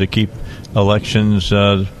him to keep elections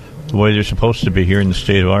the way they're supposed to be here in the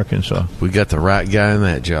state of Arkansas. We got the right guy in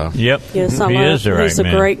that job. Yep. Yes, he is the right he's a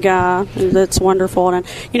man. great guy. That's wonderful. And,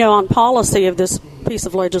 on policy of this piece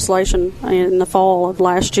of legislation in the fall of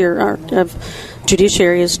last year, of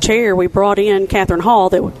Judiciary as chair, we brought in Catherine Hall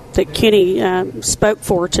that Kenny spoke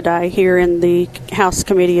for today here in the House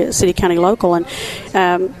Committee at City County Local. And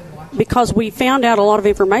because we found out a lot of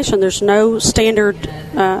information, there's no standard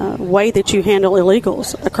way that you handle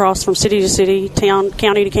illegals across from city to city, town,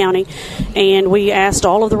 county to county. And we asked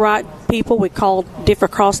all of the right people. We called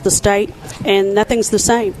across the state, and nothing's the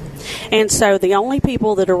same. And so the only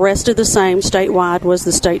people that arrested the same statewide was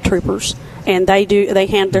the state troopers. And they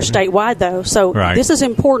hand their statewide, though. So This is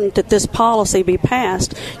important that this policy be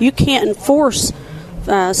passed. You can't enforce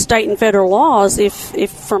state and federal laws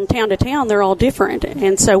if from town to town they're all different.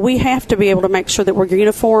 And so we have to be able to make sure that we're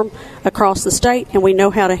uniform across the state and we know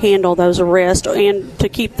how to handle those arrests and to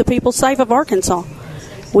keep the people safe of Arkansas.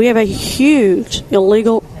 We have a huge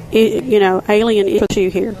illegal, alien issue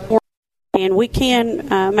here. And we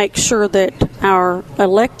can make sure that our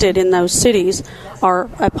elected in those cities are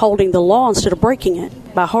upholding the law instead of breaking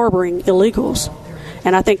it by harboring illegals.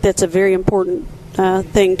 And I think that's a very important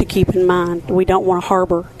thing to keep in mind. We don't want to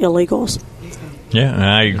harbor illegals. Yeah,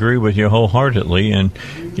 I agree with you wholeheartedly. And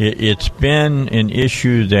it's been an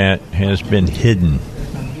issue that has been hidden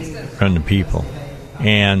from the people.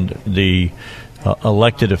 And the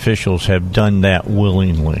elected officials have done that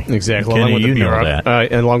willingly. Exactly. Kenny, along with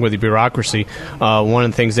that. Along with the bureaucracy, one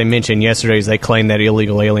of the things they mentioned yesterday is they claim that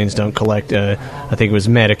illegal aliens don't collect, I think it was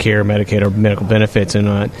Medicare, Medicaid, or medical benefits,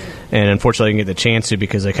 and unfortunately I didn't get the chance to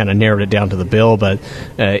because they kind of narrowed it down to the bill. But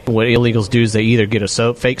what illegals do is they either get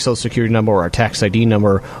a fake Social Security number or a tax ID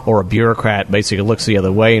number, or a bureaucrat basically looks the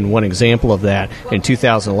other way. And one example of that, in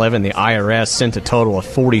 2011, the IRS sent a total of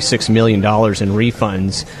 $46 million in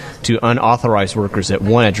refunds to unauthorized workers at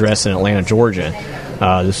one address in Atlanta, Georgia.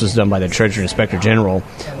 This was done by the Treasury Inspector General,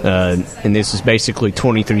 and this is basically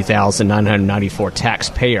 23,994 tax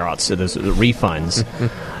payouts, so those are the refunds.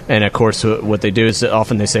 And of course, what they do is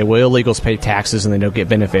often they say, "Well, illegals pay taxes and they don't get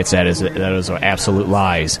benefits." That is absolute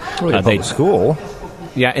lies. Well, they school.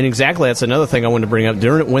 Yeah, and exactly. That's another thing I wanted to bring up.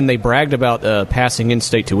 When they bragged about passing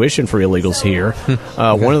in-state tuition for illegals here,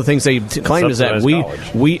 one of the things they claimed is that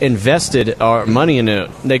we invested our money in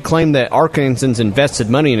it. They claimed that Arkansans invested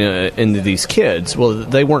money into these kids. Well,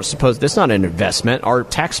 they weren't supposed. That's not an investment. Our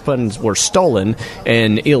tax funds were stolen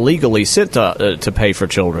and illegally sent to pay for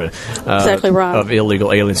children. Exactly right. Of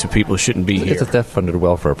illegal aliens who people shouldn't be here. It's a theft-funded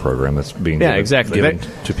welfare program that's being given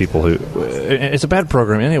to people who. It's a bad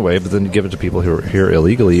program anyway, but then give it to people who are here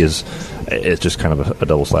illegally it's just kind of a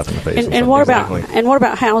double slap in the face. And what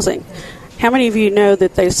about housing? How many of you know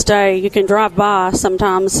that they stay? You can drive by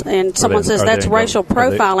sometimes, and someone says that's racial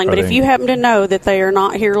profiling. But if you happen to know that they are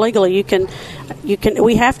not here legally, you can.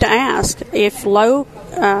 We have to ask if low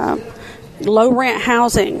rent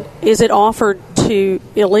housing, is it offered to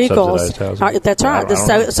illegals? That's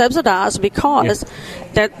right. Subsidized because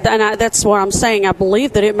that's what I'm saying. I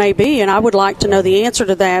believe that it may be, and I would like to know the answer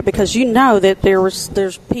to that, because you know that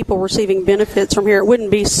there's people receiving benefits from here. It wouldn't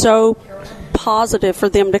be so positive for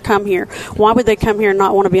them to come here. Why would they come here and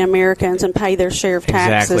not want to be Americans and pay their share of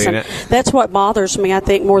taxes? Exactly. And that's what bothers me, I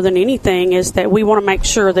think, more than anything, is that we want to make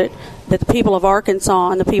sure that the people of Arkansas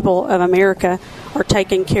and the people of America are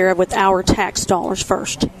taken care of with our tax dollars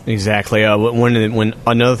first. Exactly. When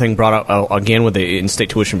another thing brought up again with the in-state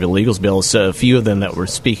tuition for illegals bill, is a few of them that were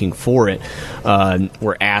speaking for it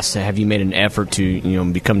were asked, "Have you made an effort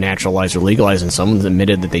to become naturalized or legalized?" And some of them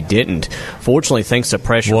admitted that they didn't. Fortunately, thanks to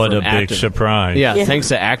pressure, what a big surprise! Yeah, thanks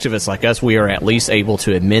to activists like us, we are at least able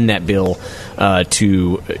to amend that bill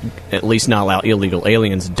to at least not allow illegal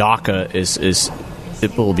aliens. DACA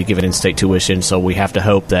it will be given in-state tuition, so we have to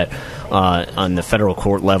hope that on the federal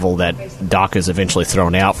court level that DACA is eventually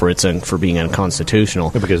thrown out for being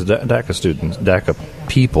unconstitutional. Yeah, because DACA students, DACA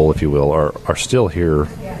people, if you will, are still here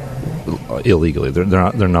illegally. They're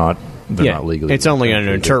not legally. It's only an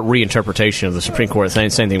reinterpretation of the Supreme Court. Same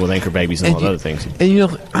thing with anchor babies and all other things.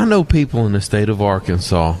 And I know people in the state of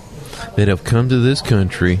Arkansas that have come to this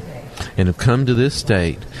country and have come to this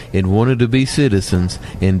state and wanted to be citizens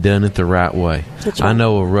and done it the right way. Right. I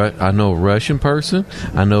know a Russian person.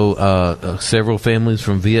 I know several families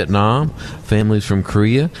from Vietnam, families from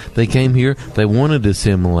Korea. They came here. They wanted to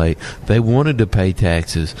assimilate. They wanted to pay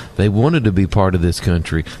taxes. They wanted to be part of this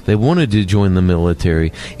country. They wanted to join the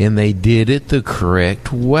military, and they did it the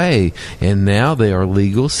correct way. And now they are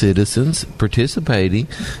legal citizens participating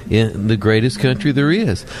in the greatest country there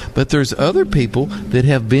is. But there's other people that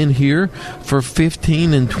have been here for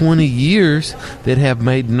 15 and 20 years that have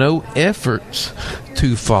made no efforts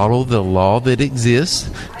to follow the law that exists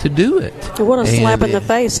to do it. What a slap in the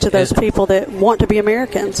face to those people that want to be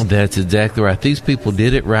Americans. That's exactly right. These people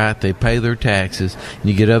did it right. They pay their taxes. And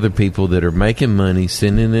you get other people that are making money,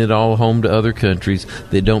 sending it all home to other countries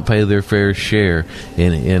that don't pay their fair share.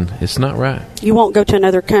 And it's not right. You won't go to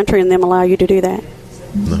another country and them allow you to do that.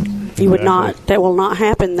 No. That will not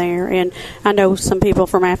happen there. And I know some people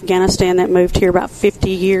from Afghanistan that moved here about 50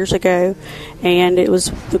 years ago, and it was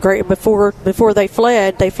great before they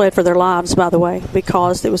fled for their lives, by the way,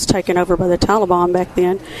 because it was taken over by the Taliban back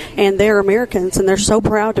then. And they're Americans, and they're so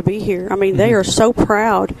proud to be here. I mean, they are so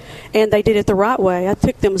proud, and they did it the right way. It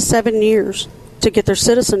took them 7 years to get their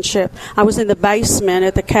citizenship. I was in the basement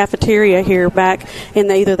at the cafeteria here back in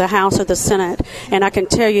either the House or the Senate, and I can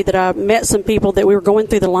tell you that I met some people that we were going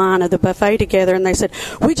through the line of the buffet together, and they said,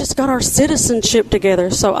 we just got our citizenship together.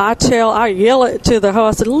 So I yell it to the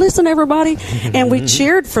host, I said, listen, everybody, and we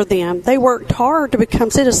cheered for them. They worked hard to become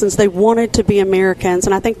citizens. They wanted to be Americans,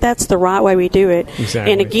 and I think that's the right way we do it.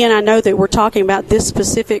 Exactly. And again, I know that we're talking about this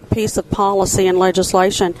specific piece of policy and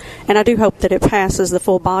legislation, and I do hope that it passes the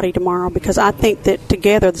full body tomorrow, because I think that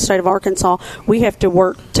together, the state of Arkansas, we have to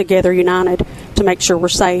work together united to make sure we're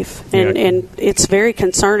safe. And it's very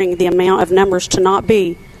concerning, the amount of numbers to not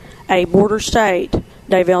be a border state.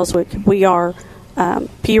 Dave Elswick, we are,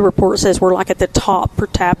 Pew report says we're like at the top per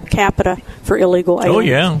capita for illegal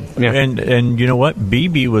aliens. Oh, yeah. And you know what?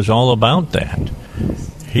 Bibi was all about that.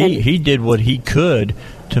 He did what he could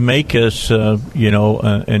to make us,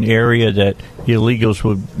 an area that illegals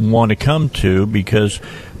would want to come to, because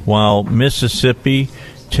while Mississippi,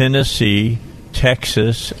 Tennessee,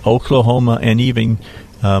 Texas, Oklahoma, and even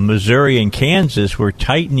Missouri and Kansas were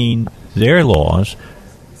tightening their laws,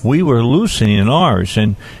 we were loosening ours.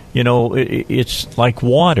 And, it's like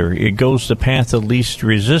water. It goes the path of least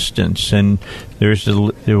resistance. And there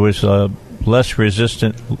was less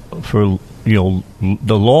resistant for,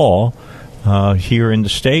 the law here in the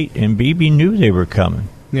state. And Bibi knew they were coming.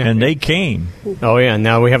 Yeah. And they came. Oh, yeah. And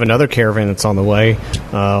now we have another caravan that's on the way.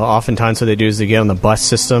 Oftentimes what they do is they get on the bus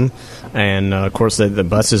system. And, of course, the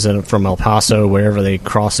buses from El Paso, wherever they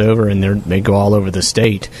cross over, and they go all over the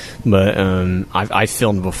state. But I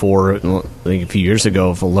filmed before, I think a few years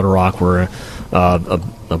ago, of Little Rock, where a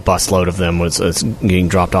busload of them was getting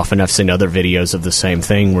dropped off. And I've seen other videos of the same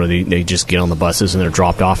thing, where they just get on the buses and they're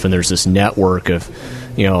dropped off. And there's this network of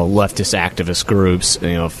leftist activist groups,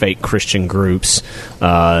 fake Christian groups,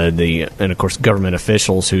 and of course government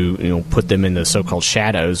officials who put them in the so-called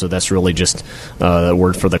shadows. So that's really just a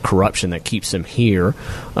word for the corruption that keeps them here,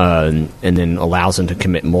 and then allows them to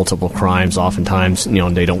commit multiple crimes. Oftentimes,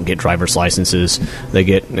 they don't get driver's licenses. They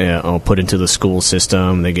get put into the school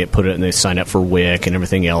system. They get they sign up for WIC and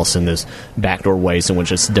everything else, and there's backdoor ways in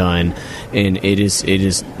which it's done. And it is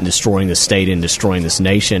destroying the state and destroying this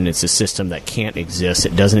nation. It's a system that can't exist.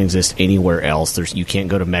 It doesn't exist anywhere else. You can't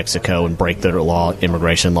go to Mexico and break their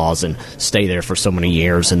immigration laws and stay there for so many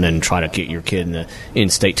years and then try to get your kid in the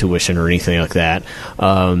in-state tuition or anything like that.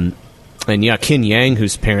 And Ken Yang,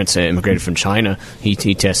 whose parents immigrated from China, he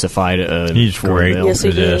testified. He's great. Yes, he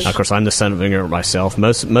is. Of course, I'm the son of an immigrant myself.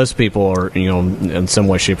 Most people are, in some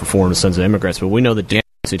way, shape, or form, the sons of immigrants. But we know that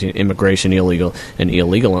between immigration, illegal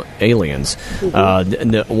aliens.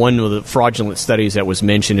 Mm-hmm. One of the fraudulent studies that was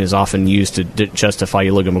mentioned is often used to justify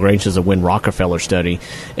illegal immigration is the Wynn Rockefeller study.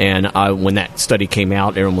 And when that study came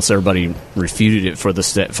out, almost everybody refuted it for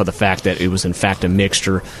the fact that it was in fact a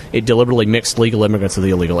mixture. It deliberately mixed legal immigrants with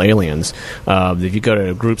illegal aliens. If you go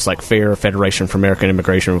to groups like FAIR, Federation for American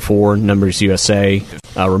Immigration Reform, Numbers USA,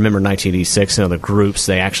 remember 1986 and other groups,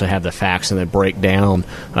 they actually have the facts and they break down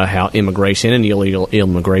how immigration and illegal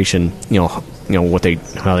immigration, what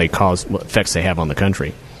effects they have on the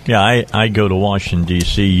country. Yeah, I go to Washington,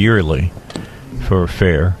 D.C. yearly for a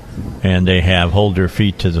fair, and they have Hold Their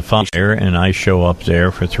Feet to the Fire, and I show up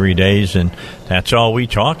there for 3 days, and that's all we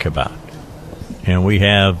talk about. And we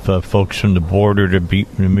have folks from the border to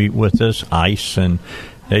meet with us, ICE, and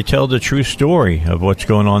they tell the true story of what's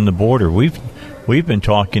going on the border. We've been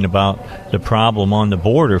talking about the problem on the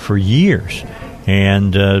border for years.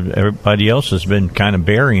 And everybody else has been kind of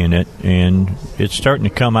burying it, and it's starting to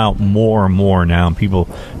come out more and more now, and people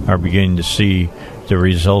are beginning to see the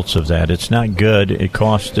results of that. It's not good. It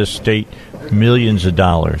costs this state millions of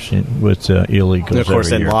dollars with illegals and of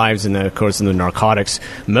course, every year. Lives, and of course, in the narcotics.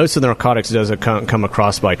 Most of the narcotics does come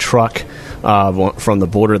across by truck from the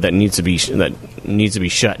border that needs to be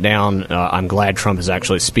shut down. I'm glad Trump is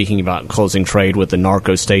actually speaking about closing trade with the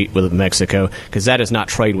narco state with Mexico, because that is not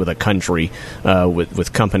trade with a country,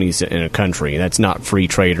 with companies in a country. That's not free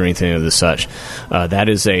trade or anything of the such. That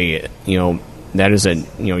is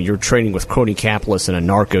you're trading with crony capitalists in a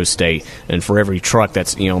narco state, and for every truck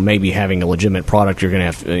that's, maybe having a legitimate product, you're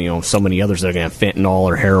going to have, so many others that are going to have fentanyl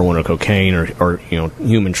or heroin or cocaine or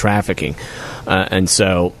human trafficking. And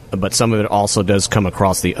so, but some of it also does come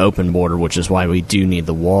across the open border, which is why we do need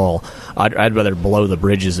the wall. I'd rather blow the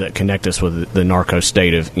bridges that connect us with the narco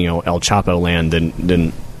state of, El Chapo land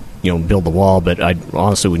than build the wall, but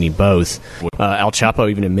honestly we need both. Al Chapo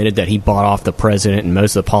even admitted that he bought off the president and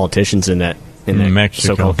most of the politicians in that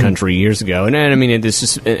so-called country years ago, and I mean it's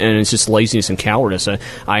just laziness and cowardice.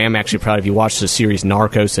 I am actually proud. If you watch the series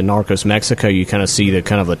Narcos and Narcos Mexico, you kind of see the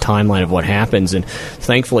timeline of what happens. And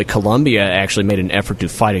thankfully, Colombia actually made an effort to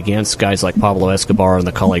fight against guys like Pablo Escobar and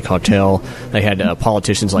the Cali cartel. They had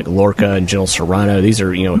politicians like Lorca and General Serrano. These are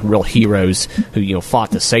real heroes who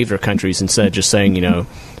fought to save their countries instead of just saying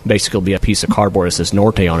basically be a piece of cardboard that says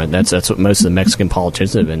Norte on it. That's what most of the Mexican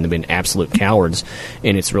politicians have been. They've been absolute cowards,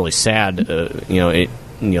 and it's really sad.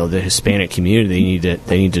 The Hispanic community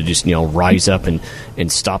they need to just rise up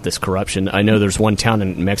and stop this corruption. I know there's one town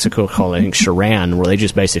in Mexico called, I think, Charan, where they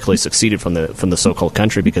just basically succeeded from the so-called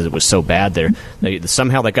country because it was so bad there.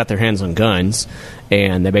 Somehow they got their hands on guns,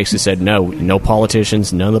 and they basically said no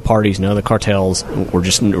politicians, none of the parties, none of the cartels. We're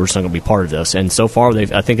just not going to be part of this. And so far, I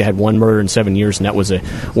think they had one murder in 7 years, and that was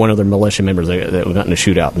one of their militia members that got in a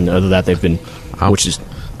shootout. And other than that, they've been, which is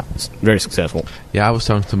very successful. Yeah, I was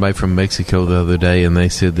talking to somebody from Mexico the other day, and they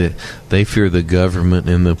said that they fear the government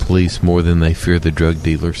and the police more than they fear the drug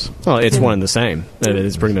dealers. Well, it's one and the same.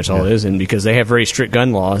 It's pretty much all it is, and because they have very strict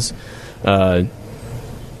gun laws, the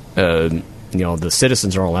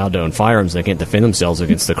citizens are allowed to own firearms. They can't defend themselves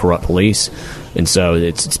against the corrupt police, and so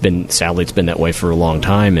it's been that way for a long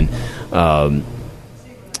time. And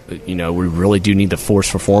we really do need the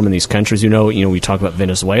force reform in these countries. We talk about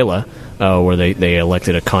Venezuela, where they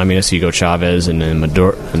elected a communist, Hugo Chavez, and then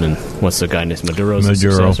Maduro, and then what's the guy named Maduro's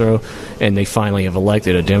successor, and they finally have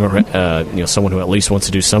elected a Democrat, someone who at least wants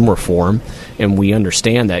to do some reform. And we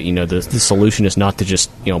understand that the solution is not to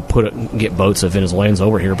just get boats of Venezuelans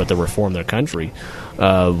over here, but to reform their country.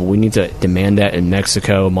 We need to demand that in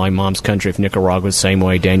Mexico, my mom's country. If Nicaragua is the same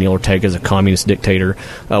way, Daniel Ortega is a communist dictator.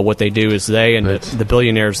 What they do is they and the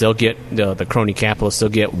billionaires, they'll get the crony capitalists, they'll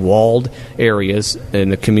get walled areas in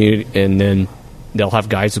the community, and then they'll have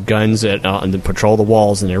guys with guns and patrol the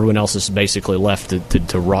walls, and everyone else is basically left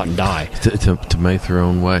to rot and die. To make their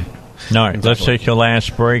own way. All right, let's take a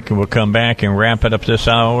last break, and we'll come back and wrap it up this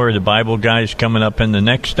hour. The Bible Guy's coming up in the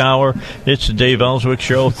next hour. It's the Dave Elswick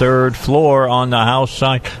Show, third floor on the house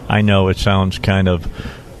side. I know it sounds kind of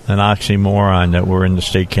an oxymoron that we're in the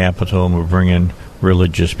state capitol and we're bringing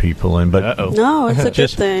religious people in, but no, it's a good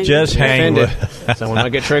thing. Just hang with someone might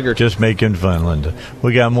get triggered. Just making fun, Linda.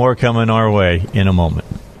 We got more coming our way in a moment.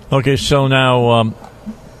 Okay, so now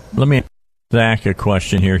let me ask Zach a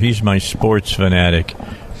question here. He's my sports fanatic.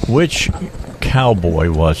 Which cowboy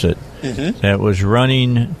was it that was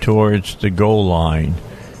running towards the goal line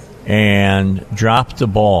and dropped the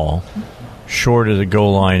ball short of the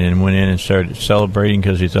goal line and went in and started celebrating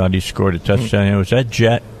because he thought he scored a touchdown? Was that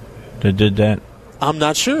Jet that did that? I'm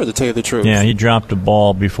not sure, to tell you the truth. Yeah, he dropped the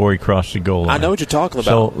ball before he crossed the goal line. I know what you're talking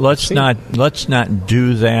about. So let's not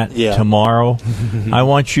do that tomorrow. I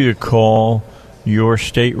want you to call your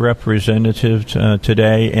state representative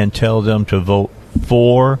today and tell them to vote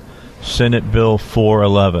for Senate Bill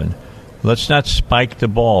 411. Let's not spike the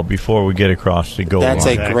ball before we get across the goal line. That's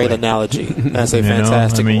a great analogy. That's a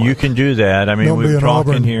fantastic one. You can do that. Don't we're be an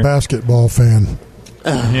talking Auburn here. basketball fan.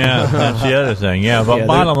 Yeah, that's the other thing. Yeah, but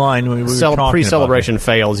bottom line, we were talking pre-celebration about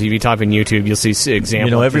fails. If you type in YouTube, you'll see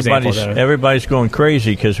examples. Everybody's going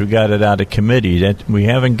crazy because we got it out of committee. That we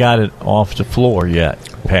haven't got it off the floor yet.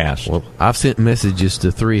 Passed. Well, I've sent messages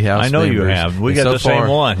to 3 House members. I know you have. We got the same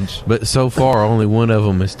ones, but so far only one of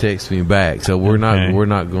them has texted me back. So we're not going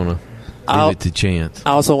to give it to chance.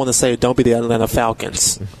 I also want to say, don't be the Atlanta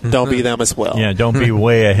Falcons. Don't be them as well. Yeah, don't be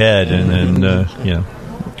way ahead, and then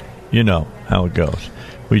you know how it goes.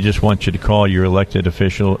 We just want you to call your elected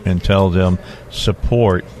official and tell them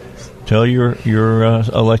support. Tell your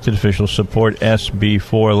elected official support SB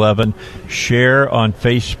 411. Share on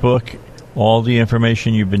Facebook all the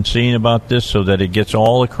information you've been seeing about this so that it gets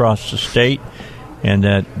all across the state, and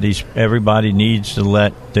that everybody needs to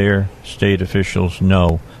let their state officials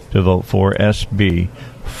know to vote for SB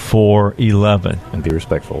 411 and be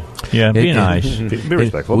respectful. Yeah, be nice. Be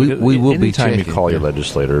respectful. We will be anytime you call your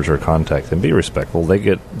legislators or contact them, be respectful. They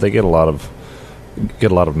get a lot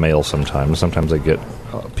of mail sometimes. Sometimes they get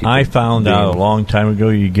people. I found out a long time ago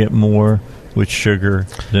you get more with sugar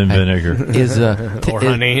than vinegar. Or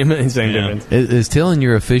honey. Is telling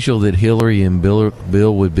your official that Hillary and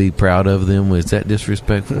Bill would be proud of them, is that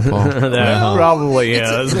disrespectful, Paul? That probably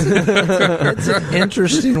is. It's an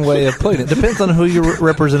interesting way of putting it. Depends on who your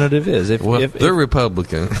representative is. If they're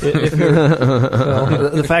Republican.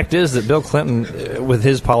 The fact is that Bill Clinton, with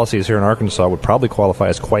his policies here in Arkansas, would probably qualify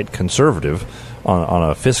as quite conservative on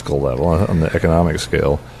a fiscal level, on the economic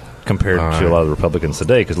scale, compared to a lot of the Republicans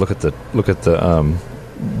today. Because look at the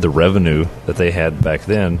the revenue that they had back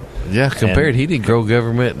then. Yeah, compared, he didn't grow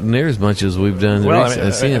government near as much as we've done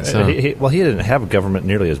since. He didn't have government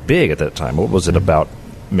nearly as big at that time. What was it, about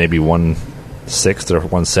maybe 1/6 or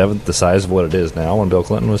 1/7 the size of what it is now when Bill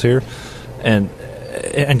Clinton was here? And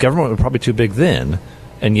government was probably too big then,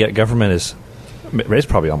 and yet government is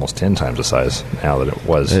probably almost 10 times the size now that it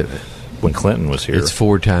was when Clinton was here. It's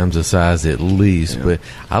 4 times the size at least, but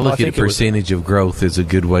I look at percentage of growth is a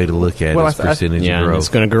good way to look at it. Percentage of growth. It's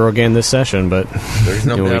going to grow again this session, but there's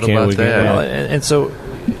no doubt about that. And so,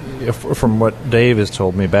 from what Dave has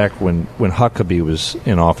told me, back when Huckabee was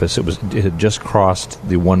in office, it had just crossed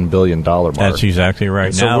the $1 billion mark. That's exactly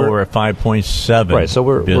right. So now we're at 5.7. Right. So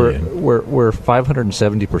we're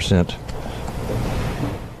 570%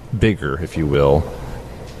 bigger, if you will,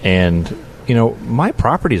 and my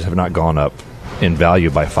properties have not gone up in value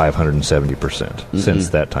by 570% since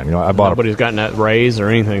that time. Nobody's gotten that raise or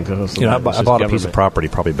anything. I bought a piece of property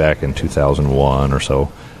probably back in 2001 or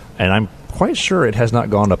so, and I'm quite sure it has not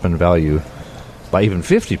gone up in value by even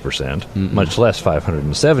 50%, much less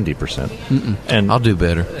 570%. And I'll do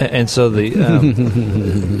better. And so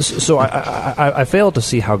so I fail to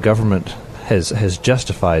see how government has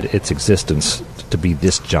justified its existence to be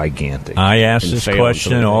this gigantic. I ask this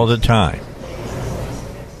question all the time.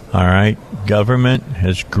 All right, government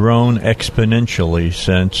has grown exponentially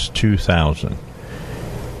since 2000.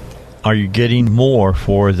 Are you getting more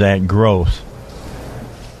for that growth?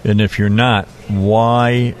 And if you're not,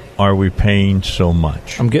 why are we paying so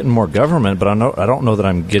much? I'm getting more government, but I don't know that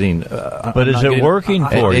I'm getting. But is it working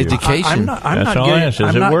for you? Education. I'm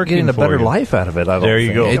not getting a better life out of it. There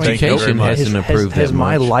you go. Education hasn't improved. Has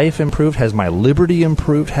my life improved? Has my liberty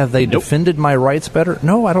improved? Have they defended my rights better?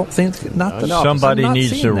 No, I don't think. Not the somebody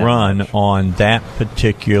needs to run on that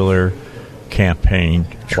particular campaign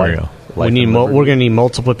trail. We're going to need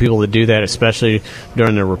multiple people to do that, especially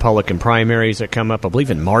during the Republican primaries that come up. I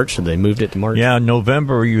believe in March, and they moved it to March. Yeah, in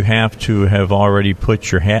November you have to have already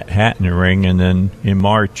put your hat in the ring, and then in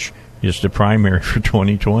March is the primary for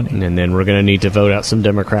 2020. And then we're going to need to vote out some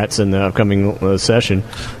Democrats in the upcoming session.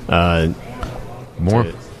 More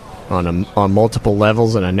on multiple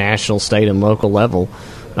levels, and a national, state, and local level.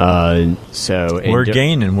 We're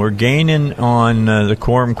gaining on the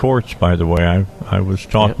quorum courts. By the way, I was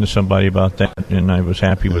talking to somebody about that, and I was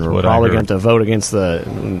happy with what I heard. We're probably going to vote against the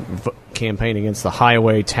campaign against the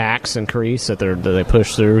highway tax increase that they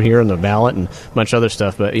pushed through here in the ballot, and a bunch of other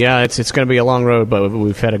stuff. But yeah, it's going to be a long road, but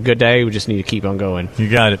we've had a good day. We just need to keep on going. You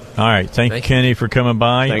got it. All right, thank you, Kenny, for coming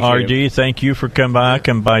by. RD, thank you for coming by.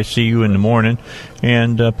 Come by, see you in the morning,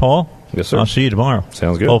 and Paul. Yes, sir. I'll see you tomorrow.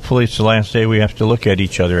 Sounds good. Hopefully it's the last day we have to look at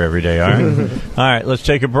each other every day, all right? All right, let's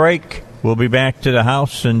take a break. We'll be back to the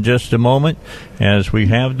house in just a moment as we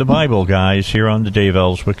have the Bible guys here on the Dave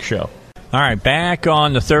Elswick Show. All right, back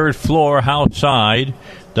on the 3rd floor outside.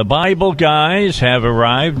 The Bible guys have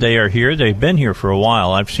arrived. They are here. They've been here for a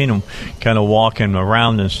while. I've seen them kind of walking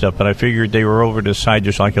around and stuff, but I figured they were over to the side,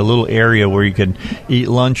 just like a little area where you could eat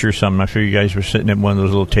lunch or something. I figured you guys were sitting at one of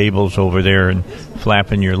those little tables over there and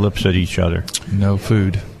flapping your lips at each other. No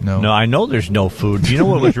food. No, I know there's no food. You know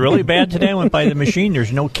what was really bad today? I went by the machine.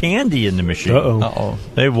 There's no candy in the machine. Uh-oh.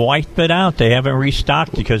 They've wiped it out. They haven't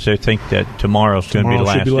restocked because they think that tomorrow's going to be the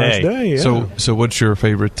last day. Yeah. So what's your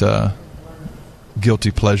favorite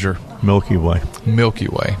guilty pleasure? Milky Way. Milky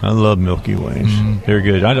Way. I love Milky Ways. They're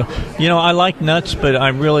good. I like nuts, but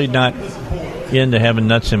I'm really not into having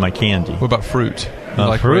nuts in my candy. What about fruit?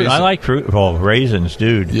 Fruit? I like fruit. Oh, raisins,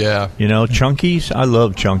 dude. Yeah. Chunkies. I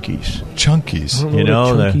love Chunkies. Chunkies. I don't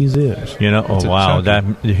know what Chunkies is. Oh wow,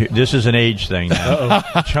 this is an age thing now.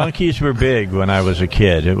 Chunkies were big when I was a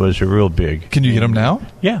kid. It was a real big. Can you get them now?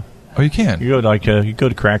 Yeah. Oh, you can. You go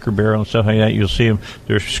to Cracker Barrel and stuff like that. You'll see them.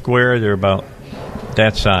 They're square. They're about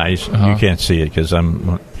that size. You can't see it because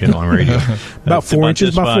I'm on radio. About 4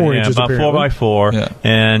 inches by 4 inches. About 4 by 4,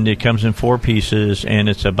 and it comes in 4 pieces, and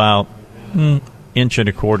it's about inch and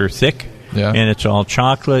a quarter thick. Yeah. And it's all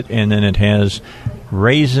chocolate, and then it has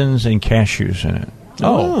raisins and cashews in it.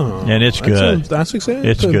 Oh, and it's good. That's exciting.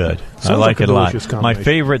 It's good. I like it a lot. My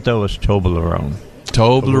favorite though is Toblerone.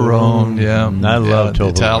 Toblerone, yeah. I love Toblerone.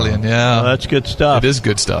 Italian, yeah. That's good stuff. It is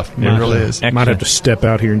good stuff. It really is. Might have to step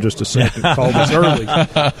out here in just a second. Call this early.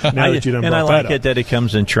 Now that you done and I like that it that it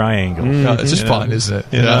comes in triangles. It's just fun, isn't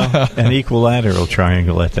it? An equilateral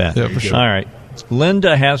triangle at that. Yeah, for sure. All right.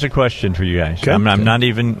 Linda has a question for you guys. Okay. I'm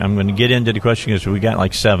going to get into the question because we got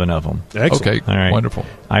like 7 of them. Excellent. Okay, all right. Wonderful.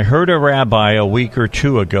 I heard a rabbi a week or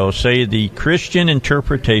 2 ago say the Christian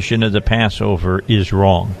interpretation of the Passover is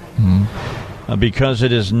wrong. Because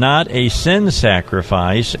it is not a sin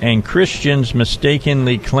sacrifice, and Christians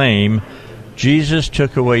mistakenly claim Jesus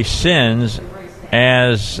took away sins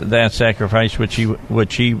as that sacrifice, which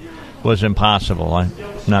he was impossible.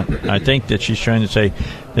 I think that she's trying to say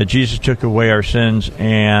that Jesus took away our sins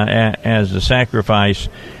as the sacrifice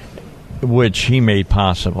which he made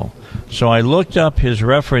possible. So I looked up his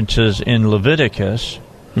references in Leviticus,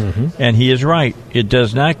 and he is right. It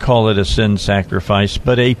does not call it a sin sacrifice,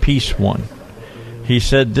 but a peace one. He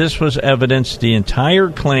said this was evidence the entire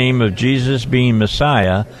claim of Jesus being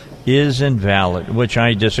Messiah is invalid, which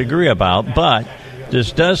I disagree about, but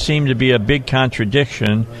this does seem to be a big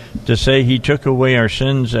contradiction to say he took away our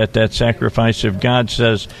sins at that sacrifice if God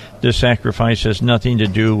says this sacrifice has nothing to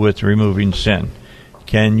do with removing sin.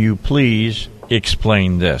 Can you please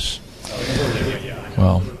explain this?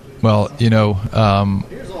 Well,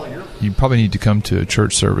 you probably need to come to a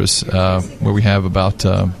church service where we have about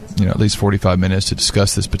at least 45 minutes to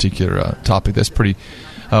discuss this particular topic. That's pretty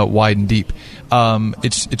wide and deep.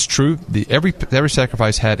 It's true. Every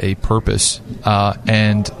sacrifice had a purpose,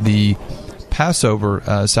 and the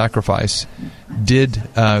Passover sacrifice did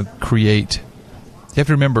create. You have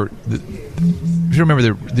to remember.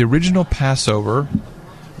 The original Passover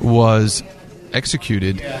was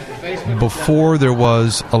executed before there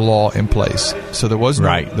was a law in place. So there was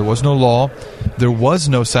no law. There was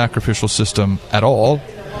no sacrificial system at all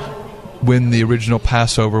when the original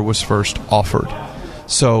Passover was first offered.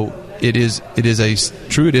 So it is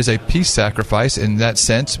a peace sacrifice in that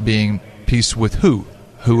sense, being peace with who?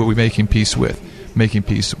 Who are we making peace with? Making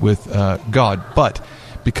peace with God. But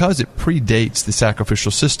because it predates the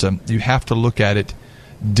sacrificial system, you have to look at it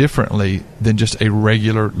differently than just a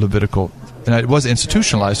regular Levitical. And it was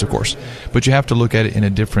institutionalized, of course, but you have to look at it in a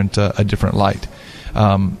different light.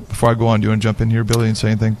 Before I go on, do you want to jump in here, Billy, and say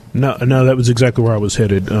anything? No, that was exactly where I was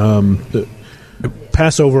headed. The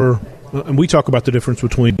Passover, and we talk about the difference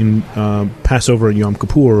between Passover and Yom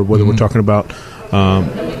Kippur, whether we're talking about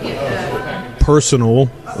personal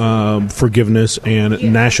forgiveness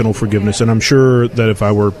and national forgiveness. And I'm sure that if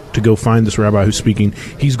I were to go find this rabbi who's speaking,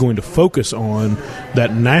 he's going to focus on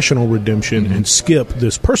that national redemption and skip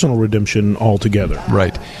this personal redemption altogether.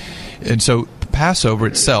 Right. And so Passover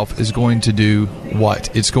itself is going to do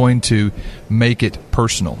what? It's going to make it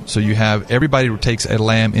personal. So you have everybody who takes a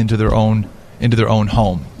lamb into their own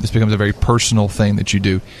home. This becomes a very personal thing that you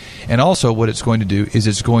do. And also what it's going to do is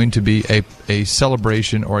it's going to be a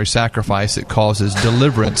celebration or a sacrifice that causes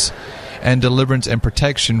deliverance and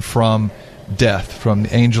protection from death, from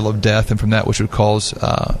the angel of death, and from that which would cause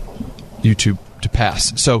you to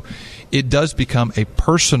pass. So it does become a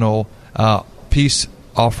personal peace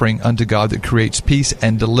offering unto God that creates peace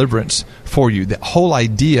and deliverance for you. The whole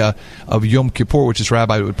idea of Yom Kippur, which this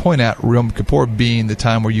rabbi would point out, Yom Kippur being the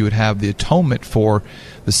time where you would have the atonement for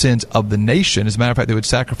the sins of the nation. As a matter of fact, they would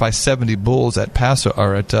sacrifice 70 bulls at Passover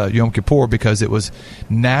or at Yom Kippur because it was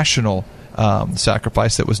national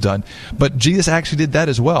sacrifice that was done. But Jesus actually did that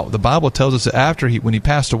as well. The Bible tells us that when he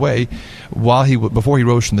passed away, before he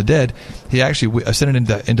rose from the dead, he actually ascended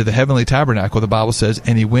into the heavenly tabernacle. The Bible says,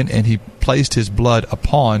 and he went and he placed his blood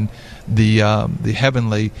upon the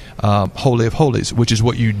heavenly Holy of Holies, which is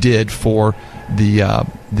what you did for the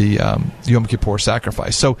Yom Kippur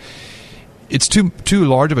sacrifice. So it's too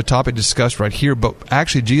large of a topic to discuss right here, but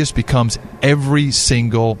actually Jesus becomes every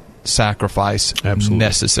single sacrifice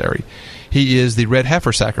necessary. He is the red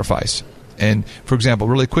heifer sacrifice. And, for example,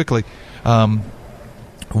 really quickly,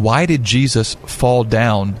 why did Jesus fall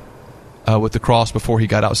down with the cross before he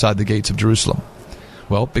got outside the gates of Jerusalem?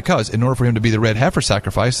 Well, because in order for him to be the red heifer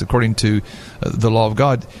sacrifice, according to the law of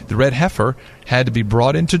God, the red heifer had to be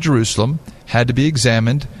brought into Jerusalem, had to be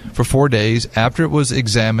examined for 4 days. After it was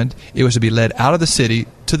examined, it was to be led out of the city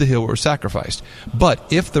to the hill where it was sacrificed.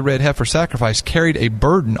 But if the red heifer sacrifice carried a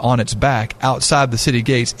burden on its back outside the city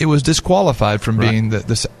gates, it was disqualified from being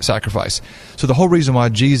the sacrifice. So the whole reason why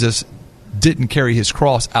Jesus didn't carry his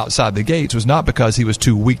cross outside the gates was not because he was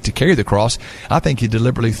too weak to carry the cross. I think he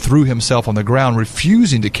deliberately threw himself on the ground,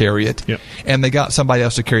 refusing to carry it, and they got somebody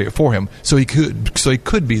else to carry it for him, so he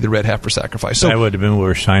could be the red heifer sacrifice. So that would have been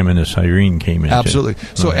where Simon of Cyrene came in. Absolutely.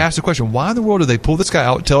 So I asked the question, why in the world did they pull this guy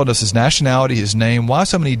out, telling us his nationality, his name? Why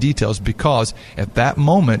so many details? Because at that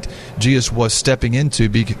moment, Jesus was stepping into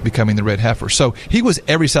becoming the red heifer. So he was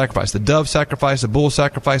every sacrifice: the dove sacrifice, the bull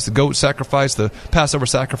sacrifice, the goat sacrifice, the Passover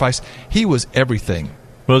sacrifice. He was everything.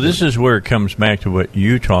 Well, this is where it comes back to what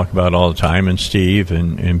you talk about all the time, and Steve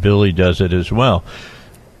and Billy does it as well.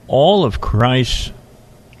 All of Christ's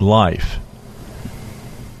life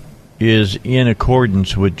is in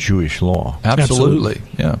accordance with Jewish law. Absolutely.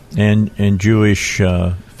 Yeah. And Jewish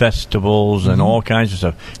festivals and all kinds of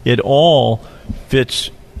stuff. It all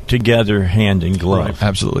fits together hand in glove. Right,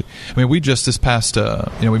 absolutely. I mean, we just this past,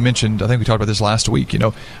 we mentioned. I think we talked about this last week.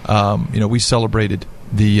 We celebrated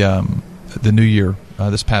the New Year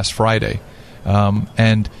this past Friday,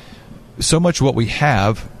 and so much of what we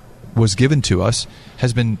have was given to us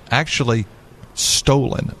has been actually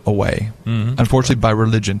stolen away, unfortunately, by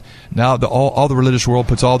religion. Now, all the religious world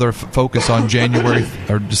puts all their focus on January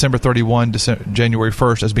or December 31, January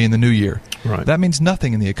 1st as being the New Year. Right. That means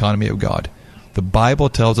nothing in the economy of God. The Bible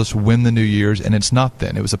tells us when the New Year's, and it's not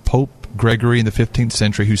then. It was a Pope Gregory in the 15th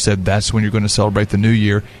century who said that's when you're going to celebrate the New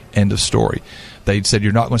Year. End of story. They said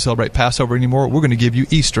you're not going to celebrate Passover anymore. We're going to give you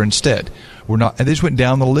Easter instead. We're not, and they just went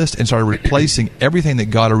down the list and started replacing everything that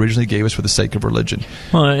God originally gave us for the sake of religion.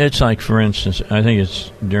 Well, it's like, for instance, I think it's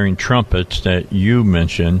during trumpets that you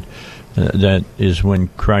mentioned. That is when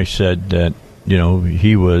Christ said that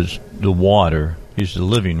he was the water. He's the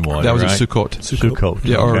living water. That was right? at Sukkot. Sukkot.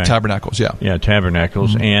 Yeah, or Tabernacles. Yeah,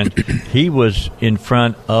 Tabernacles, and he was in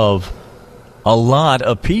front of a lot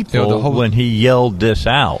of people when he yelled this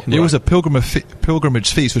out. It was a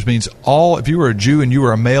pilgrimage feast, which means if you were a Jew and you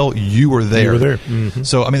were a male, you were there. You were there. Mm-hmm.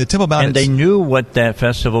 So, I mean, the Temple Mount... And they knew what that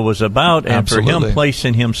festival was about, and Absolutely. for him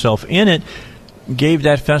placing himself in it gave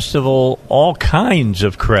that festival all kinds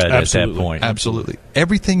of credit at that point. Absolutely.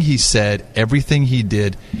 Everything he said, everything he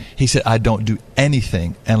did, he said, I don't do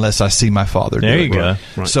anything unless I see my Father do it. There you go.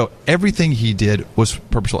 Right. So everything he did was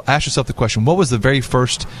purposeful. Ask yourself the question, what was the very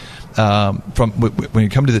first... when you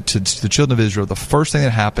come to the children of Israel, the first thing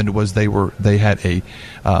that happened was there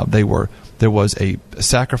was a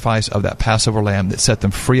sacrifice of that Passover lamb that set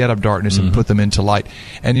them free out of darkness and put them into light.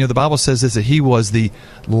 And the Bible says this, that he was the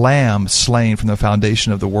lamb slain from the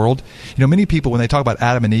foundation of the world. Many people, when they talk about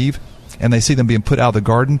Adam and Eve and they see them being put out of the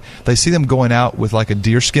garden, they see them going out with like a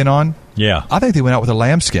deer skin on. Yeah, I think they went out with a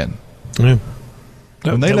lamb skin. Yeah.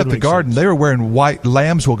 When they left the garden, they were wearing white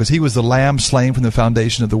lamb's wool because he was the lamb slain from the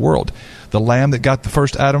foundation of the world. The lamb that got the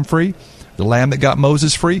first Adam free, the lamb that got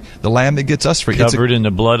Moses free, the lamb that gets us free. Covered in the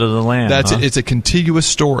blood of the lamb. That's it. It's a contiguous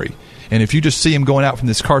story. And if you just see him going out from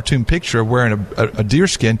this cartoon picture of wearing a deer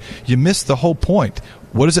skin, you miss the whole point.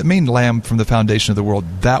 What does it mean, lamb from the foundation of the world?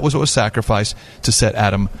 That was what was sacrificed to set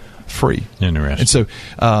Adam free. Interesting. And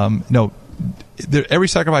so, every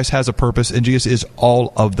sacrifice has a purpose, and Jesus is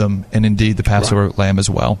all of them, and indeed the Passover lamb as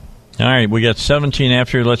well. All right, we got 17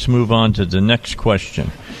 after. Let's move on to the next question.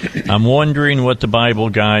 I'm wondering what the Bible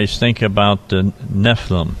guys think about the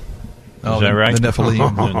Nephilim. Is that right? The Nephilim.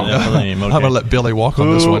 The Nephilim. Okay. I'm going to let Billy walk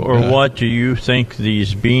on this one. Who or what do you think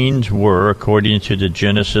these beings were according to the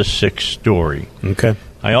Genesis 6 story? Okay.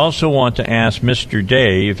 I also want to ask Mr.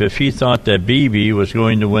 Dave if he thought that Bibi was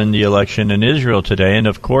going to win the election in Israel today, and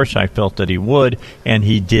of course I felt that he would, and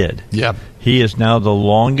he did. Yeah. He is now the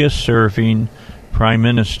longest-serving prime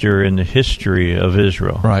minister in the history of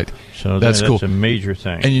Israel. Right. So that's cool. That's a major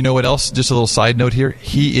thing. And you know what else? Just a little side note here.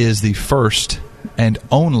 He is the first and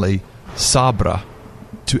only Sabra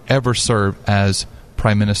to ever serve as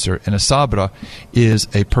prime minister. And a Sabra is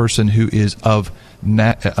a person who is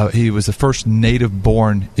he was the first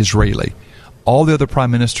native-born Israeli. All the other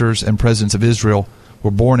prime ministers and presidents of Israel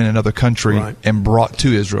were born in another country and brought to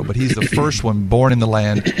Israel. But he's the first one born in the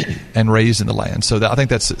land and raised in the land. So I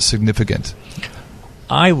think that's significant.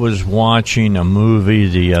 I was watching a movie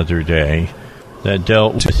the other day that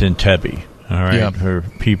dealt with Entebbe. All right, for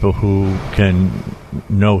people who can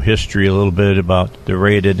know history a little bit about the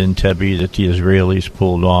raid at Entebbe that the Israelis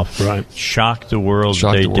pulled off. Right, shocked the world.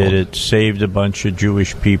 Did it. Saved a bunch of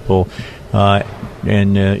Jewish people,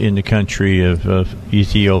 and in the country of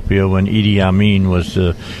Ethiopia when Idi Amin was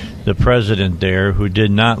the president there, who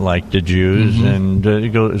did not like the Jews, and it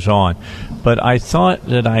goes on. But I thought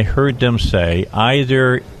that I heard them say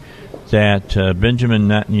either that Benjamin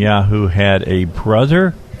Netanyahu had a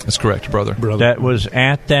brother. That's correct, brother. That was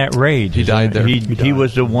at that raid. He died there. He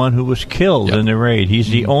was the one who was killed in the raid. He's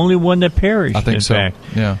the only one that perished, I think in so. fact.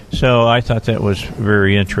 Yeah. So I thought that was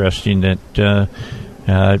very interesting that,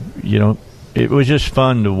 it was just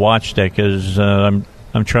fun to watch that because I'm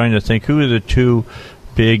trying to think who are the two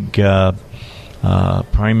big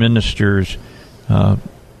prime ministers.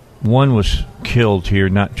 One was killed here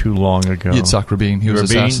not too long ago. Yitzhak Rabin. He was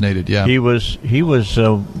assassinated, yeah. He was he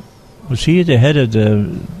the head of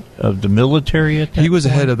the military at that He was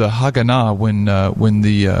point? the head of the Haganah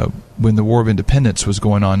when the War of Independence was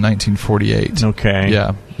going on, 1948. Okay.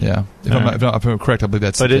 Yeah. If I'm correct, I believe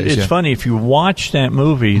that's the case. But it's funny, if you watch that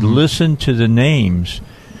movie, listen to the names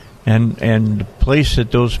and the place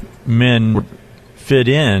that those men fit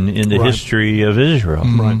in the history of Israel.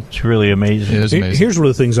 Right. It's really amazing. It is amazing. Here's one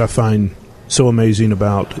of the things I find so amazing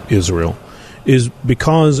about Israel is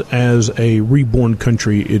because as a reborn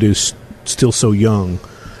country, it is still so young.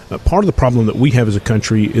 Part of the problem that we have as a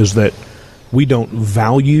country is that we don't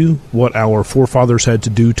value what our forefathers had to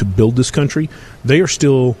do to build this country. They are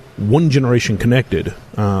still one generation connected,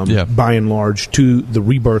 by and large, to the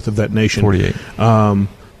rebirth of that nation. 48.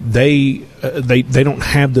 They don't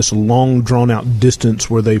have this long, drawn out distance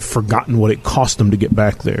where they've forgotten what it cost them to get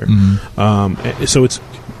back there. So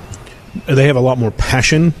they have a lot more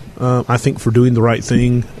passion, I think, for doing the right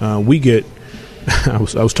thing. We get. I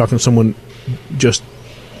was talking to someone just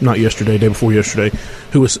not yesterday, day before yesterday,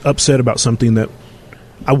 who was upset about something that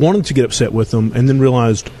I wanted to get upset with them, and then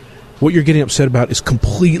realized what you're getting upset about is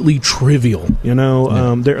completely trivial.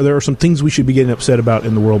 There are some things we should be getting upset about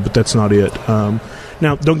in the world, but that's not it.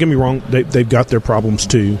 Now, don't get me wrong; they've got their problems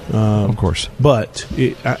too, of course. But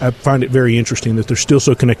I find it very interesting that they're still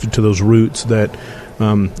so connected to those roots that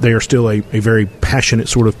they are still a very passionate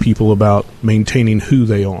sort of people about maintaining who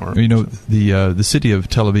they are. The city of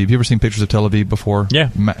Tel Aviv. Have you ever seen pictures of Tel Aviv before? Yeah,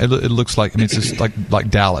 it looks like it's just like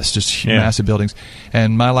Dallas, just massive buildings.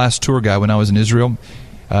 And my last tour guide when I was in Israel,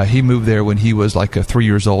 he moved there when he was like 3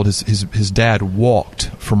 years old. His dad walked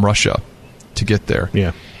from Russia to get there.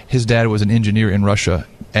 Yeah. His dad was an engineer in Russia,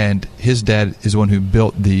 and his dad is the one who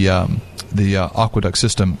built the aqueduct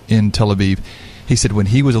system in Tel Aviv. He said when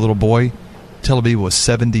he was a little boy, Tel Aviv was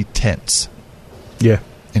 70 tents. Yeah.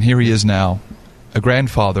 And here he is now, a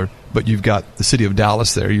grandfather, but you've got the city of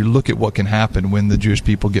Dallas there. You look at what can happen when the Jewish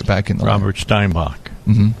people get back in the Robert Steinbach,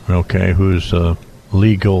 Mm-hmm. Who's a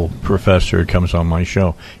legal professor, comes on my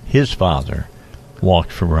show. His father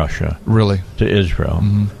walked from Russia to Israel.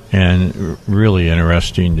 And really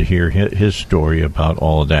interesting to hear his story about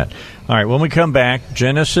all of that. All right, when we come back,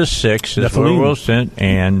 Genesis 6 is where we'll sit,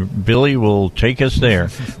 and Billy will take us there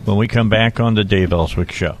when we come back on the Dave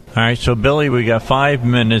Elswick Show. All right, so Billy, we got 5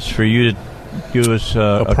 minutes for you to give us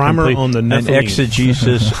a primer on the an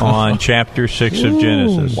exegesis on chapter 6 of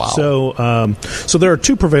Genesis. Wow. So there are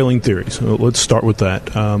two prevailing theories. Let's start with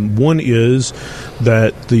that. One is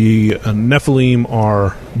that the Nephilim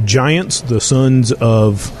are giants, the sons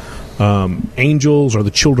of angels, or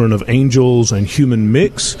the children of angels and human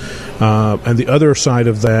mix. And the other side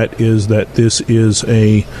of that is that this is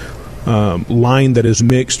a line that is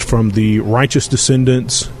mixed from the righteous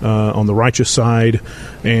descendants on the righteous side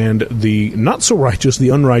and the not so righteous, the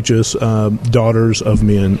unrighteous daughters of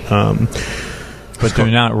men. But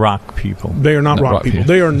they're not rock people. They are not rock people.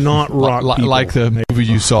 They are not rock people. Like the movie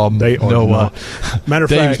you saw, they are Noah. Not. Matter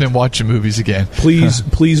of Dave's fact, been watching movies again.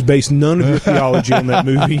 Please base none of your theology on that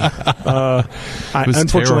movie.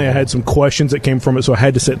 Unfortunately, I had some questions that came from it, so I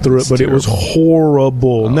had to sit through it, but it was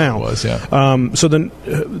horrible. It was, yeah. So then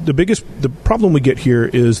the problem we get here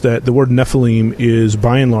is that the word Nephilim is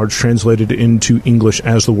by and large translated into English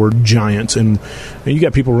as the word giants, and you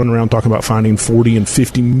got people running around talking about finding 40 and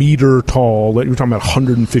 50 meter tall. You're talking about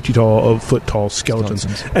 150 foot tall skeletons.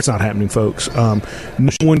 That's not happening, folks. No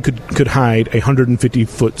one could hide a 150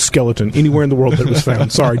 foot skeleton anywhere in the world that was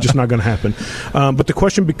found. Sorry, just not going to happen. But the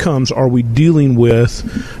question becomes: Are we dealing with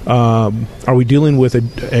a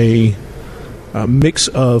mix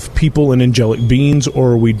of people and angelic beings,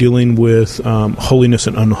 or are we dealing with holiness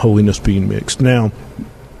and unholiness being mixed? Now,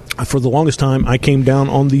 for the longest time, I came down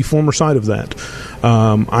on the former side of that.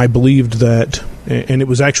 I believed that, and it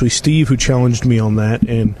was actually Steve who challenged me on that,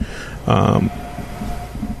 and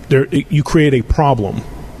you create a problem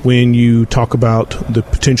when you talk about the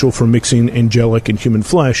potential for mixing angelic and human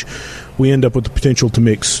flesh. We end up with the potential to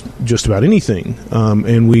mix just about anything,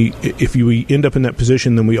 and if we end up in that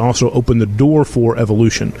position, then we also open the door for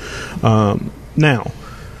evolution. Now,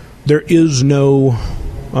 there is no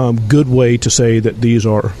good way to say that these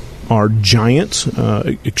are giants,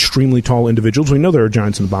 extremely tall individuals. We know there are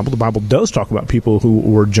giants in the Bible. The Bible does talk about people who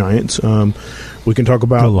were giants. We can talk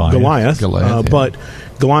about Goliath, but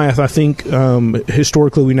Goliath, I think,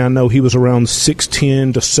 historically we now know he was around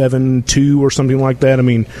 6'10" to 7'2" or something like that. I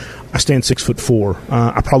mean, I stand 6'4".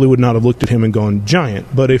 I probably would not have looked at him and gone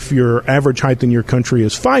giant. But if your average height in your country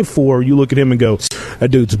is 5'4", you look at him and go, that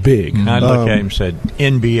dude's big. I'd look at him and said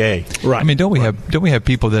NBA. Right. I mean, don't we have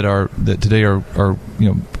people that today are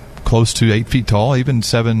close to 8 feet tall, even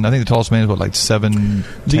 7. I think the tallest man is like 7'10",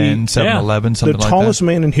 7'11", something like that. The tallest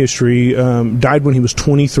man in history died when he was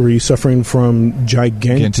 23, suffering from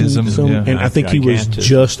gigantism, and I think he was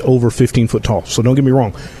just over 15 foot tall. So don't get me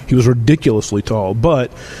wrong, he was ridiculously tall. But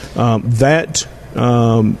that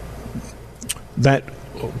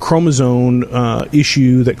chromosome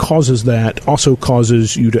issue that causes that also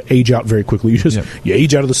causes you to age out very quickly. You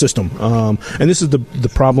age out of the system. And this is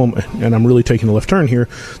the problem, and I'm really taking a left turn here.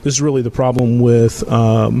 This is really the problem with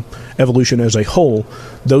evolution as a whole.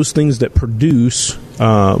 Those things that produce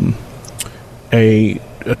a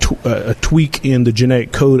tweak in the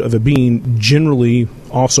genetic code of a being generally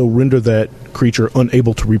also render that creature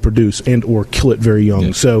unable to reproduce and or kill it very young.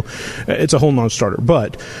 Yes. So it's a whole non-starter.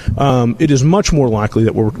 But it is much more likely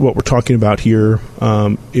that what we're talking about here,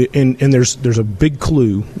 and there's a big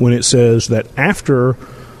clue when it says that after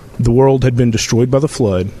the world had been destroyed by the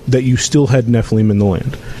flood, that you still had Nephilim in the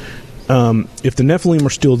land. If the Nephilim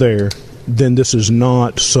are still there, then this is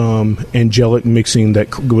not some angelic mixing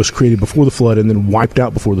that was created before the flood and then wiped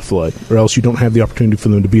out before the flood, or else you don't have the opportunity for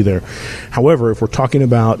them to be there. However, if we're talking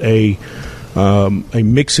about a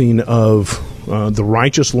mixing of the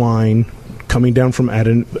righteous line coming down from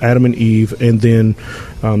Adam and Eve, and then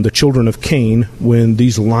the children of Cain, when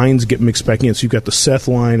these lines get mixed back in, so you've got the Seth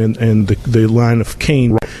line and the line of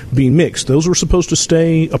Cain being mixed. Those were supposed to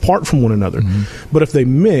stay apart from one another. Mm-hmm. But if they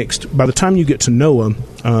mixed, by the time you get to Noah,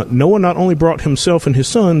 Noah not only brought himself and his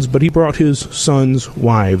sons, but he brought his sons'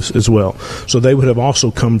 wives as well. So they would have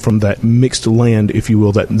also come from that mixed land, if you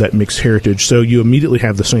will, that mixed heritage. So you immediately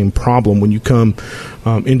have the same problem when you come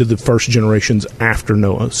into the first generations after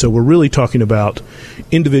Noah. So we're really talking about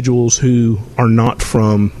individuals who are not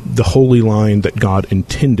from the holy line that God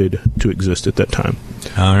intended to exist at that time.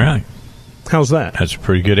 All right. How's that? That's a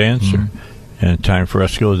pretty good answer. Mm-hmm. And time for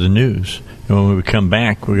us to go to the news. And when we come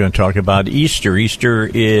back, we're going to talk about Easter. Easter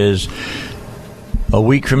is a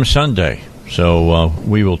week from Sunday. So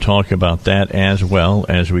we will talk about that as well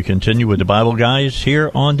as we continue with the Bible Guys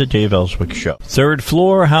here on the Dave Elswick Show. Third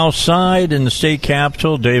floor, house side in the state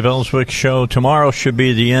capitol, Dave Elswick Show. Tomorrow should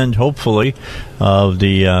be the end, hopefully, of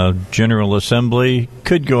the General Assembly.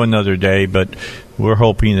 Could go another day, but we're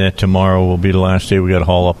hoping that tomorrow will be the last day. We got to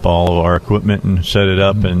haul up all of our equipment and set it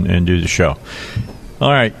up and do the show.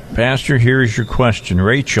 All right, Pastor, here's your question.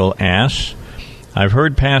 Rachel asks, I've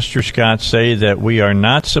heard Pastor Scott say that we are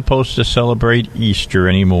not supposed to celebrate Easter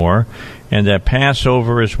anymore and that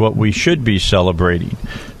Passover is what we should be celebrating.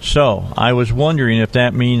 So I was wondering if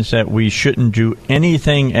that means that we shouldn't do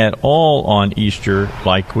anything at all on Easter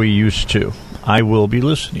like we used to. I will be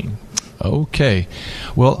listening. Okay.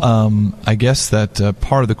 Well, I guess that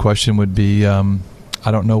part of the question would be,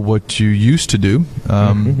 I don't know what you used to do,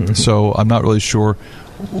 so I'm not really sure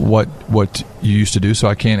what you used to do, so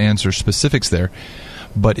I can't answer specifics there.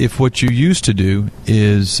 But if what you used to do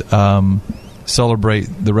is celebrate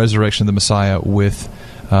the resurrection of the Messiah with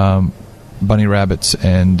bunny rabbits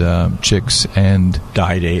and chicks and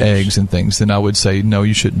dyed eggs and things, then I would say no,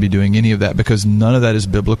 you shouldn't be doing any of that, because none of that is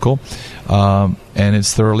biblical, and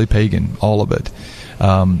it's thoroughly pagan, all of it.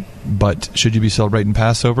 But should you be celebrating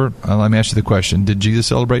Passover? Let me ask you the question. Did Jesus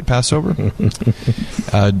celebrate Passover?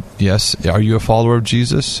 Yes. Are you a follower of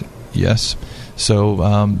Jesus? Yes. So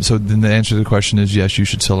then the answer to the question is yes, you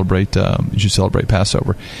should celebrate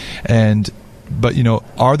Passover. But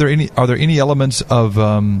are there any elements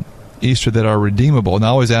of Easter that are redeemable? And I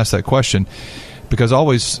always ask that question because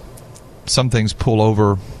always some things pull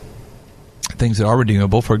over things that are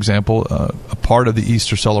redeemable. For example, a part of the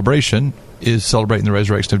Easter celebration is celebrating the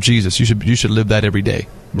resurrection of Jesus. You should live that every day.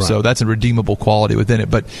 Right. So that's a redeemable quality within it.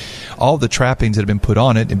 But all the trappings that have been put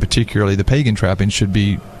on it, and particularly the pagan trappings, should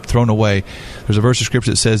be thrown away. There's a verse of Scripture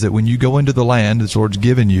that says that when you go into the land that the Lord's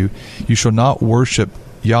given you, you shall not worship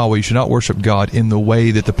Yahweh, you should not worship God in the way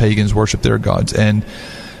that the pagans worship their gods. And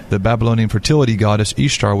the Babylonian fertility goddess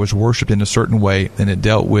Ishtar was worshipped in a certain way, and it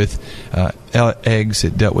dealt with eggs,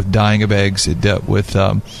 it dealt with dying of eggs, it dealt with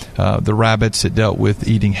the rabbits, it dealt with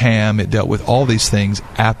eating ham, it dealt with all these things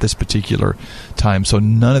at this particular time. So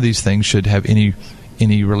none of these things should have any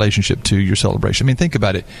relationship to your celebration. I mean, think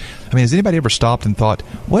about it. I mean, has anybody ever stopped and thought,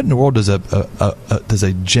 what in the world does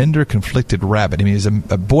a gender conflicted rabbit? I mean, there's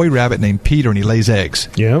a boy rabbit named Peter and he lays eggs.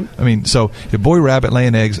 Yeah. I mean, so a boy rabbit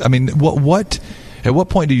laying eggs. I mean, what? At what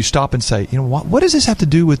point do you stop and say, what does this have to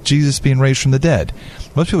do with Jesus being raised from the dead?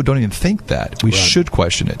 Most people don't even think that. We should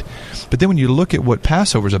question it. But then when you look at what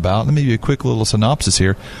Passover is about, let me give you a quick little synopsis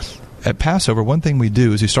here. At Passover, one thing we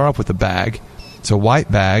do is we start off with a bag. It's a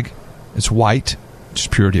white bag. It's white, which is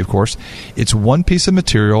purity, of course. It's one piece of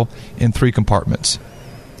material in 3 compartments.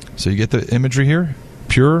 So you get the imagery here?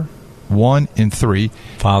 Pure, 1 and 3.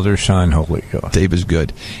 Father, Son, Holy Ghost. Dave is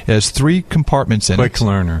good. It has 3 compartments in Quick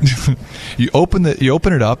learner. You open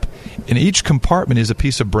it up, and each compartment is a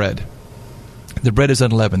piece of bread. The bread is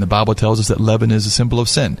unleavened. The Bible tells us that leaven is a symbol of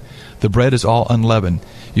sin. The bread is all unleavened.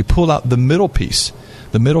 You pull out the middle piece.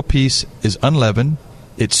 The middle piece is unleavened.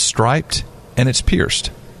 it's striped, and it's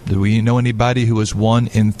pierced. Do we know anybody who was 1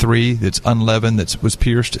 in 3 that's unleavened, that was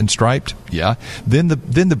pierced and striped? Yeah. Then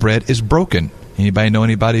the bread is broken. Anybody know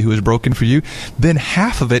anybody who is broken for you? Then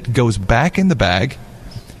half of it goes back in the bag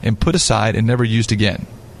and put aside and never used again.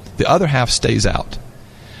 The other half stays out.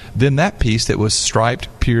 Then that piece that was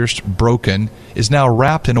striped, pierced, broken is now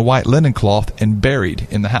wrapped in a white linen cloth and buried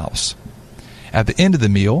in the house. At the end of the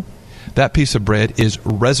meal, that piece of bread is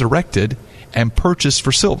resurrected and purchased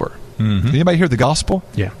for silver. Mm-hmm. Anybody hear the gospel?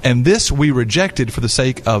 Yeah. And this we rejected for the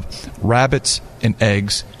sake of rabbits and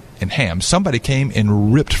eggs and ham. Somebody came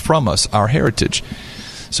and ripped from us our heritage.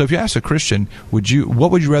 So if you ask a Christian,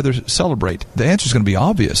 what would you rather celebrate? The answer is going to be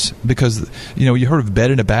obvious, because you heard of bread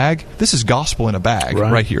in a bag. This is gospel in a bag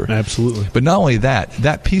right here. Absolutely. But not only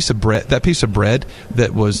that piece of bread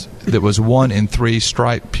that was 1 in 3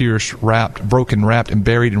 striped, pierced, wrapped, broken, wrapped, and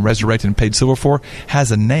buried and resurrected and paid silver for,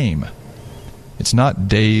 has a name. It's not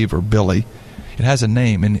Dave or Billy. It has a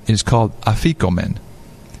name, and it's called afikomen.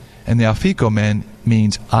 And the afikomen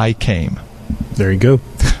means I came. There you go.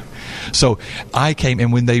 So I came,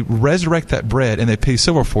 and when they resurrect that bread and they pay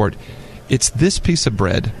silver for it, it's this piece of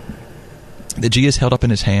bread that Jesus held up in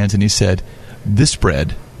his hands, and he said, "This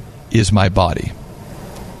bread is my body."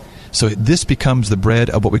 So this becomes the bread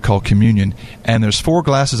of what we call communion. And there's 4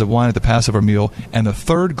 glasses of wine at the Passover meal, and the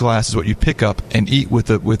third glass is what you pick up and eat with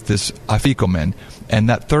this afikomen. And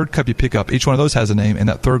that third cup you pick up, each one of those has a name, and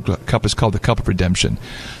that third cup is called the cup of redemption.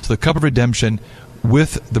 So the cup of redemption,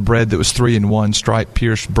 with the bread that was 3 in 1, striped,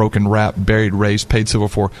 pierced, broken, wrapped, buried, raised, paid silver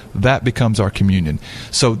for, that becomes our communion.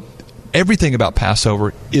 So everything about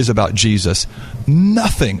Passover is about Jesus.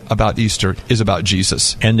 Nothing about Easter is about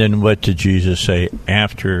Jesus. And then what did Jesus say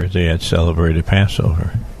after they had celebrated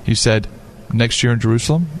Passover? He said, next year in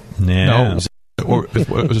Jerusalem? Yeah. No. Or was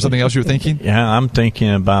there something else you were thinking? Yeah, I'm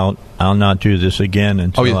thinking about, I'll not do this again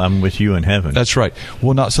until I'm with you in heaven. That's right.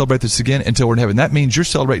 We'll not celebrate this again until we're in heaven. That means you're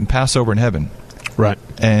celebrating Passover in heaven. Right.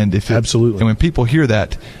 And absolutely. And when people hear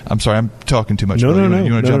that, I'm sorry, I'm talking too much. No.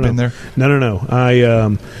 You want to jump in there? No.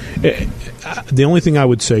 The only thing I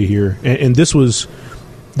would say here, and this was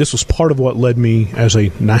part of what led me as a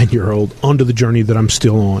 9-year-old onto the journey that I'm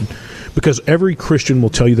still on, because every Christian will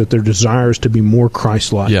tell you that their desire is to be more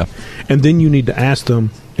Christ-like. Yeah. And then you need to ask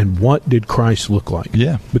them, and what did Christ look like?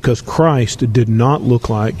 Yeah. Because Christ did not look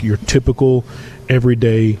like your typical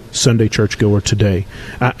everyday Sunday churchgoer today.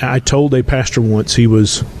 I told a pastor once, we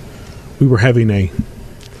were having a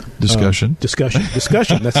discussion.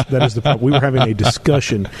 That is the problem. We were having a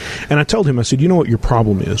discussion, and I told him, I said, you know what your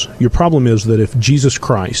problem is? Your problem is that if Jesus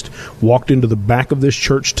Christ walked into the back of this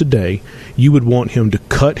church today, you would want him to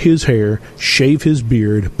cut his hair, shave his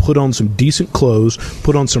beard, put on some decent clothes,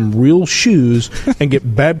 put on some real shoes, and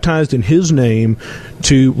get baptized in his name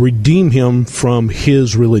to redeem him from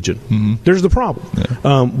his religion. Mm-hmm. There's the problem.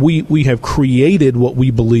 Yeah. We have created what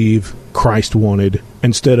we believe Christ wanted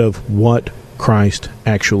instead of what Christ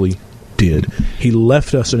actually did. He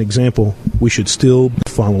left us an example. We should still be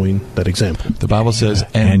following that example. The Bible says,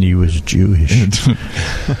 and he was Jewish.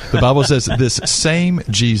 The Bible says this same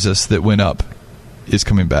Jesus that went up is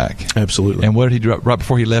coming back. Absolutely. And what did he do? Right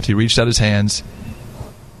before he left, he reached out his hands,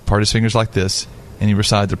 parted his fingers like this, and he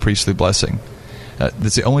recited the priestly blessing.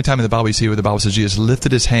 That's the only time in the Bible you see where the Bible says Jesus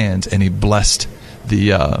lifted his hands and he blessed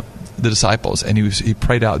the disciples, and he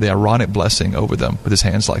prayed out the ironic blessing over them with his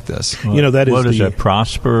hands like this. Well, that is that?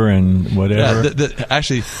 Prosper and whatever. Yeah,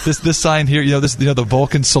 actually, this sign here, the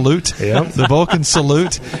Vulcan salute. Yeah. The Vulcan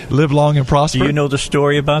salute. Live long and prosper. Do you know the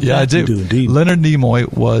story about that? Yeah, I do. You do indeed. Leonard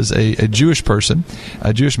Nimoy was a Jewish person,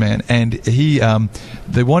 a Jewish man, and he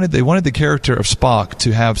they wanted the character of Spock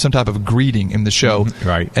to have some type of greeting in the show,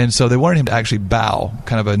 right? And so they wanted him to actually bow,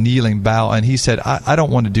 kind of a kneeling bow, and he said, "I don't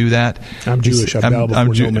want to do that. I'm Jewish. I bow before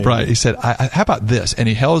no man." Right. He said, how about this? And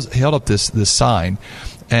he held up this sign,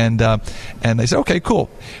 and they said, okay, cool.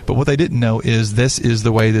 But what they didn't know is this is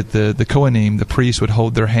the way that the Kohanim, the priests, would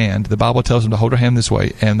hold their hand. The Bible tells them to hold their hand this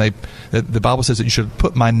way, and the Bible says that you should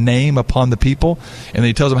put my name upon the people, and then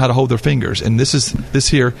he tells them how to hold their fingers. And this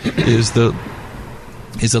here is the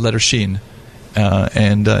letter Shin,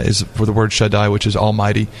 and is for the word Shaddai, which is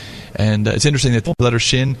Almighty. And it's interesting that the letter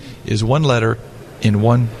Shin is one letter in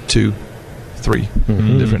 1, 2, 3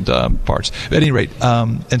 different parts. At any rate,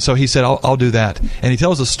 and so he said, I'll do that. And he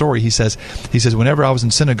tells a story. He says, whenever I was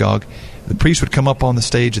in synagogue, the priest would come up on the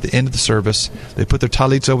stage at the end of the service. They put their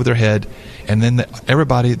talits over their head, and then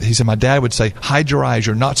everybody, he said, my dad would say, hide your eyes.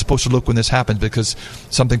 You're not supposed to look when this happens because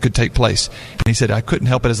something could take place. And he said, I couldn't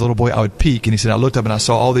help it as a little boy. I would peek. And he said, I looked up and I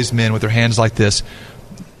saw all these men with their hands like this,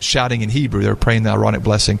 shouting in Hebrew. They were praying the Aaronic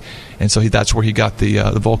blessing, and so that's where he got the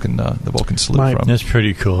Vulcan salute from. That's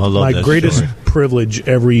pretty cool. I love that. My greatest story. privilege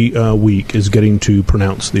every week is getting to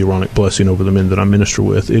pronounce the Aaronic blessing over the men that I minister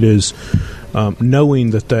with. It is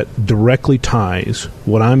knowing that directly ties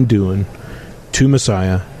what I'm doing to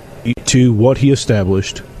Messiah, to what he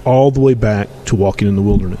established, all the way back to walking in the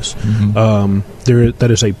wilderness. That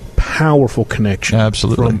is a powerful connection.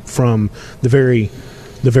 Absolutely. From the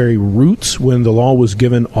very roots when the law was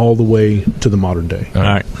given all the way to the modern day. All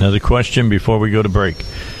right, another question before we go to break.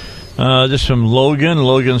 This is from Logan.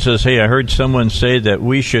 Logan says, "Hey, I heard someone say that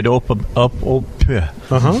we should open up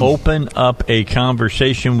a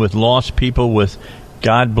conversation with lost people with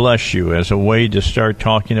 'God bless you' as a way to start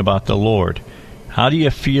talking about the Lord. How do you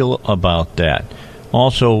feel about that?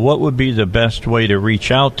 Also, what would be the best way to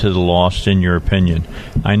reach out to the lost, in your opinion?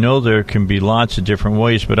 I know there can be lots of different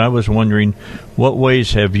ways, but I was wondering, what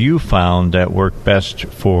ways have you found that work best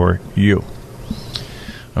for you?"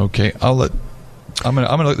 Okay, I'm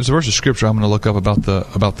gonna. There's a verse of scripture I'm gonna look up about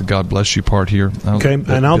the God bless you part here. Okay,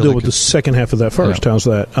 and I'll deal with the second half of that first. Yeah. How's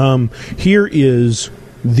that? Here is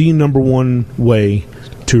the number one way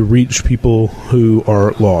to reach people who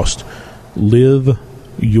are lost: live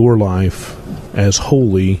your life as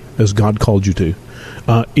holy as God called you to.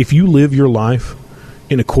 If you live your life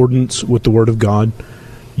in accordance with the Word of God,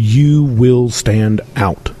 you will stand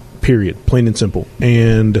out, period, plain and simple.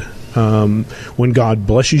 And when God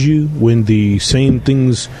blesses you, when the same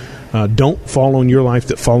things don't fall on your life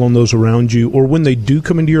that fall on those around you, or when they do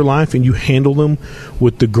come into your life and you handle them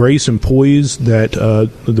with the grace and poise that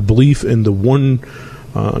the belief in the one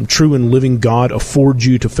true and living God affords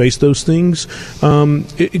you to face those things,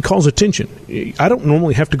 it calls attention. I don't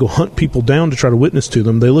normally have to go hunt people down to try to witness to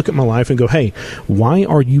them. They look at my life and go, "Hey, why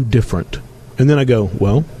are you different?" And then I go,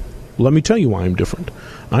 "Well, let me tell you why I'm different.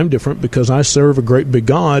 I'm different because I serve a great big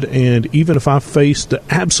God, and even if I face the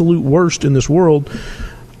absolute worst in this world,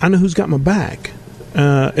 I know who's got my back."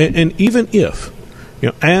 And even if,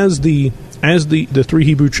 as the three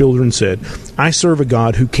Hebrew children said, I serve a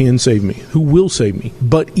God who can save me, who will save me.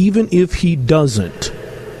 But even if he doesn't,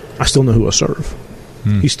 I still know who I serve.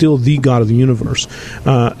 He's still the God of the universe.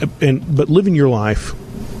 But living your life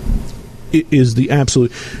is the absolute.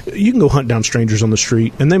 You can go hunt down strangers on the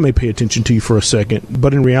street, and they may pay attention to you for a second,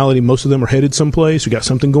 but in reality, most of them are headed someplace, who got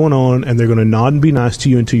something going on, and they're going to nod and be nice to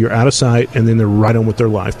you until you're out of sight, and then they're right on with their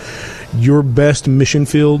life. Your best mission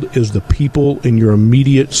field is the people in your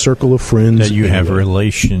immediate circle of friends that you have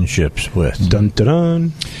relationships with. Dun, dun,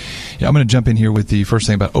 dun. Yeah, I'm going to jump in here with the first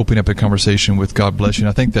thing about opening up a conversation with God bless you. And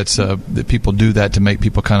I think that's that people do that to make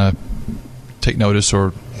people kind of take notice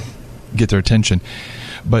or get their attention.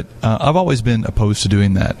 But I've always been opposed to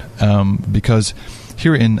doing that because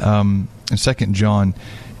here in 2 John,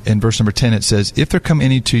 in verse number 10, it says, "If there come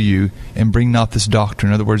any to you and bring not this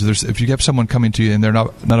doctrine," in other words, if you have someone coming to you and they're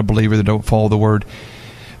not a believer, they don't follow the word,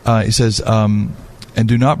 it says, "And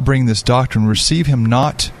do not bring this doctrine, receive him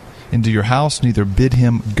not into your house, neither bid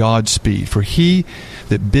him Godspeed. For he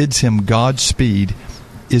that bids him Godspeed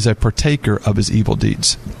is a partaker of his evil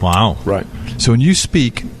deeds." Wow. Right. So when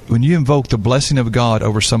you invoke the blessing of God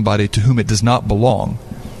over somebody to whom it does not belong,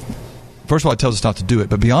 first of all, it tells us not to do it.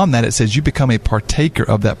 But beyond that, it says you become a partaker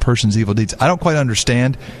of that person's evil deeds. I don't quite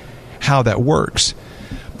understand how that works.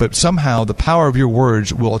 But somehow the power of your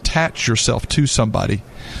words will attach yourself to somebody.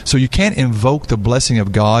 So you can't invoke the blessing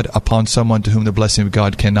of God upon someone to whom the blessing of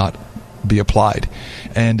God cannot be applied.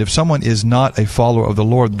 And if someone is not a follower of the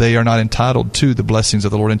Lord, they are not entitled to the blessings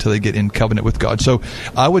of the Lord until they get in covenant with God. So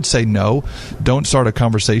I would say no. Don't start a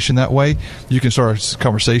conversation that way. You can start a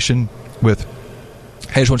conversation with,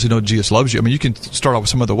 "Hey, I just want you to know Jesus loves you." I mean, you can start off with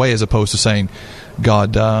some other way as opposed to saying,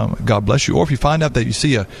 God bless you. Or if you find out that you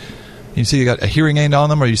see you got a hearing aid on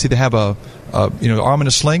them, or you see they have a arm in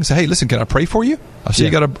a sling, say, "Hey, listen, can I pray for you? I see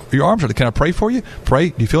you got your arms. Can I pray for you? Pray.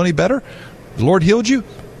 Do you feel any better? The Lord healed you?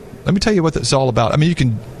 Let me tell you what it's all about." I mean, you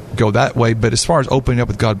can go that way, but as far as opening up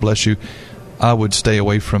with God bless you, I would stay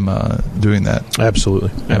away from doing that.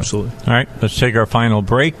 Absolutely. Yeah. Absolutely. All right, let's take our final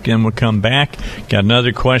break, and we'll come back. Got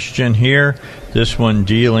another question here. This one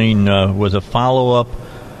dealing with a follow-up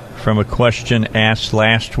from a question asked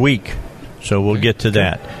last week. So we'll get to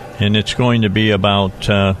that. And it's going to be about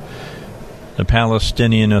the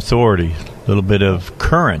Palestinian Authority, a little bit of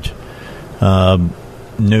current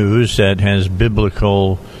news that has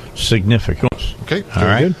biblical significance. Okay, all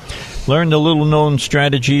right. Good. Learn the little-known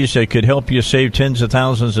strategies that could help you save tens of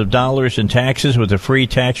thousands of dollars in taxes with a free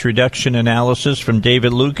tax reduction analysis from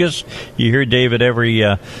David Lucas. You hear David every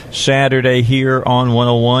Saturday here on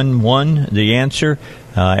 101.1, The Answer.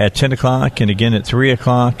 at 10 o'clock and again at 3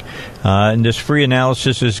 o'clock. And this free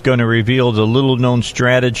analysis is going to reveal the little-known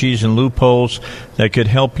strategies and loopholes that could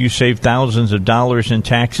help you save thousands of dollars in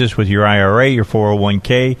taxes with your IRA, your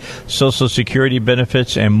 401k, Social Security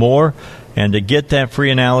benefits, and more. And to get that free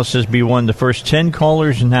analysis, be one of the first 10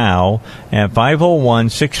 callers now at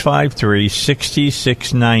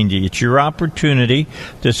 501-653-6690. It's your opportunity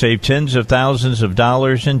to save tens of thousands of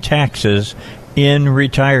dollars in taxes in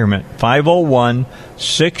retirement.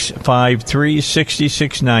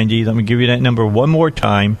 501-653-6690. Let me give you that number one more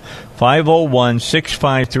time.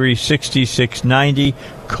 501-653-6690.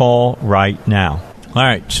 Call right now. All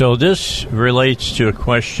right, so this relates to a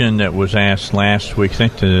question that was asked last week. I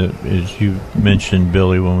think, as you mentioned,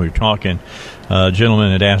 Billy, when we were talking, a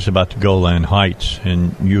gentleman had asked about the Golan Heights,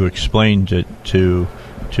 and you explained it to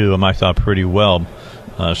him, I thought, pretty well,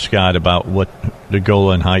 Scott, about what the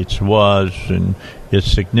Golan Heights was and its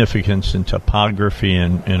significance and topography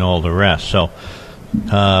and all the rest. So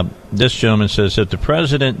this gentleman says that the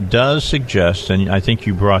president does suggest, and I think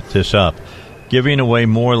you brought this up, giving away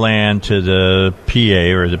more land to the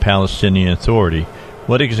PA, or the Palestinian Authority.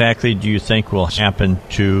 What exactly do you think will happen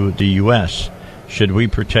to the U.S.? Should we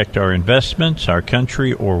protect our investments, our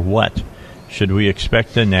country, or what? Should we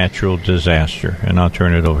expect a natural disaster? And I'll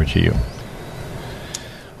turn it over to you.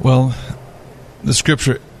 Well, the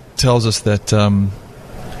scripture tells us that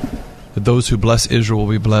that those who bless Israel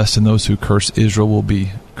will be blessed, and those who curse Israel will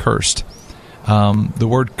be cursed. The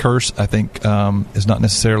word curse, I think, is not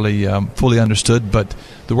necessarily fully understood, but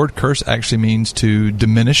the word curse actually means to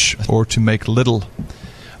diminish or to make little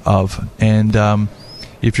of. And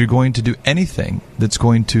if you're going to do anything that's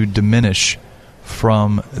going to diminish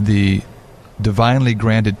from the divinely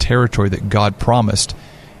granted territory that God promised,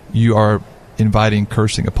 you are inviting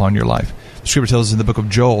cursing upon your life. The scripture tells us in the book of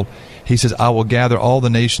Joel, he says, I will gather all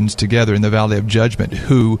the nations together in the valley of judgment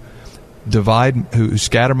who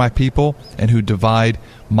scatter my people and who divide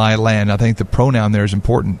my land. I think the pronoun there is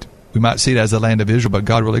important. We might see it as the land of Israel, but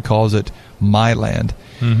God really calls it my land.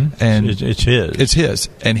 Mm-hmm. And it's his. It's his.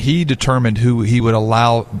 And he determined who he would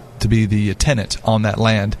allow to be the tenant on that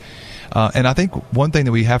land. And I think one thing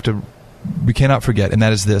that we cannot forget, and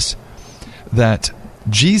that is this, that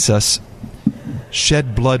Jesus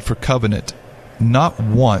shed blood for covenant not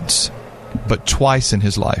once, but twice in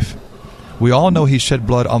his life. We all know he shed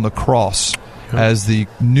blood on the cross as the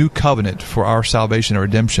new covenant for our salvation and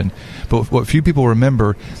redemption. But what few people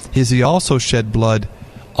remember is he also shed blood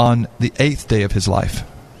on the 8th day of his life.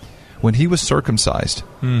 When he was circumcised,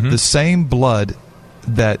 the same blood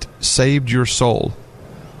that saved your soul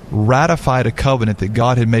ratified a covenant that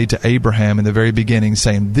God had made to Abraham in the very beginning,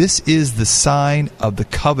 saying, this is the sign of the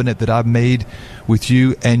covenant that I've made with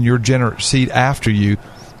you and your seed after you.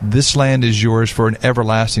 This land is yours for an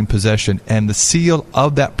everlasting possession. And the seal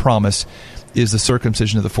of that promise is the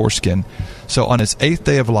circumcision of the foreskin. So on his 8th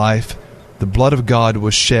day of life, the blood of God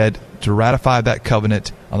was shed to ratify that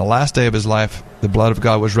covenant. On the last day of his life, the blood of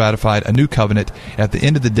God was ratified, a new covenant. At the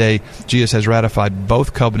end of the day, Jesus has ratified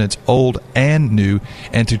both covenants, old and new.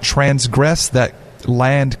 And to transgress that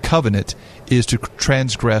land covenant is to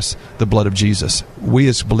transgress the blood of Jesus. We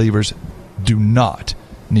as believers do not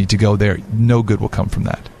need to go there. No good will come from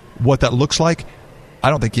that. What that looks like, I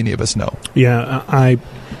don't think any of us know. Yeah,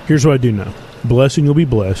 here's what I do know. Blessing, you'll be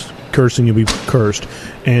blessed. Cursing, you'll be cursed.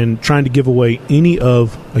 And trying to give away any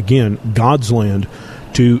of, again, God's land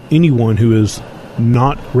to anyone who is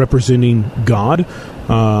not representing God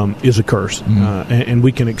is a curse. And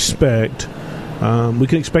we can expect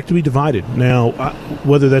to be divided. Now,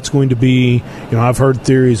 whether that's going to be, I've heard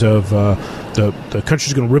theories of the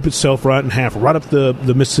country's going to rip itself right in half, right up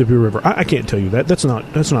the Mississippi River. I can't tell you that. That's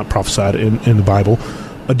not prophesied in the Bible.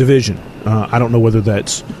 A division. I don't know whether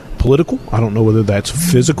that's political. I don't know whether that's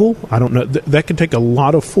physical. I don't know. That can take a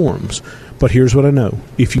lot of forms. But here's what I know.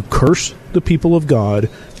 If you curse the people of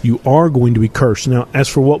God, you are going to be cursed. Now, as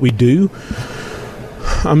for what we do,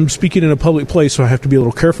 I'm speaking in a public place, so I have to be a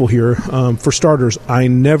little careful here. For starters, I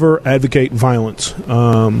never advocate violence.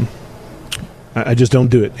 I just don't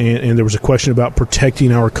do it. And there was a question about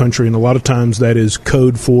protecting our country, and a lot of times that is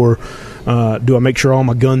code for, do I make sure all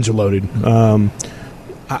my guns are loaded?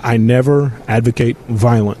 I never advocate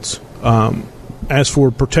violence. As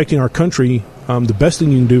for protecting our country, the best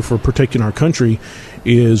thing you can do for protecting our country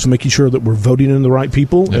is making sure that we're voting in the right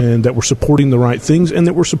people and that we're supporting the right things and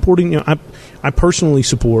that we're supporting, I personally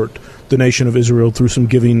support the nation of Israel through some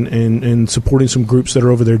giving and supporting some groups that are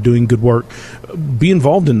over there doing good work. Be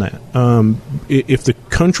involved in that. If the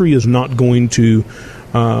country is not going to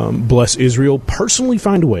bless Israel, personally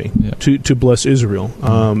find a way to bless Israel.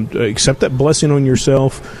 Accept that blessing on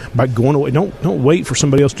yourself by going away. Don't wait for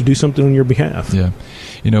somebody else to do something on your behalf. Yeah.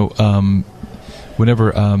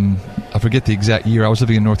 Whenever, I forget the exact year, I was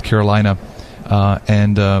living in North Carolina,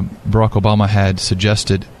 and Barack Obama had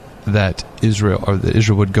suggested that Israel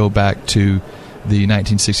would go back to the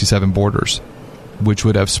 1967 borders, which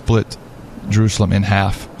would have split Jerusalem in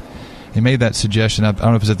half. He made that suggestion. I don't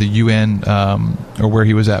know if it was at the UN or where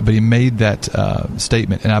he was at, but he made that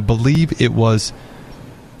statement. And I believe it was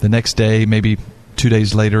the next day, maybe 2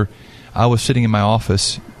 days later, I was sitting in my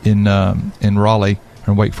office in Raleigh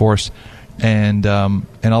or Wake Forest, and all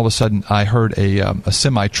of a sudden I heard a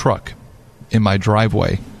semi-truck in my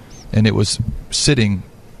driveway, and it was sitting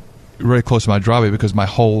really close to my driveway because my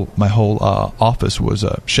whole office was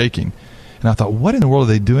shaking. And I thought, what in the world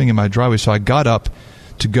are they doing in my driveway? So I got up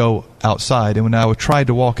to go outside, and when I tried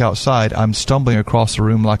to walk outside, I'm stumbling across the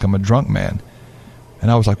room like I'm a drunk man. And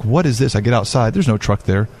I was like, what is this? I get outside, there's no truck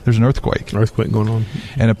there. There's an earthquake. Earthquake going on.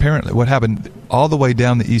 And apparently what happened, all the way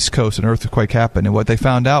down the East Coast, an earthquake happened. And what they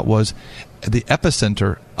found out was the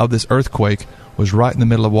epicenter of this earthquake was right in the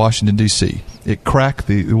middle of Washington, D.C. It cracked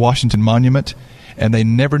the Washington Monument, and they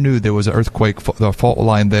never knew there was an earthquake, the fault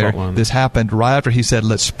line there. This happened right after he said,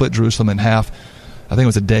 let's split Jerusalem in half. I think it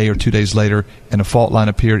was a day or 2 days later, and a fault line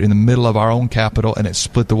appeared in the middle of our own capital, and it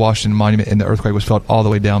split the Washington Monument, and the earthquake was felt all the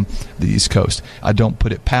way down the East Coast. I don't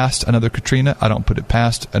put it past another Katrina. I don't put it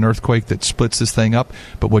past an earthquake that splits this thing up.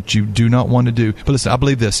 But what you do not want to do... But listen, I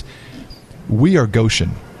believe this. We are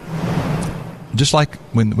Goshen. Just like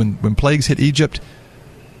when plagues hit Egypt,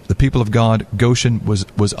 the people of God, Goshen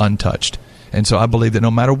was untouched. And so I believe that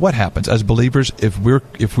no matter what happens, as believers,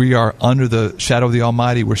 if we are under the shadow of the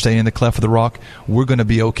Almighty, we're staying in the cleft of the rock, we're going to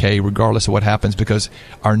be okay regardless of what happens, because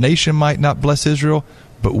our nation might not bless Israel,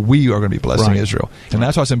 but we are going to be blessing Israel. And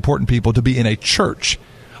that's why it's important, people, to be in a church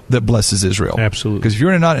that blesses Israel. Absolutely. Because if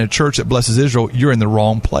you're not in a church that blesses Israel, you're in the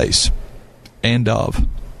wrong place. End of.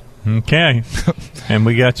 Okay. And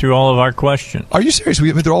we got through all of our questions. Are you serious?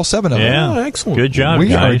 We went through all 7 of them. Yeah. Oh, excellent. Good job, we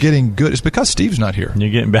guys. are getting good. It's because Steve's not here.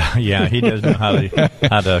 You're getting back. Yeah, he doesn't know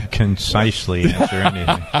how to concisely answer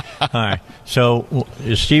anything. All right. So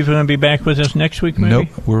is Steve going to be back with us next week,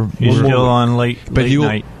 maybe? Nope. He's still on late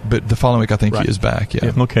night. But the following week, I think he is back,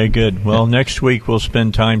 yeah. Okay, good. Well, next week we'll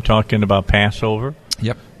spend time talking about Passover.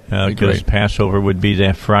 Yep. Because Passover would be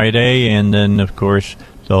that Friday, and then, of course,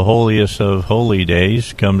 the holiest of holy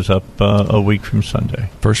days comes up a week from Sunday.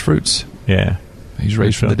 First fruits. Yeah. He's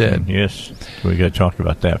raised from the dead. Yes. We got to talk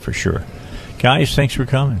about that for sure. Guys, thanks for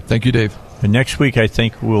coming. Thank you, Dave. And next week, I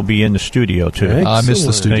think we'll be in the studio, too. I miss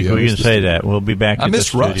the studio. I think we can say that. We'll be back in the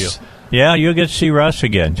studio. Russ. Yeah, you'll get to see Russ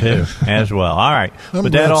again, too, as well. All right.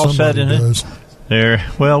 With that all said in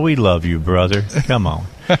it, well, we love you, brother. Come on.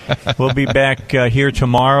 We'll be back here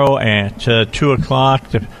tomorrow at 2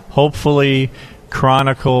 o'clock to hopefully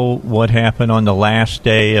chronicle what happened on the last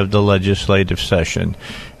day of the legislative session.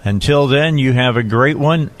 Until then, you have a great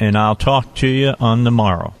one, and I'll talk to you on the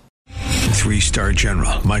morrow. 3-star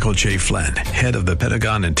General Michael J. Flynn, head of the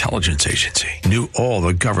Pentagon Intelligence Agency, knew all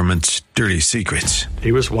the government's dirty secrets.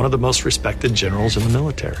 He was one of the most respected generals in the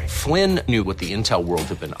military. Flynn knew what the intel world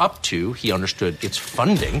had been up to. He understood its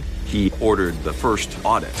funding. He ordered the first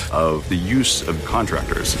audit of the use of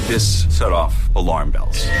contractors. This set off alarm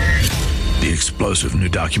bells. The explosive new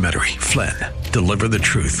documentary, Flynn, Deliver the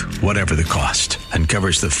Truth, Whatever the Cost,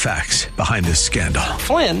 uncovers the facts behind this scandal.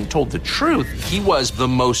 Flynn told the truth. He was the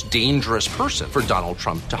most dangerous person for Donald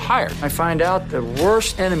Trump to hire. I find out the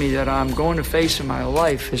worst enemy that I'm going to face in my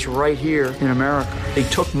life is right here in America. They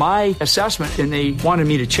took my assessment and they wanted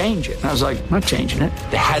me to change it. And I was like, I'm not changing it.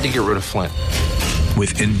 They had to get rid of Flynn.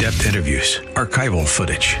 With in-depth interviews, archival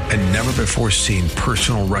footage, and never-before-seen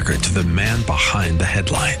personal records of the man behind the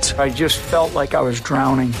headlines. I just felt like I was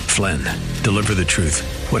drowning. Flynn, Deliver the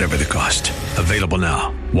Truth, Whatever the Cost. Available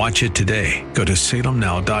now. Watch it today. Go to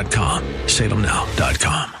salemnow.com.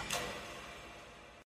 salemnow.com.